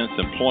accidents,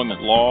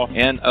 employment law,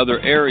 and other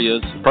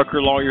areas.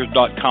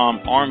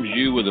 Truckerlawyers.com arms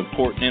you with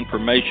important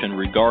information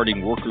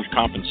regarding workers'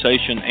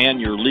 compensation and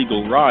your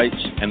legal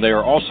rights, and they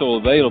are also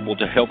available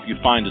to help you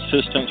find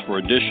assistance for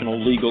additional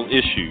legal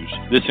issues.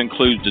 This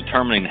includes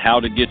determining how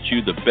to get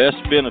you the best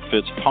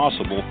benefits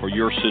possible for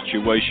your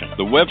situation.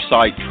 The website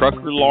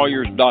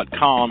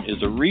truckerlawyers.com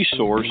is a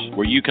resource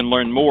where you can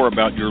learn more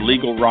about your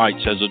legal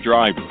rights as a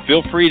driver.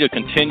 Feel free to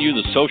continue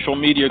the social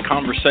media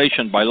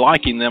conversation by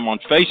liking them on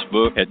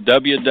Facebook at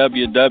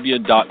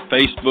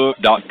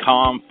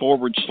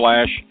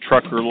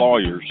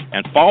www.facebook.com/truckerlawyers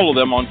and follow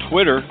them on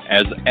Twitter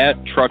as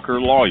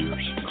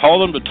 @truckerlawyers. Call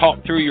them to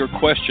talk through your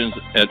questions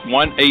at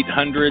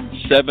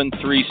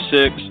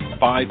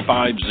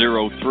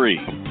 1-800-736-5503.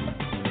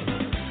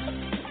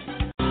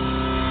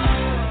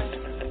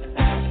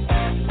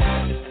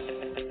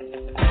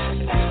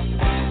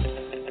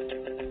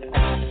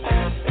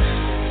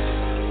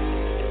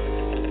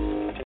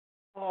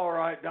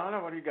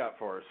 Donna, what do you got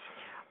for us?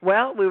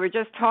 Well, we were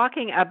just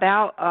talking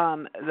about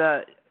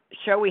the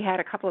show we had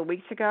a couple of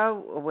weeks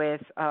ago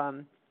with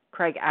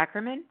Craig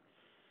Ackerman,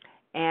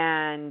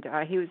 and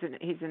he's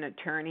an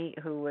attorney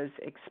who was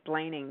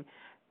explaining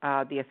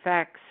the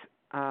effects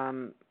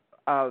of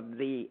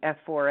the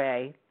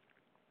F4A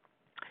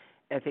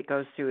if it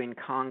goes through in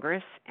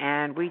Congress,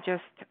 and we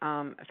just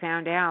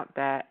found out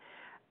that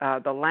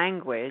the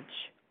language,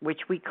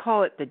 which we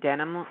call it the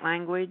denim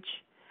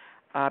language,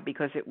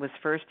 because it was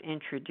first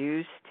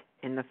introduced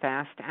in the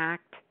FAST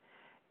Act,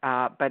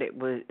 but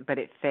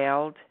it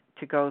failed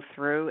to go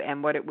through.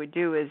 And what it would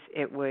do is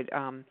it would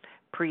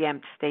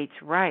preempt states'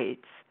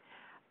 rights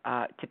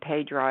to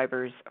pay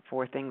drivers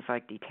for things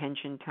like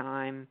detention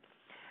time,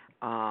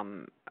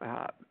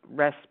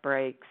 rest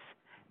breaks,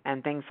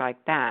 and things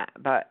like that.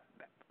 But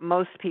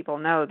most people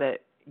know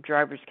that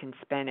drivers can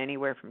spend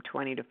anywhere from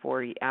 20 to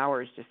 40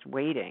 hours just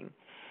waiting,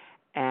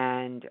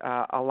 and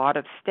a lot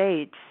of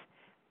states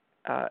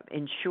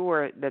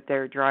ensure that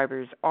their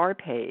drivers are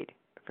paid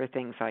for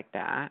things like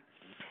that.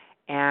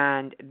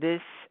 And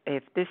if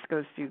this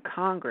goes through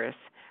Congress,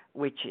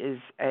 which is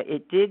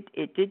it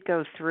did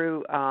go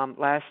through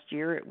last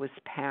year. It was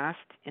passed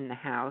in the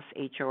House,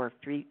 H.R.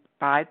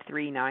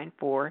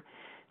 5394,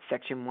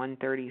 Section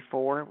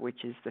 134,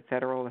 which is the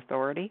federal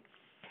authority,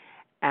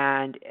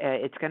 and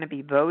it's going to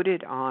be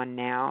voted on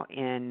now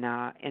in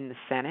the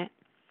Senate.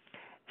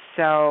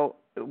 So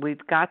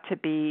we've got to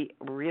be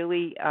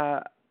really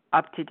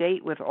up to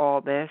date with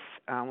all this.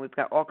 We've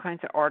got all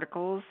kinds of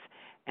articles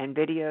and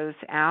videos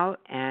out,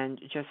 and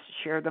just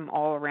share them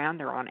all around.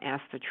 They're on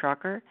Ask the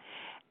Trucker.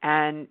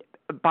 And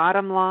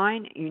bottom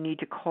line, you need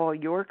to call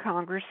your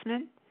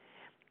congressman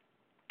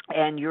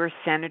and your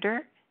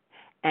senator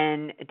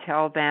and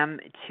tell them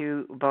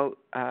to vote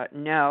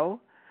no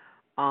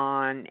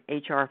on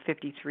H.R.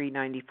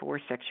 5394,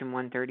 Section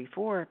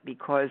 134,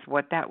 because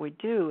what that would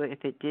do,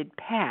 if it did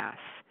pass,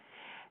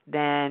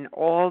 then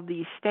all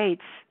these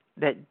states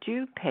that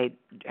do pay,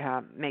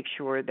 make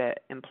sure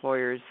that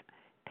employers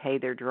pay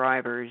their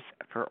drivers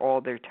for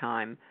all their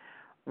time,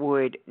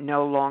 would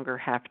no longer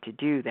have to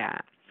do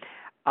that.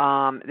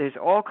 There's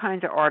all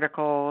kinds of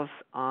articles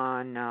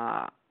on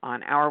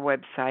our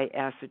website,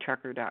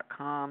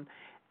 askthetrucker.com.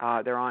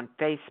 They're on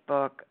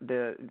Facebook,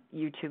 the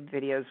YouTube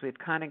videos. We've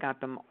kind of got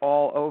them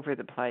all over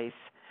the place.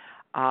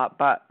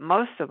 But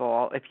most of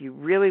all, if you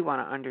really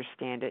want to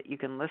understand it, you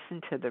can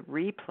listen to the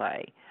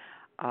replay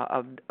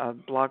of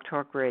Blog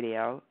Talk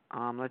Radio.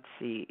 Let's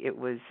see, it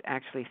was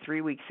actually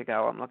 3 weeks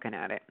ago. I'm looking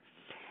at it.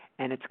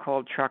 And it's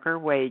called Trucker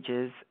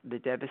Wages, The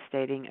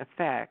Devastating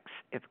Effects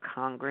If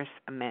Congress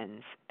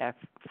Amends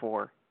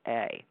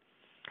F4A.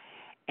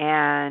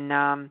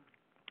 And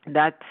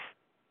that's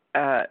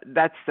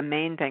the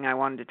main thing I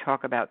wanted to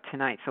talk about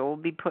tonight. So we'll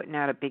be putting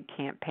out a big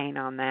campaign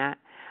on that.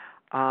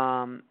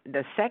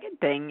 The second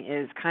thing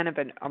is kind of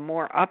a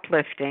more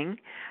uplifting.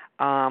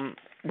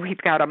 We've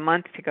got a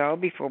month to go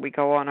before we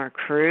go on our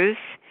cruise,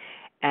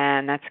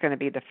 and that's going to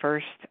be the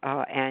first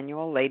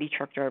annual Lady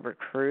Truck Driver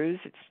Cruise.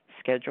 It's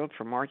scheduled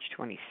for March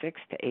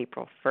 26th to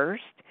April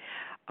 1st.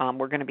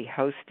 We're going to be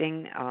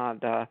hosting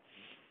the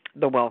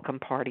welcome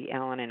party,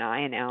 Alan and I,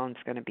 and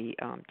Alan's going to be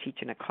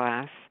teaching a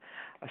class,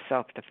 a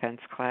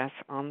self-defense class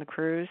on the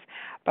cruise.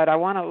 But I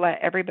want to let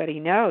everybody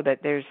know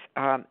that there's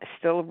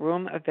still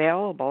room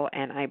available,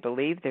 and I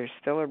believe there's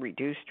still a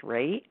reduced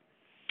rate.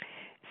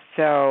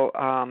 So,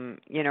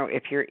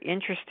 if you're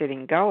interested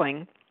in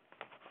going,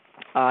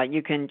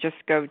 you can just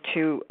go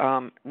to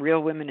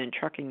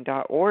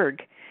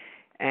realwomenintrucking.org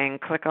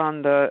and click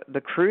on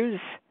the cruise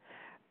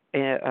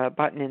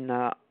button in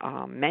the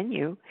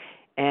menu,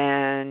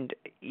 and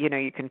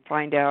you can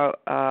find out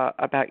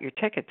about your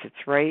tickets.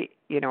 It's right,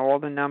 all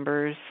the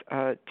numbers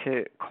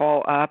to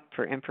call up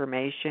for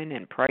information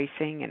and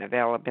pricing and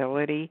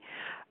availability.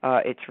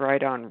 It's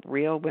right on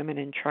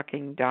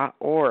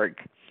realwomenintrucking.org.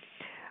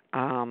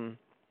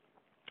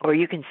 Or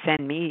you can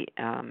send me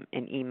an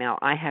email.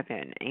 I have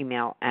an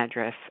email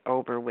address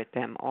over with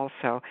them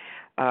also.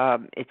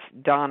 It's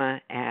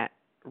Donna at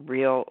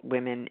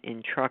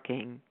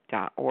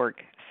realwomenintrucking.org.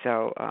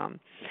 So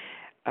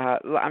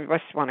I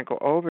just want to go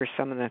over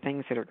some of the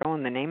things that are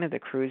going. The name of the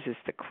cruise is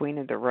the Queen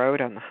of the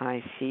Road on the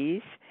High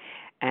Seas,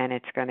 and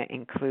it's going to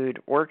include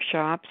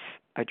workshops,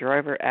 a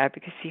driver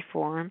advocacy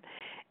forum,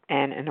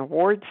 and an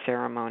award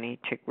ceremony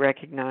to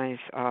recognize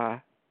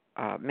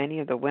many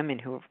of the women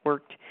who have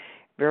worked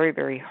very,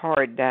 very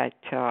hard. That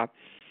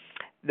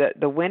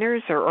the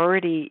winners are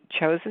already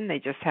chosen; they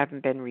just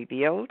haven't been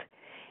revealed,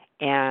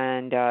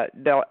 and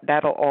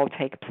that'll all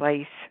take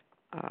place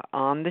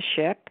on the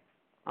ship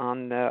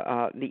on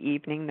the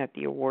evening that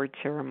the award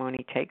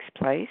ceremony takes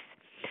place.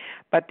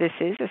 But this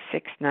is a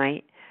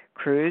 6-night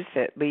cruise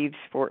that leaves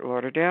Fort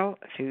Lauderdale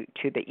to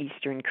the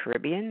Eastern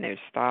Caribbean. There's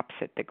stops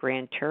at the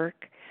Grand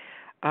Turk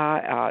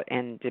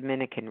and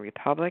Dominican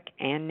Republic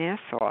and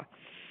Nassau.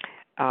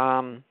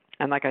 And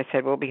like I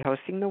said, we'll be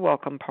hosting the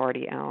welcome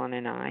party, Alan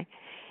and I.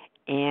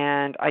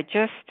 And I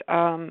just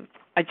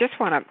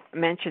want to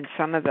mention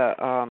some of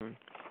the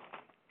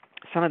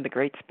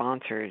great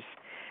sponsors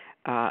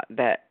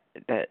that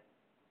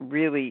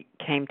really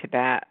came to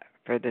bat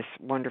for this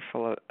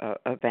wonderful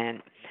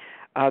event.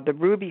 The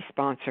Ruby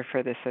sponsor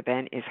for this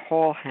event is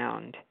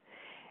Hallhound,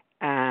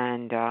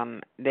 and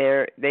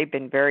they've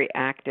been very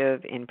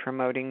active in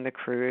promoting the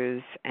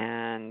cruise,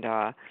 and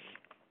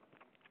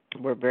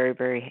we're very,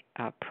 very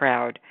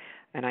proud.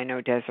 And I know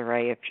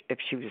Desiree, if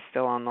she was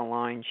still on the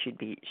line, she'd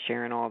be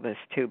sharing all this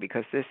too,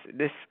 because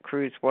this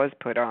cruise was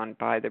put on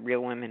by the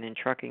Real Women in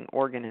Trucking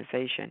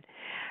organization.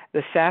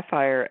 The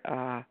Sapphire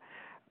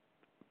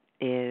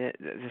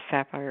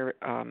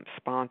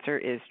sponsor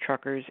is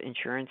Truckers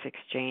Insurance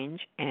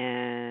Exchange,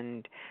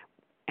 and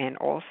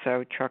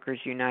also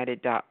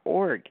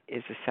TruckersUnited.org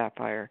is a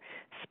Sapphire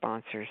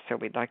sponsor, so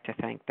we'd like to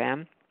thank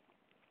them.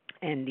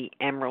 And the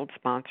Emerald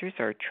sponsors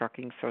are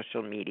Trucking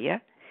Social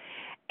Media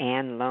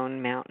and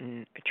Lone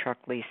Mountain Truck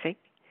Leasing.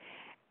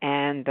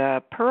 And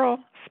the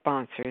Pearl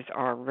sponsors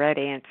are Red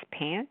Ants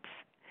Pants,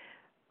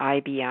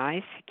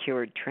 IBI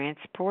Secured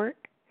Transport,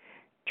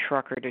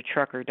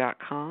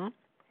 TruckerToTrucker.com,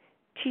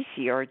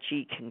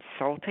 TCRG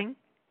Consulting,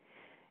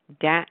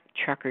 DAT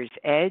Truckers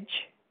Edge,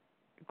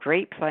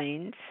 Great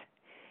Plains,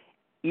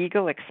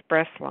 Eagle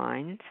Express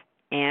Lines,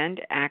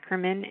 and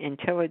Ackerman and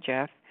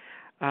Tillijeff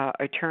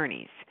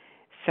Attorneys.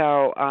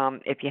 So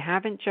if you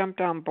haven't jumped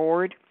on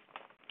board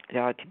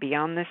to be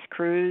on this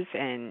cruise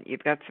and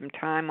you've got some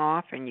time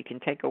off and you can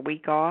take a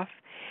week off,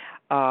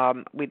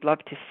 we'd love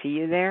to see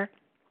you there.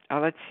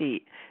 Let's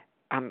see.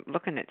 I'm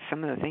looking at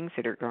some of the things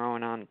that are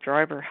going on.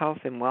 Driver Health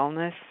and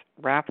Wellness,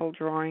 raffle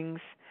drawings,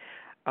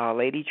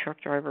 Lady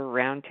Truck Driver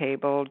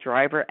Roundtable,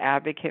 Driver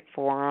Advocate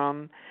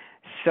Forum,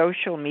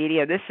 social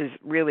media. This is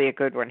really a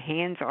good one,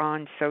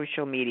 hands-on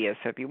social media.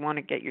 So if you want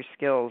to get your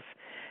skills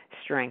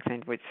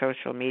strengthened with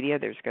social media,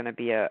 there's going to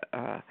be an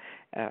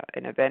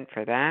event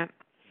for that.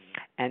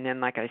 And then,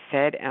 like I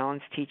said,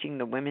 Alan's teaching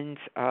the women's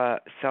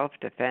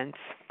self-defense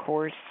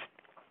course.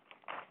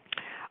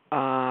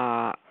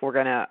 We're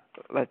going to,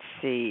 let's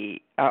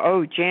see,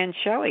 Jan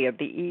Shelley of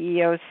the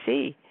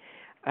EEOC.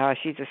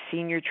 She's a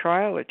senior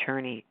trial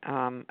attorney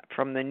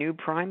from the new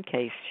Prime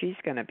case. She's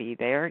going to be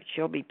there.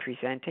 She'll be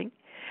presenting.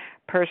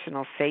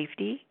 Personal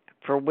Safety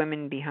for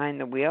Women Behind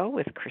the Wheel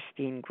with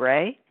Christine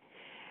Gray.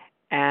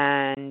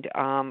 And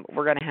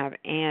we're going to have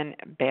Ann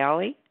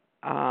Bailey,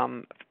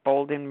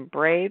 Bold and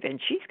Brave,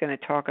 and she's going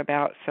to talk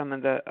about some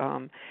of the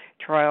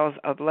trials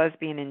of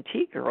lesbian and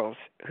T-girls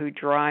who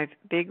drive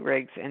big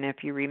rigs. And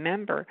if you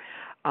remember,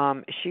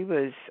 she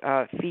was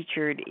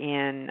featured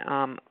in,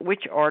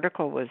 which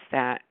article was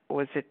that?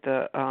 Was it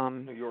the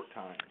New York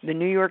Times? The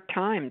New York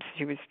Times.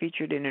 She was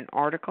featured in an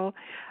article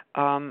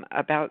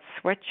about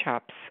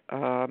sweatshops.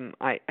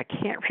 I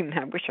can't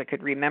remember. I wish I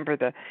could remember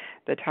the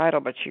title,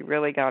 but she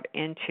really got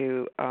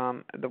into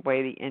the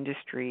way the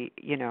industry,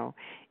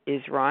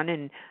 is run.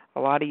 And a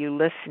lot of you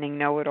listening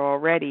know it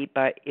already,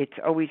 but it's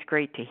always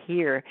great to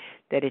hear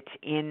that it's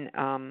in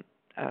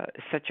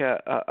such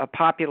a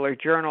popular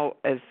journal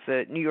as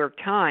the New York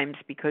Times,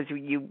 because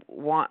you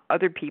want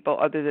other people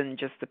other than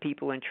just the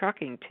people in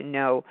trucking to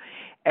know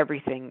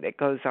everything that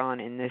goes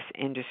on in this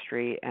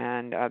industry,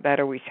 and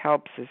that always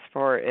helps as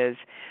far as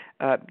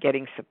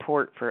getting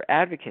support for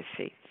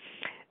advocacy.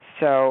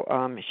 So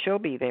she'll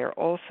be there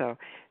also.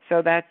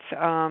 So that's,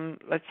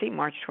 let's see,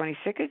 March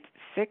 26th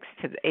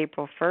to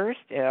April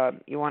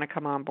 1st. You want to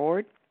come on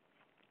board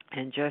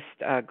and just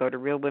go to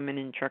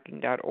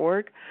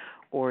realwomenintrucking.org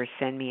or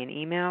send me an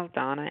email,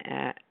 Donna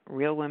at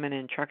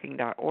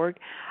realwomenintrucking.org.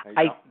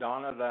 Hey,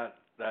 Donna,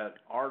 that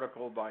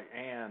article by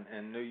Ann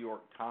in New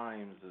York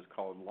Times is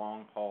called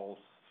Long Haul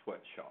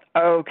Sweatshop.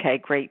 Okay,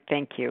 great,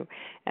 thank you.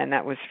 And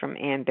that was from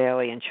Ann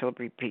Bailey, and she'll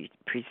be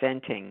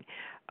presenting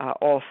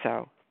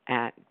also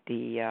at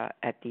the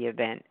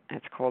event.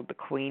 It's called The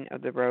Queen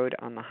of the Road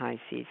on the High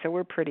Seas. So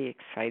we're pretty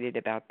excited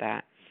about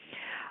that.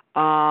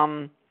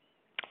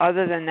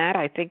 Other than that,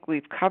 I think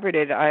we've covered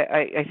it.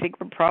 I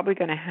think we're probably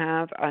going to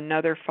have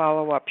another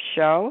follow-up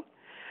show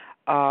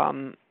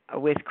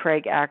with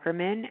Craig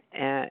Ackerman.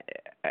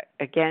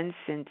 Again,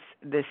 since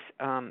this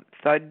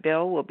FUD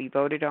bill will be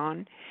voted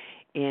on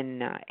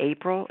in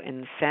April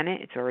in the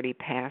Senate, it's already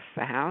passed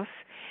the House,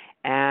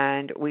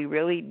 and we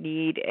really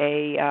need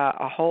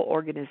a whole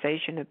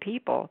organization of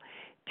people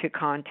to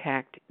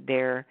contact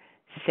their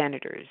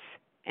senators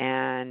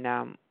and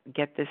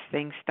get this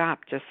thing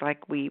stopped, just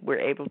like we were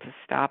able to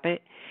stop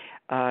it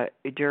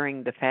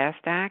during the FAST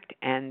Act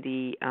and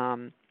the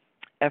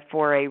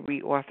F4A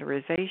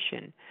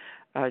reauthorization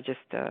just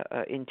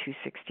in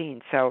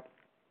 2016. So,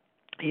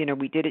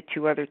 we did it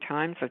 2 other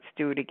times. Let's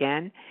do it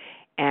again.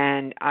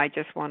 And I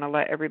just want to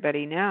let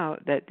everybody know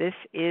that this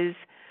is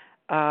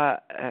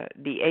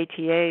the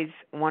ATA's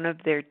one of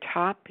their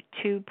top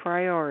 2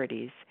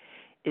 priorities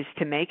is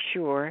to make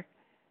sure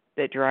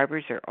that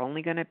drivers are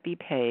only going to be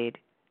paid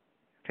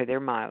for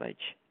their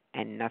mileage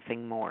and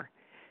nothing more.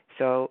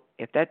 So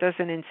if that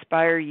doesn't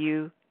inspire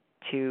you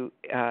to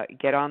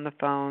get on the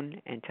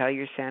phone and tell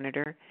your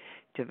senator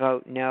to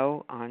vote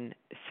no on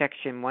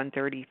Section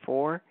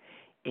 134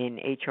 in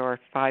H.R.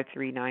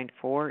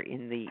 5394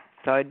 in the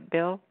FUD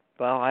bill,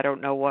 well, I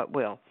don't know what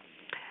will.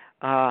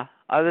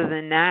 Other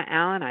than that,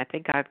 Alan, I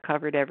think I've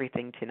covered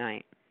everything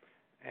tonight.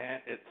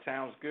 And it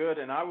sounds good,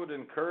 and I would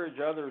encourage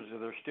others, if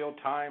there's still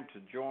time, to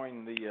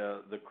join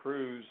the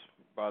cruise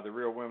by the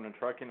Real Women in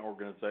Trucking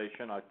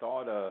organization. I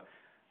thought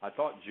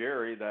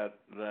Jerry, that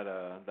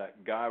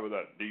guy with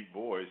that deep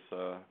voice,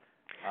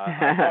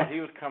 I thought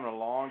he was coming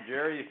along.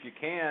 Jerry, if you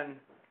can,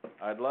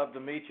 I'd love to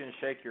meet you and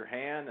shake your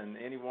hand, and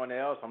anyone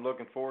else. I'm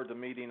looking forward to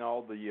meeting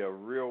all the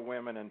Real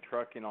Women in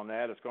Trucking on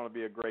that. It's going to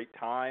be a great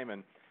time,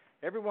 and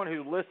everyone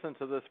who listens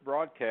to this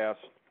broadcast,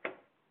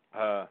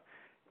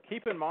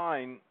 keep in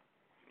mind,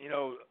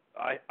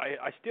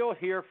 I still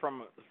hear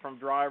from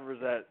drivers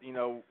that,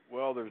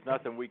 well, there's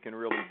nothing we can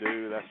really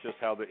do. That's just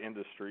how the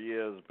industry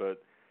is.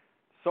 But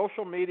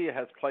social media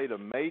has played a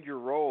major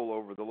role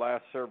over the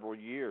last several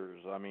years.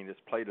 I mean,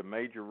 it's played a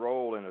major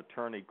role in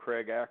Attorney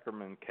Craig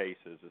Ackerman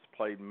cases. It's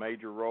played a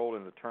major role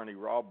in Attorney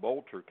Rob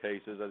Boulter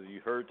cases, as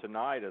you heard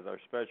tonight as our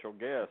special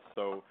guest.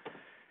 So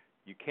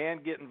you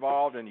can get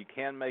involved and you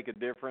can make a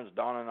difference.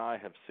 Don and I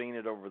have seen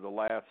it over the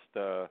last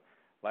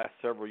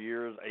several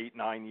years,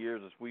 8-9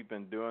 years as we've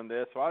been doing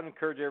this. So I'd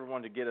encourage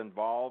everyone to get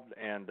involved,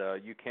 and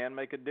you can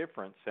make a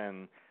difference.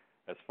 And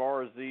as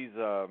far as these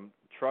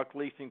truck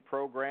leasing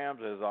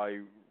programs, as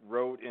I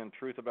wrote in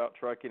Truth About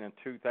Trucking in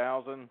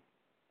 2000,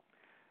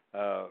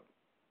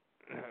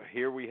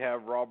 here we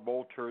have Rob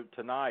Boulter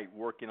tonight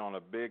working on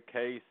a big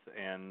case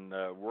and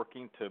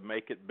working to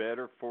make it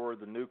better for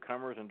the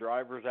newcomers and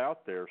drivers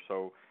out there.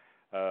 So,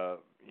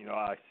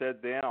 I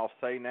said then, I'll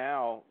say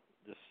now,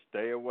 just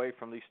stay away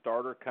from these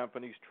starter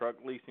companies' truck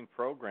leasing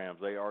programs.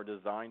 They are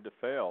designed to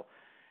fail.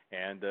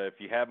 And if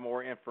you have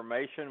more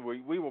information,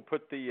 we will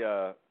put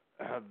the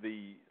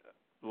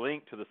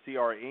link to the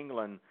CR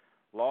England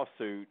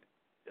lawsuit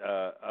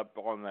up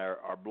on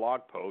our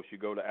blog post. You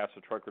go to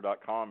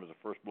AskTheTrucker.com is the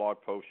first blog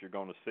post you're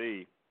going to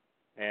see.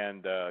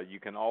 And you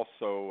can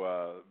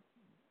also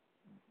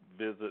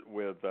visit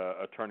with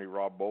Attorney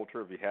Rob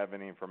Boulter if you have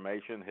any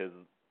information. His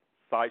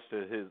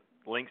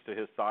links to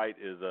his site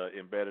is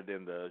embedded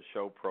in the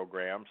show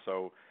program.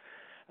 So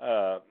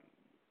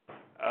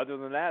other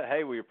than that,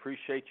 hey, we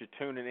appreciate you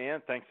tuning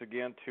in. Thanks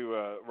again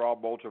to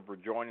Rob Boulter for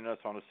joining us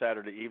on a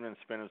Saturday evening and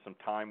spending some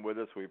time with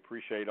us. We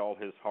appreciate all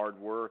his hard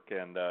work,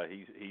 and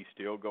he's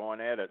still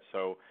going at it.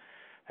 So,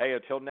 hey,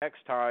 until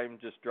next time,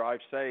 just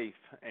drive safe.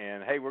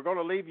 And, hey, we're going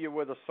to leave you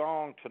with a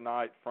song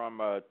tonight from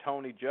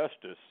Tony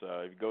Justice.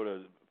 You go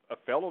to a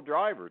fellow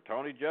driver,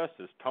 Tony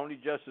Justice,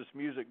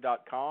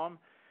 TonyJusticeMusic.com.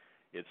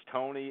 It's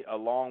Tony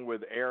along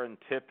with Aaron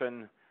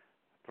Tippin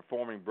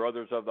performing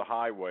Brothers of the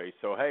Highway.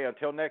 So, hey,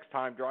 until next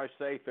time, drive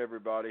safe,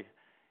 everybody,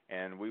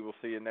 and we will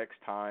see you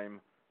next time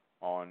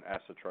on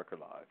Ask the Trucker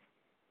Live.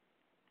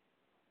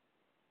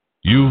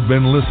 You've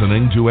been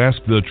listening to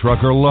Ask the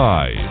Trucker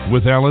Live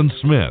with Alan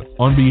Smith.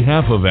 On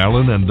behalf of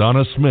Alan and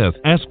Donna Smith,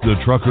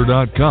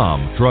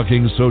 AskTheTrucker.com,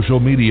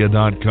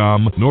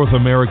 TruckingSocialMedia.com,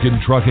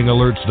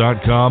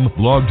 NorthAmericanTruckingAlerts.com,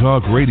 Blog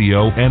Talk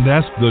Radio, and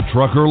Ask the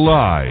Trucker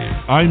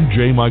Live. I'm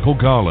J. Michael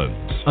Collins.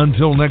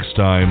 Until next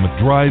time,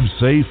 drive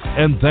safe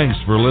and thanks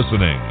for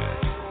listening.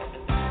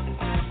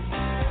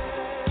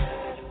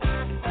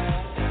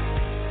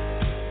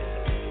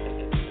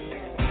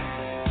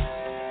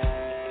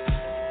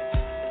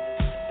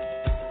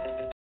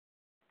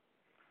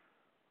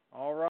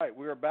 All right,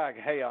 we're back.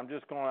 Hey, I'm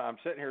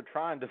sitting here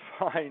trying to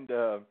find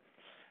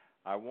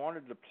I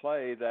wanted to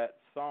play that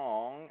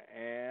song,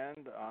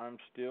 and I'm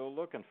still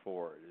looking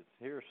for it. It's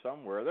here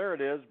somewhere. There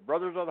it is,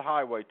 Brothers of the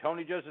Highway,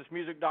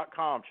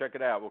 TonyJusticeMusic.com. Check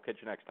it out. We'll catch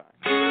you next time.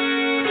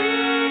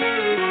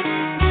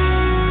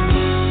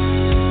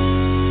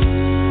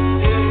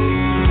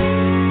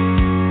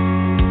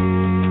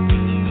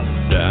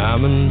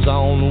 Diamonds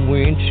on the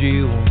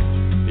windshield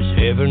as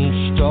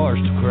heaven starts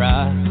to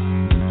cry,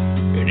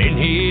 and in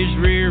his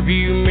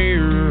rearview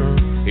mirror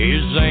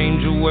his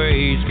angel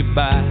waves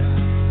goodbye.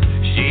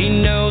 She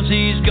knows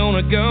he's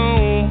gonna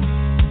go,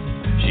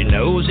 she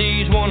knows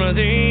he's one of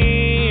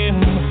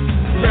them.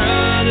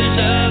 Brothers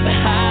of the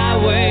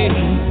highway,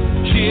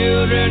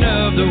 children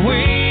of the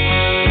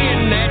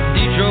wind. That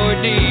Detroit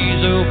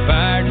diesel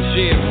fired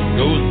ship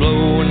goes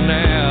blowing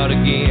out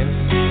again,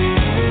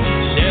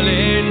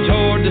 sailing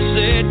toward the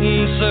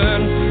setting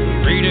sun.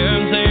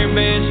 Freedom's their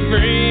best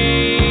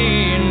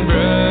friend.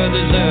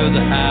 Brothers of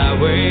the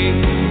highway,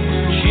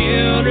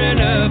 children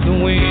of the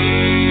wind.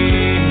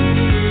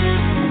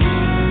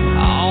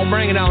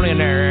 Bring it on in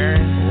there.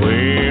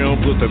 Well,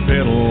 put the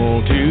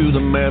pedal to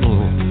the metal,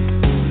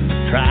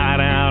 try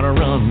it out or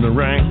run the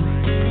rain.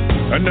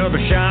 Another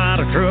shot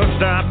of truck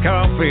stop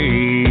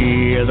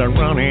coffee as I'm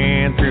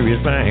running through his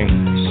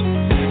veins.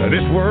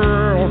 This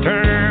world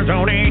turns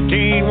on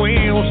 18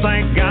 wheels,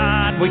 thank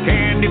God we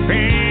can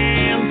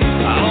depend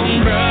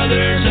on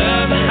brothers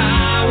of the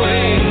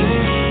highway,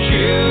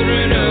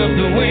 children of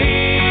the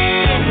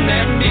wind.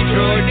 That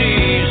Detroit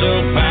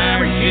diesel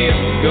pirate ship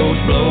goes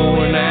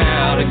blowing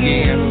out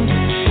again,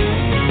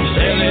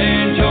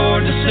 sailing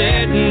toward the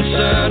setting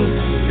sun.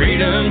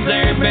 Freedom's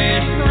their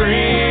best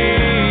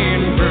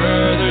friend.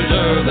 Brothers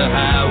of the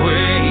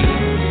highway,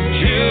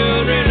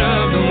 children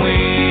of the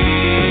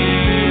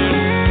wind.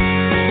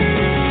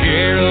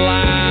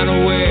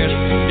 Carolina West,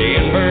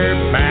 Denver,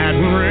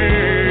 Baton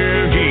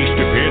Rouge, east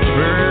of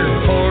Pittsburgh,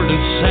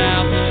 Portland,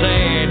 south of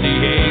San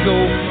Diego.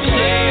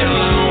 Sail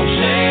on,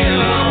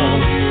 sail on.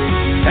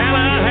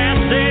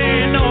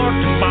 Tallahassee, north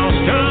to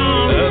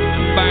Boston, up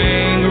to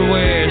Bangor,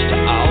 west to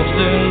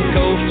Austin,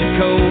 coast to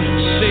coast,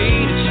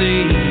 sea to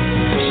sea.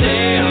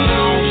 Sail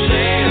on,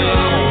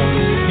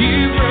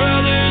 you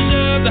brothers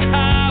of the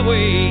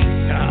highway,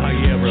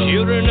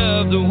 children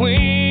of the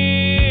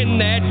wind.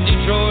 That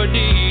Detroit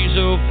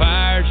diesel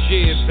fired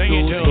ship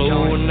goes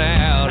blowing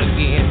out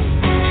again,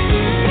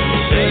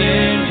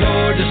 sailing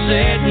toward the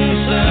setting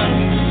sun.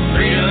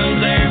 Freedom